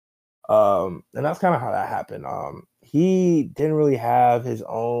talk. And that's kind of how that happened. He didn't really have his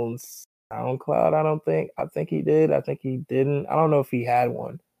own SoundCloud, I don't think. I think he did. I think he didn't. I don't know if he had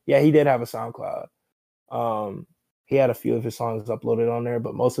one. Yeah, he did have a SoundCloud. He had a few of his songs uploaded on there,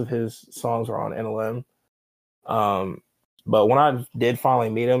 but most of his songs were on NLM. But when I did finally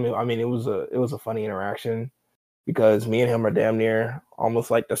meet him, I mean, it was a funny interaction because me and him are damn near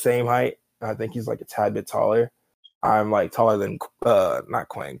almost like the same height. I think he's like a tad bit taller. I'm like taller than not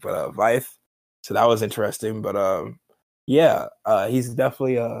Quang, but Vythe. So that was interesting. But yeah, he's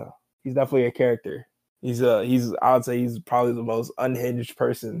definitely a character. I would say he's probably the most unhinged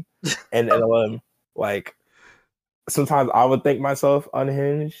person in NLM. Like sometimes I would think myself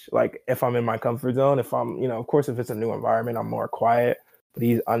unhinged, like if I'm in my comfort zone. If I'm, of course, if it's a new environment, I'm more quiet. But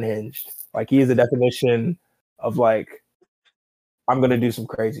he's unhinged. Like he is a definition of like, I'm gonna do some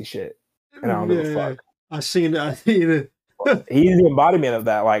crazy shit, and I don't give a fuck. I seen it. He's the embodiment of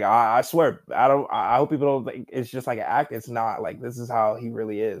that. Like I swear, I hope people don't think it's just like an act. It's not. Like this is how he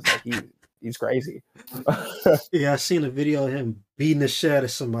really is. Like he's crazy. Yeah, I seen a video of him beating the shit out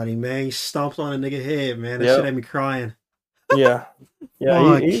of somebody, man. He stomped on a nigga head, man. That shit had me crying. Yeah.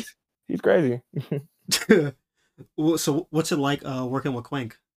 He's crazy. So what's it like working with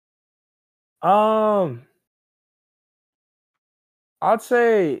Quink? I'd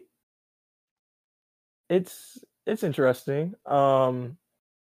say it's interesting.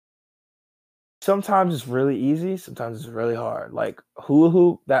 sometimes it's really easy, sometimes it's really hard. Like Hula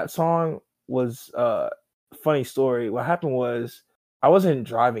Hoop, that song was funny story. What happened was I wasn't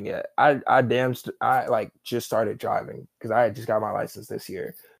driving yet. I like just started driving because I had just got my license this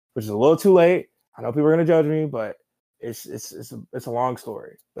year, which is a little too late. I know people are gonna judge me, but it's a long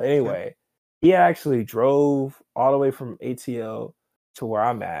story. But anyway, he actually drove all the way from ATL to where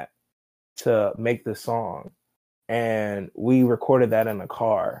I'm at to make the song, and we recorded that in the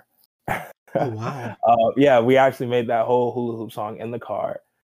car. Oh wow! Yeah, we actually made that whole Hula Hoop song in the car,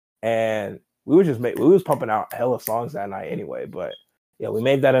 and we was pumping out hella songs that night anyway. But yeah, we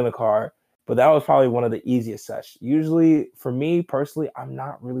made that in the car. But that was probably one of the easiest sessions. Usually, for me personally, I'm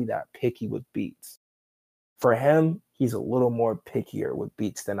not really that picky with beats. For him, he's a little more pickier with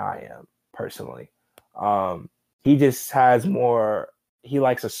beats than I am personally. He just has more. He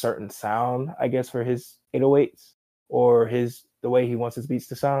likes a certain sound, I guess, for his 808s or the way he wants his beats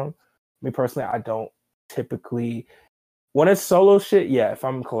to sound. Me personally, I don't typically, when it's solo shit, yeah, if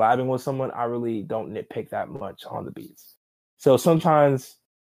I'm collabing with someone, I really don't nitpick that much on the beats. So sometimes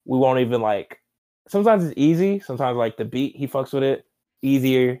we won't even sometimes it's easy. Sometimes like the beat, he fucks with it,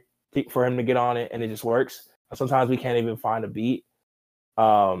 easier for him to get on it and it just works. Sometimes we can't even find a beat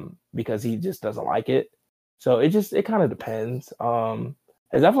because he just doesn't like it. So it kind of depends.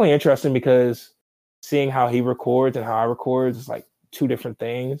 It's definitely interesting because seeing how he records and how I record is like two different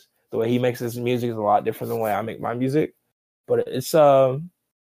things. The way he makes his music is a lot different than the way I make my music, but it's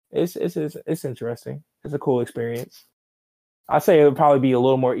interesting. It's a cool experience. I'd say it would probably be a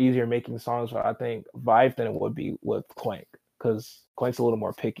little more easier making songs with, I think, Vibe than it would be with Quank, because Quank's a little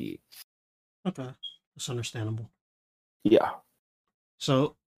more picky. Okay, that's understandable. Yeah.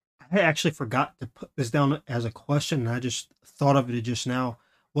 So I actually forgot to put this down as a question, and I just thought of it just now.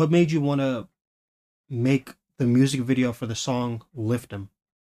 What made you want to make the music video for the song "Lift 'Em"?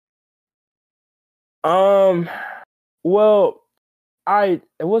 Well, it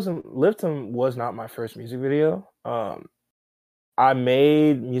wasn't Lift 'Em was not my first music video. I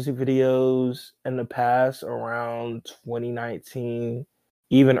made music videos in the past around 2019.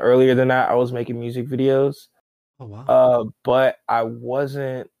 Even earlier than that, I was making music videos. Oh wow. But I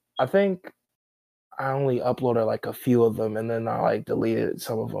think I only uploaded like a few of them and then I like deleted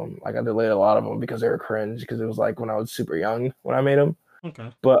some of them. Like I deleted a lot of them because they were cringe because it was like when I was super young when I made them.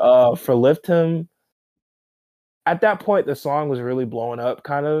 Okay. But for Lift Him, at that point the song was really blowing up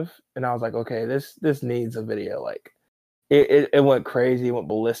kind of, and I was like, okay, this needs a video. Like it went crazy, it went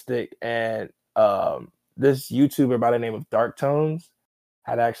ballistic, and this YouTuber by the name of Dark Tones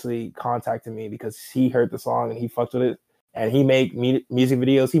had actually contacted me because he heard the song and he fucked with it, and he make music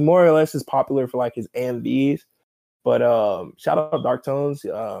videos. He more or less is popular for like his AMVs, but shout out Dark Tones.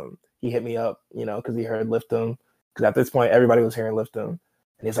 He hit me up, because he heard Lift 'Em, because at this point everybody was hearing Lift 'Em,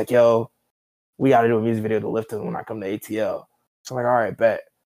 and he's like, yo, we got to do a music video to Lift 'Em when I come to ATL. So I'm like, all right, bet.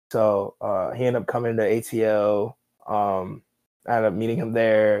 So he ended up coming to ATL. I ended up meeting him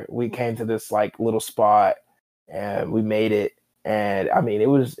there. We came to this like little spot and we made it. And I mean, it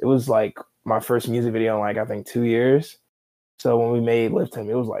was like my first music video in like, I think 2 years. So when we made Lift Him,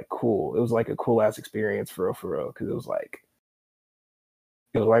 it was like cool. It was like a cool ass experience for real. Cause it was like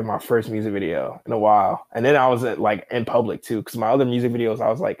my first music video in a while. And then I was like in public too. Cause my other music videos, I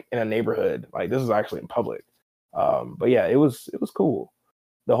was like in a neighborhood. Like this was actually in public. But yeah, it was cool.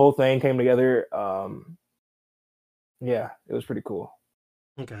 The whole thing came together. Yeah, it was pretty cool.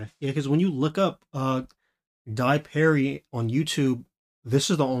 Okay. Yeah, because when you look up Die Perry on YouTube,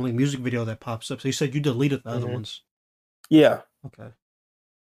 this is the only music video that pops up. So you said you deleted the other ones. Yeah. Okay.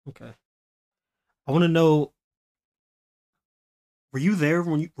 I want to know, were you there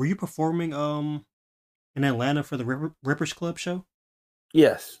when were you performing in Atlanta for the Rippers Club show?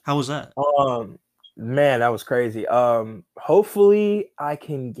 Yes. How was that? Man, that was crazy. Hopefully I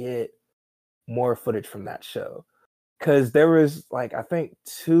can get more footage from that show, because there was like, I think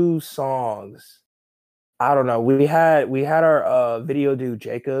 2 songs. I don't know. We had our video dude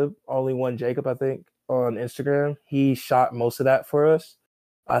Jacob, only one Jacob, I think, on Instagram. He shot most of that for us.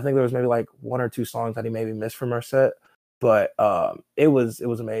 I think there was maybe like 1 or 2 songs that he maybe missed from our set, but it was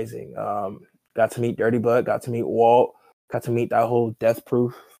amazing. Got to meet Dirty Butt, got to meet Walt, got to meet that whole Death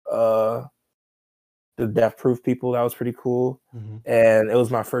Proof, the Death Proof people. That was pretty cool. Mm-hmm. And it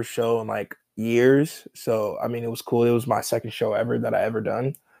was my first show in like years, so I mean, it was cool. It was my second show ever that I ever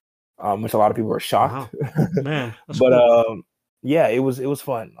done. Which a lot of people were shocked. Wow. Man, that's but cool. Yeah, it was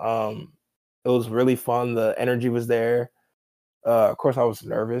fun. It was really fun. The energy was there. Of course, I was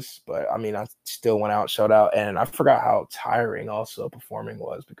nervous, but I mean, I still went out, showed out, and I forgot how tiring also performing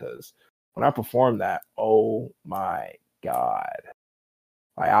was, because when I performed that, oh my god,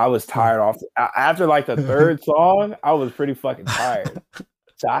 Like I was tired after like the third song, I was pretty fucking tired.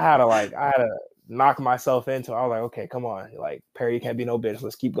 So I had to knock myself into it. I was like, okay, come on. Like Perry, you can't be no bitch.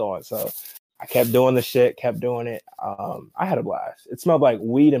 Let's keep going. So I kept doing the shit, kept doing it. I had a blast. It smelled like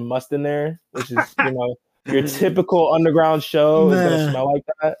weed and must in there, which is, your typical underground show is gonna smell like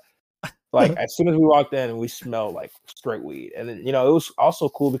that. Like as soon as we walked in, we smelled like straight weed. And then, it was also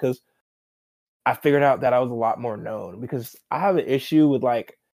cool because I figured out that I was a lot more known because I have an issue with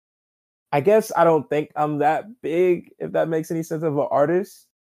like, I guess I don't think I'm that big, if that makes any sense, of an artist.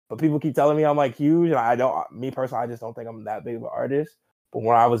 But people keep telling me I'm like huge, and me personally, I just don't think I'm that big of an artist. But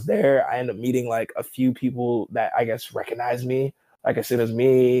when I was there, I ended up meeting like a few people that I guess recognized me. Like as soon as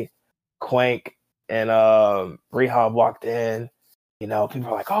me, Quank, and Rehab walked in, people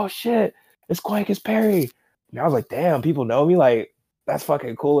were like, "Oh shit, it's Quank, it's Perry." And I was like, "Damn, people know me. Like that's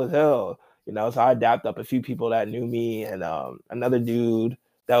fucking cool as hell." So I dapped up a few people that knew me, and another dude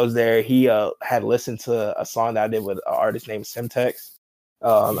that was there, he had listened to a song that I did with an artist named Simtex.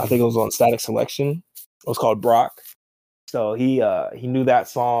 I think it was on Static Selection. It was called Brock. So he knew that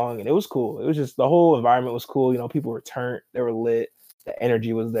song, and it was cool. It was just the whole environment was cool. People were turned, they were lit, the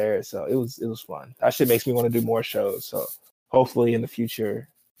energy was there, so it was fun. That shit makes me want to do more shows. So hopefully in the future,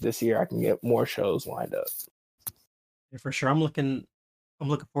 this year, I can get more shows lined up. Yeah, for sure. I'm looking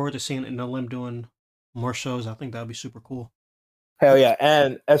forward to seeing NLM doing more shows. I think that'd be super cool. Hell yeah!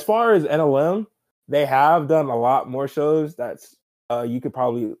 And as far as NLM, they have done a lot more shows. That's you could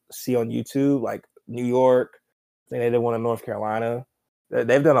probably see on YouTube, like New York. I think they did one in North Carolina.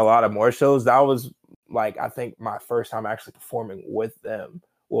 They've done a lot of more shows. That was like I think my first time actually performing with them.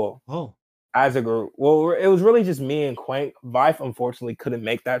 Well, as a group. Well, it was really just me and Quank. Vife unfortunately couldn't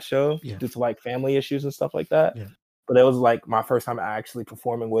make that show due to like family issues and stuff like that. Yeah. But it was like my first time actually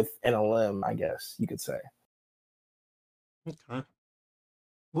performing with NLM, I guess you could say. Okay.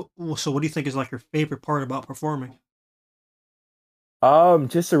 Well, so what do you think is like your favorite part about performing?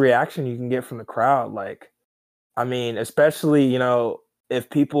 Just the reaction you can get from the crowd. Like, I mean, especially, if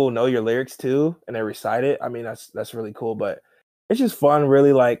people know your lyrics too and they recite it, I mean, that's really cool. But it's just fun,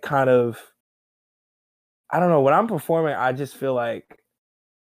 really like kind of, I don't know, when I'm performing, I just feel like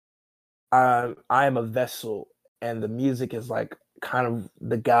I am a vessel and the music is like kind of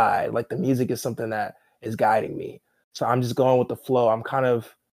the guide. Like the music is something that is guiding me. So I'm just going with the flow. I'm kind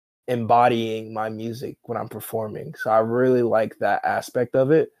of embodying my music when I'm performing. So I really like that aspect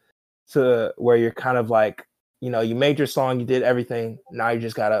of it, to where you're kind of like, you made your song, you did everything. Now you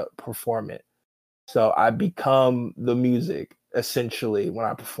just got to perform it. So I become the music essentially when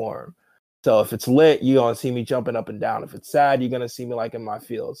I perform. So if it's lit, you're going to see me jumping up and down. If it's sad, you're going to see me like in my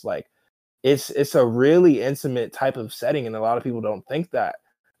feels. Like it's a really intimate type of setting. And a lot of people don't think that.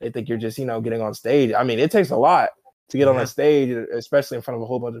 They think you're just, getting on stage. I mean, it takes a lot to get on a stage, especially in front of a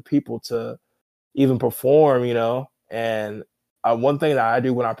whole bunch of people, to even perform, And one thing that I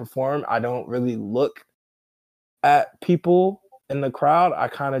do when I perform, I don't really look at people in the crowd. I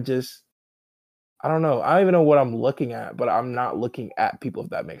kind of just, I don't know. I don't even know what I'm looking at, but I'm not looking at people, if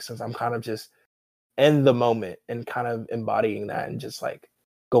that makes sense. I'm kind of just in the moment and kind of embodying that and just like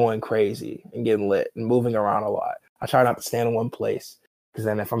going crazy and getting lit and moving around a lot. I try not to stand in one place, because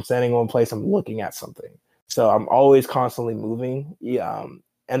then if I'm standing in one place, I'm looking at something. So I'm always constantly moving. Yeah,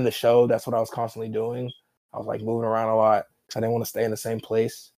 in the show, that's what I was constantly doing. I was like moving around a lot because I didn't want to stay in the same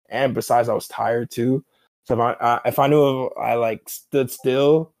place. And besides, I was tired too. So if I knew if I like stood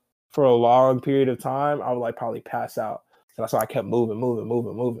still for a long period of time, I would like probably pass out. So that's why I kept moving.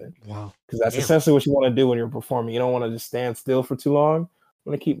 Wow. Because that's essentially what you want to do when you're performing. You don't want to just stand still for too long.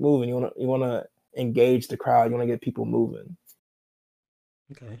 You want to keep moving. You want to engage the crowd. You want to get people moving.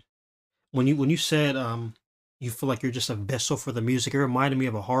 Okay. When you said you feel like you're just a vessel for the music, it reminded me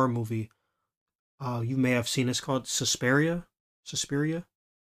of a horror movie. You may have seen, it's called Suspiria.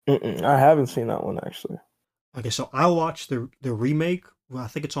 I haven't seen that one actually. Okay, so I watched the remake. Well, I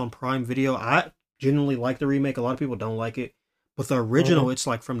think it's on Prime Video. I genuinely like the remake. A lot of people don't like it, but the original, it's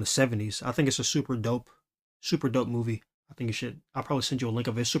like from the 70s. I think it's a super dope movie. I think you should. I'll probably send you a link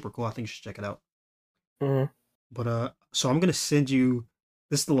of it. It's super cool. I think you should check it out. But so I'm gonna send you.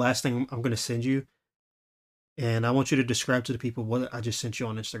 This is the last thing I'm gonna send you, and I want you to describe to the people what I just sent you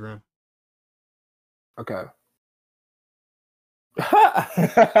on Instagram. Okay.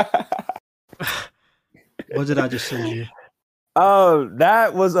 What did I just send you?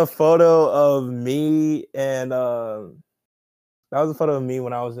 That was a photo of me, and that was a photo of me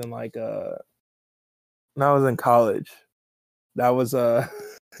when I was in like when I was in college. That was it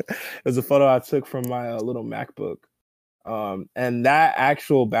was a photo I took from my little MacBook. And that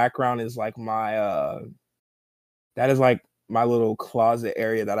actual background is like my that is like my little closet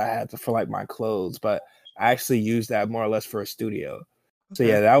area that I had for like my clothes, but I actually used that more or less for a studio. So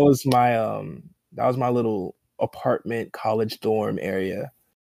yeah, that was my little apartment college dorm area.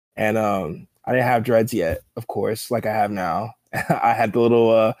 And I didn't have dreads yet, of course, like I have now. I had the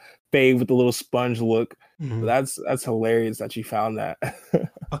little fade with the little sponge look. Mm-hmm. That's hilarious that you found that.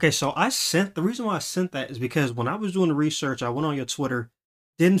 Okay, so the reason why I sent that is because when I was doing the research, I went on your Twitter,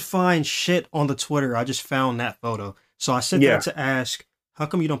 didn't find shit on the Twitter. I just found that photo. So I sent that to ask, how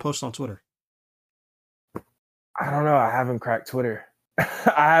come you don't post on Twitter? I don't know. I haven't cracked Twitter.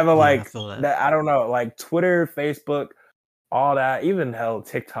 I haven't I feel that. I don't know, like Twitter, Facebook, all that, even hell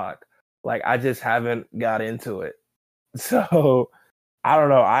TikTok. Like I just haven't got into it. So I don't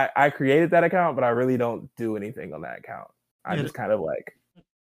know. I created that account, but I really don't do anything on that account. I just kind of like,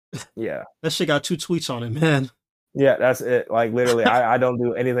 yeah. That shit got 2 tweets on it, man. Yeah, that's it. Like literally, I don't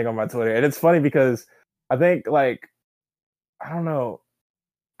do anything on my Twitter. And it's funny because I think like, I don't know.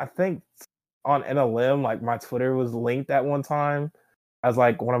 I think on NLM, like my Twitter was linked at one time as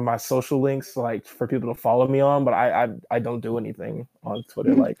like one of my social links, like for people to follow me on, but I don't do anything on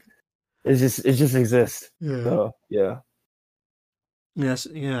Twitter. Like it just exists. Yeah. So yeah. Yes,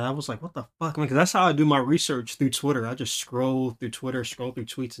 yeah. I was like, what the fuck, man? Because that's how I do my research through Twitter. I just scroll through Twitter, scroll through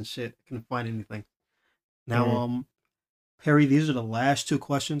tweets and shit. I couldn't find anything. Now, Perry, these are the last 2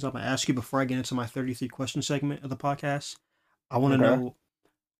 questions I'm gonna ask you before I get into my 33 question segment of the podcast. I want to know,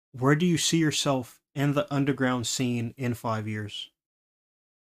 where do you see yourself in the underground scene in 5 years?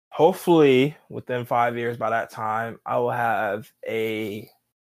 Hopefully, within 5 years, by that time, I will have a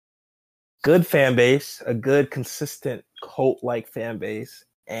good fan base, a good, consistent cult-like fan base,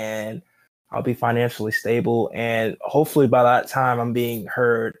 and I'll be financially stable. And hopefully, by that time, I'm being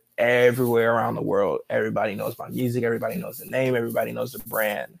heard everywhere around the world. Everybody knows my music. Everybody knows the name. Everybody knows the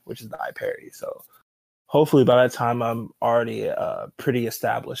brand, which is the iParody. So hopefully, by that time, I'm already a pretty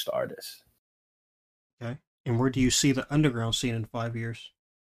established artist. Okay. And where do you see the underground scene in 5 years?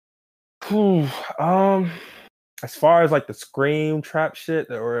 As far as like the scream trap shit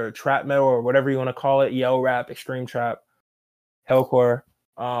or trap metal or whatever you want to call it, yell rap, extreme trap, hellcore.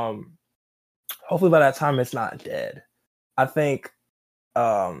 Hopefully by that time it's not dead. I think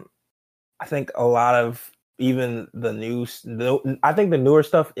a lot of even the newer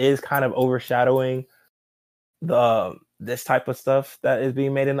stuff is kind of overshadowing this type of stuff that is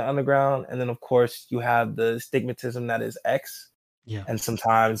being made in the underground. And then of course you have the stigmatism that is X. Yeah. And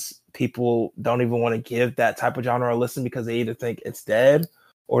sometimes people don't even want to give that type of genre a listen because they either think it's dead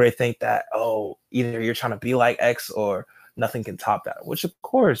or they think that, oh, either you're trying to be like X or nothing can top that, which of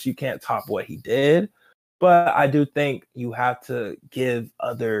course you can't top what he did. But I do think you have to give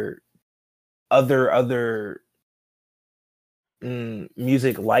other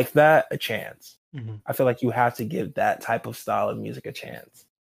music like that a chance. Mm-hmm. I feel like you have to give that type of style of music a chance.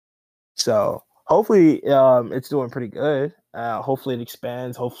 So hopefully it's doing pretty good. Hopefully it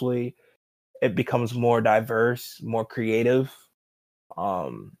expands. Hopefully it becomes more diverse, more creative.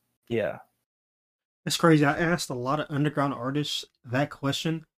 Yeah. It's crazy. I asked a lot of underground artists that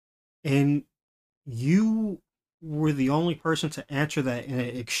question, and you were the only person to answer that in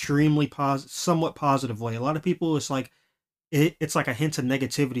an extremely somewhat positive way. A lot of people, it's like it's like a hint of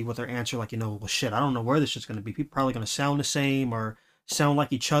negativity with their answer, like, well, shit, I don't know where this is going to be. People probably going to sound the same or sound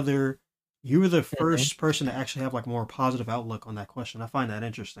like each other. You were the first person to actually have like more positive outlook on that question. I find that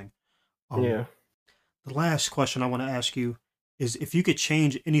interesting. Yeah. The last question I want to ask you is, if you could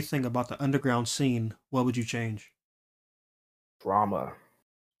change anything about the underground scene, what would you change? Drama.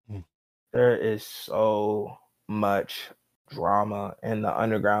 There is so much drama in the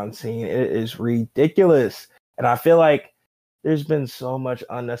underground scene. It is ridiculous. And I feel like there's been so much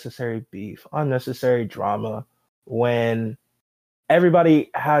unnecessary beef, unnecessary drama when everybody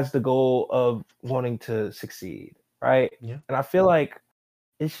has the goal of wanting to succeed, right? Yeah. And I feel like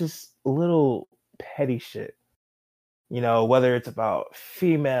it's just little petty shit, whether it's about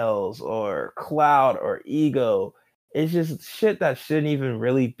females or clout or ego. It's just shit that shouldn't even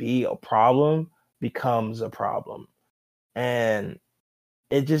really be a problem becomes a problem. And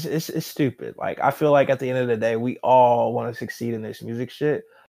it's stupid. Like, I feel like at the end of the day, we all want to succeed in this music shit.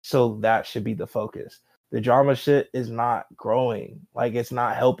 So that should be the focus. The drama shit is not growing. Like, it's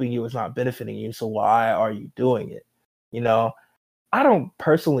not helping you. It's not benefiting you. So why are you doing it? I don't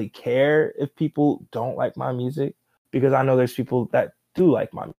personally care if people don't like my music, because I know there's people that do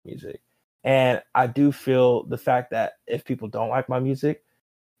like my music. And I do feel the fact that if people don't like my music,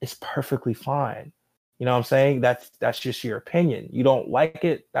 it's perfectly fine. You know what I'm saying? That's just your opinion. You don't like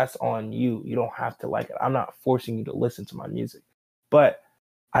it, that's on you. You don't have to like it. I'm not forcing you to listen to my music. But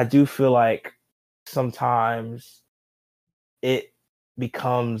I do feel like sometimes it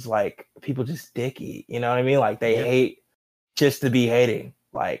becomes like people just dicky. You know what I mean? Like they Yeah. hate just to be hating.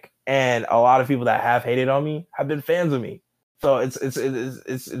 Like, and a lot of people that have hated on me have been fans of me. So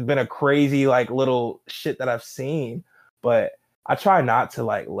it's been a crazy like little shit that I've seen, but I try not to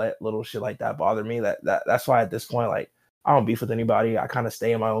like let little shit like that bother me. That's why at this point, like, I don't beef with anybody. I kind of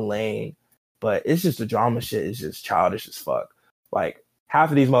stay in my own lane. But it's just the drama shit is just childish as fuck. Like, half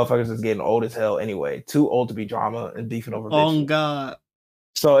of these motherfuckers is getting old as hell anyway. Too old to be drama and beefing over Oh bitches. God.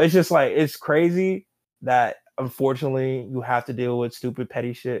 So it's just like, it's crazy that unfortunately you have to deal with stupid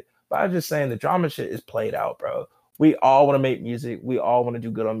petty shit. But I'm just saying the drama shit is played out, bro. We all want to make music. We all want to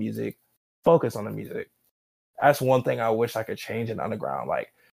do good on music. Focus on the music. That's one thing I wish I could change in underground.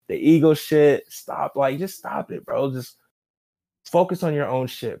 Like the ego shit, stop. Like, just stop it, bro. Just focus on your own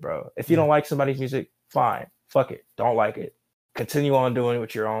shit, bro. If you don't like somebody's music, fine. Fuck it. Don't like it. Continue on doing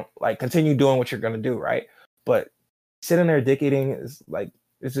what you're on. Like, continue doing what you're gonna do, right? But sitting there dick eating is like,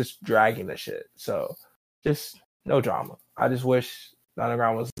 it's just dragging the shit. So just no drama. I just wish the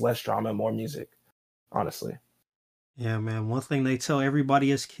underground was less drama and more music, honestly. Yeah, man. One thing they tell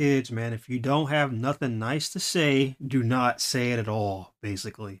everybody as kids, man, if you don't have nothing nice to say, do not say it at all,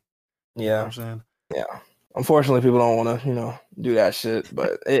 basically. You know what I'm saying? Yeah. Unfortunately, people don't want to, do that shit,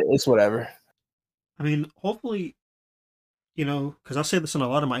 but it's whatever. I mean, hopefully, because I say this in a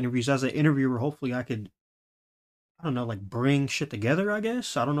lot of my interviews, as an interviewer, hopefully I could, I don't know, like bring shit together, I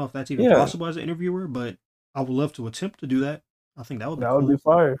guess. I don't know if that's even possible as an interviewer, but I would love to attempt to do that. I think that would be cool. That would be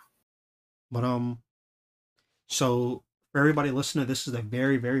fire. But, so for everybody listening, this is the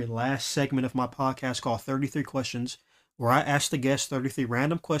very, very last segment of my podcast called 33 Questions, where I ask the guests 33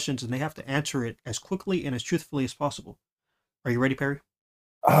 random questions and they have to answer it as quickly and as truthfully as possible. Are you ready, Perry?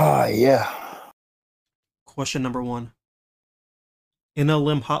 Yeah. Question number 1.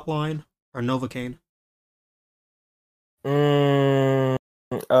 NLM Hotline or Novocaine? NLM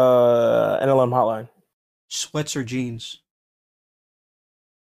Hotline. Sweats or jeans?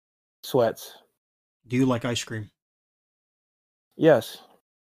 Sweats. Do you like ice cream? Yes.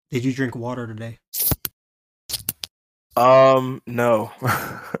 Did you drink water today? No.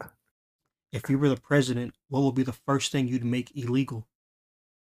 If you were the president, what would be the first thing you'd make illegal?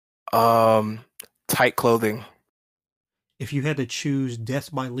 Tight clothing. If you had to choose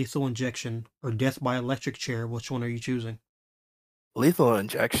death by lethal injection or death by electric chair, which one are you choosing? Lethal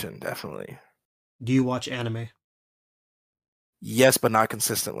injection, definitely. Do you watch anime? Yes, but not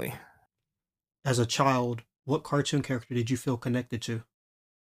consistently. As a child, what cartoon character did you feel connected to?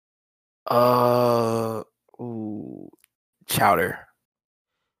 Chowder.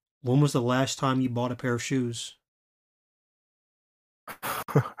 When was the last time you bought a pair of shoes?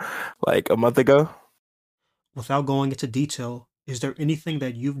 Like a month ago. Without going into detail, is there anything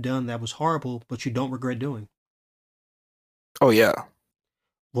that you've done that was horrible but you don't regret doing? Oh yeah.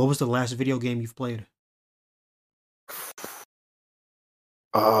 What was the last video game you've played?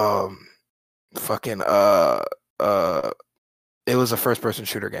 It was a first person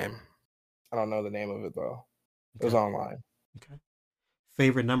shooter game. I don't know the name of it though. It was online. Okay.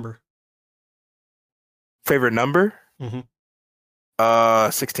 Favorite number? Favorite number?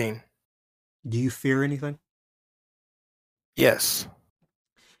 16. Do you fear anything? Yes.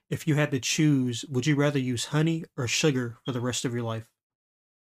 If you had to choose, would you rather use honey or sugar for the rest of your life?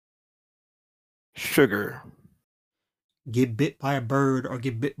 Sugar. Get bit by a bird or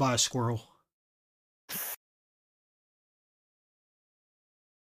get bit by a squirrel?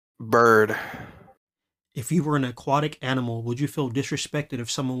 Bird. If you were an aquatic animal, would you feel disrespected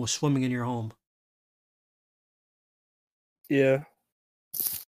if someone was swimming in your home? Yeah.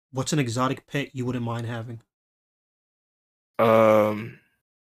 What's an exotic pet you wouldn't mind having? A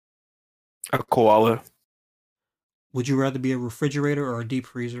koala. Would you rather be a refrigerator or a deep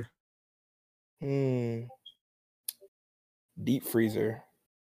freezer? Deep freezer.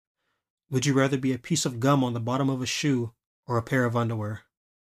 Would you rather be a piece of gum on the bottom of a shoe or a pair of underwear?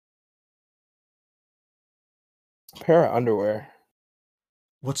 Pair of underwear.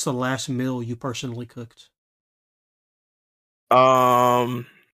 What's the last meal you personally cooked?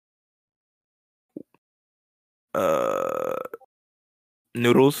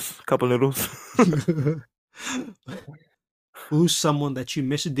 Noodles. A couple noodles. Who's someone that you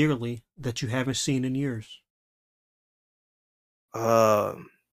miss dearly that you haven't seen in years? My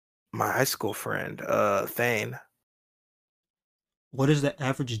high school friend, Thane. What does the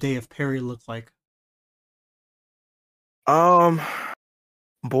average day of Perry look like?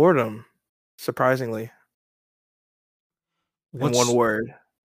 Boredom, surprisingly. In one word.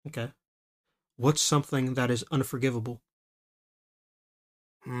 Okay. What's something that is unforgivable?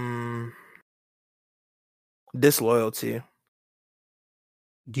 Disloyalty.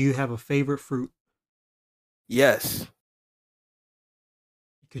 Do you have a favorite fruit? Yes.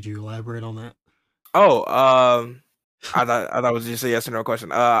 Could you elaborate on that? Oh, I thought it was just a yes or no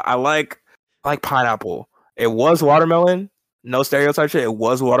question. I like pineapple. It was watermelon. No stereotype shit. It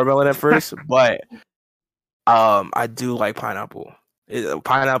was watermelon at first, but I do like pineapple.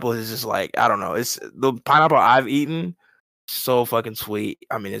 Pineapple is just like, I don't know. It's the pineapple I've eaten, so fucking sweet.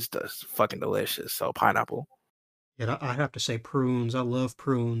 I mean, it's just fucking delicious. So pineapple. Yeah, I have to say prunes. I love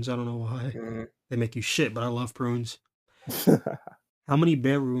prunes. I don't know why. They make you shit, but I love prunes. How many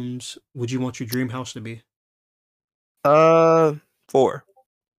bedrooms would you want your dream house to be? 4.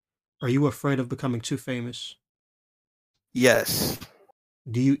 Are you afraid of becoming too famous? Yes.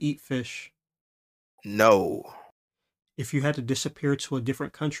 Do you eat fish? No. If you had to disappear to a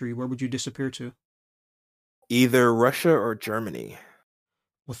different country, where would you disappear to? Either Russia or Germany.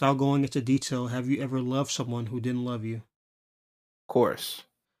 Without going into detail, have you ever loved someone who didn't love you? Of course.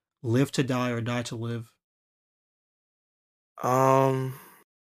 Live to die or die to live?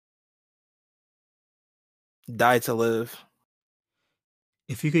 Die to live.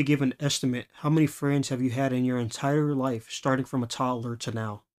 If you could give an estimate, how many friends have you had in your entire life, starting from a toddler to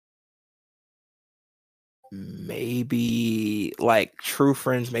now? Maybe like true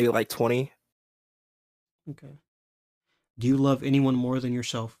friends, maybe like 20. Okay. Do you love anyone more than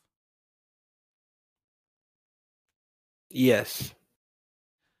yourself? Yes.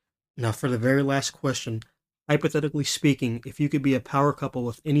 Now, for the very last question, hypothetically speaking, if you could be a power couple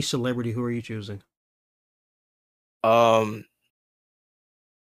with any celebrity, who are you choosing? Noah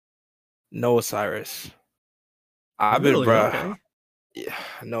Cyrus. I've been, Really? bro. Okay. Yeah,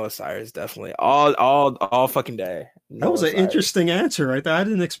 Noah Cyrus definitely. All fucking day. That was Noah an Cyrus. interesting answer right there. I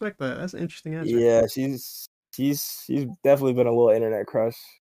didn't expect that. That's an interesting answer. Yeah, she's definitely been a little internet crush.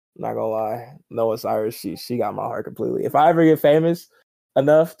 Not gonna lie, Noah Cyrus, she got my heart completely. If I ever get famous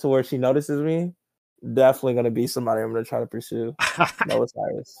enough to where she notices me, definitely gonna be somebody I'm gonna try to pursue. Noah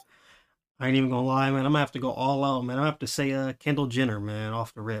Cyrus. I ain't even gonna lie, man. I'm gonna have to go all out, man. I'm gonna have to say Kendall Jenner, man,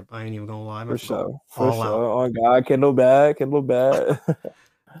 off the rip. I ain't even gonna lie. I'm gonna For have to go sure. For all out. sure. Oh God, Kendall bad. Kendall bad.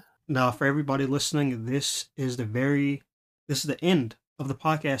 Now, for everybody listening, this is the end of the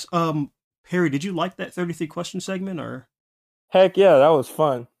podcast. Perry, did you like that 33 question segment or? Heck yeah, that was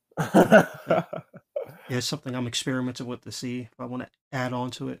fun. Yeah, it's something I'm experimenting with to see if I want to add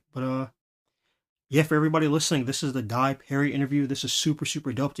on to it. But yeah, for everybody listening, this is the Die Perry interview. This is super,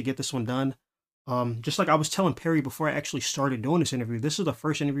 super dope to get this one done. Just like I was telling Perry before I actually started doing this interview, this is the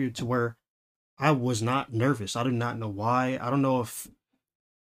first interview to where I was not nervous. I do not know why. I don't know if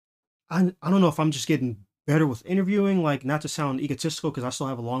I'm just getting better with interviewing, like not to sound egotistical because I still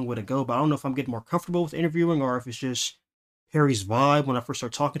have a long way to go, but I don't know if I'm getting more comfortable with interviewing or if it's just Perry's vibe when I first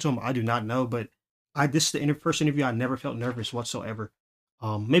started talking to him. I do not know, but this is the first interview I never felt nervous whatsoever.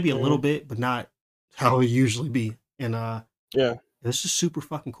 Maybe a little bit, but not how it usually be. And yeah, this is super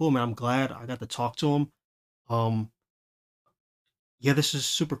fucking cool, man. I'm glad I got to talk to him. Yeah, this is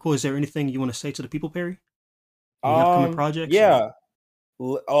super cool. Is there anything you want to say to the people, Perry? Any upcoming projects? Yeah.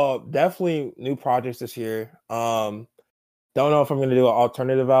 Definitely new projects this year. Don't know if I'm gonna do an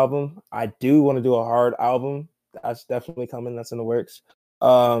alternative album. I do want to do a hard album. That's definitely coming. That's in the works.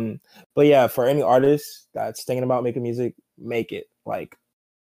 But yeah, for any artist that's thinking about making music, make it. Like,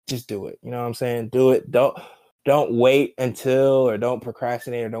 just do it. You know what I'm saying? Do it. Don't wait until, or don't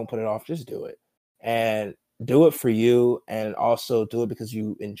procrastinate, or don't put it off. Just do it, and do it for you, and also do it because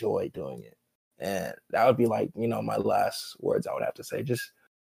you enjoy doing it. And that would be like, my last words I would have to say. Just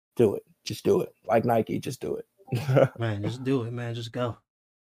do it. Just do it. Like Nike, just do it. Man, just do it, man. Just go.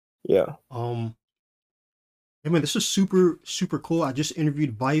 Yeah. Hey man, this is super, super cool. I just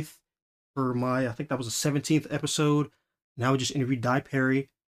interviewed Byth for I think that was the 17th episode. Now we just interviewed Die Perry.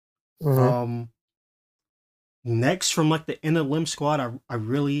 Mm-hmm. Next from like the NLM squad, I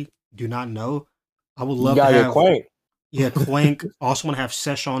really do not know. I would love to have Clank. Yeah, Clank. Also want to have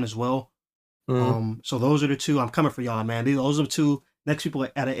Sesh on as well. Mm-hmm. So those are the two. I'm coming for y'all, man. Those are the two next people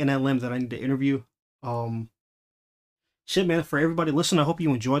at an NLM that I need to interview. Shit, man, for everybody listening, I hope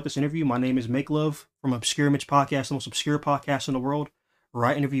you enjoyed this interview. My name is Make Love from Obscure Image Podcast, the most obscure podcast in the world, where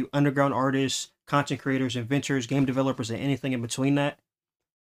I interview underground artists, content creators, inventors, game developers, and anything in between that.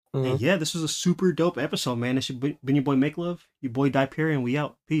 Mm-hmm. And yeah, this is a super dope episode, man. It's been your boy Make Love, your boy Die Perry, and we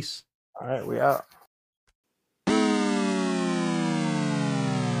out. Peace. All right, we out.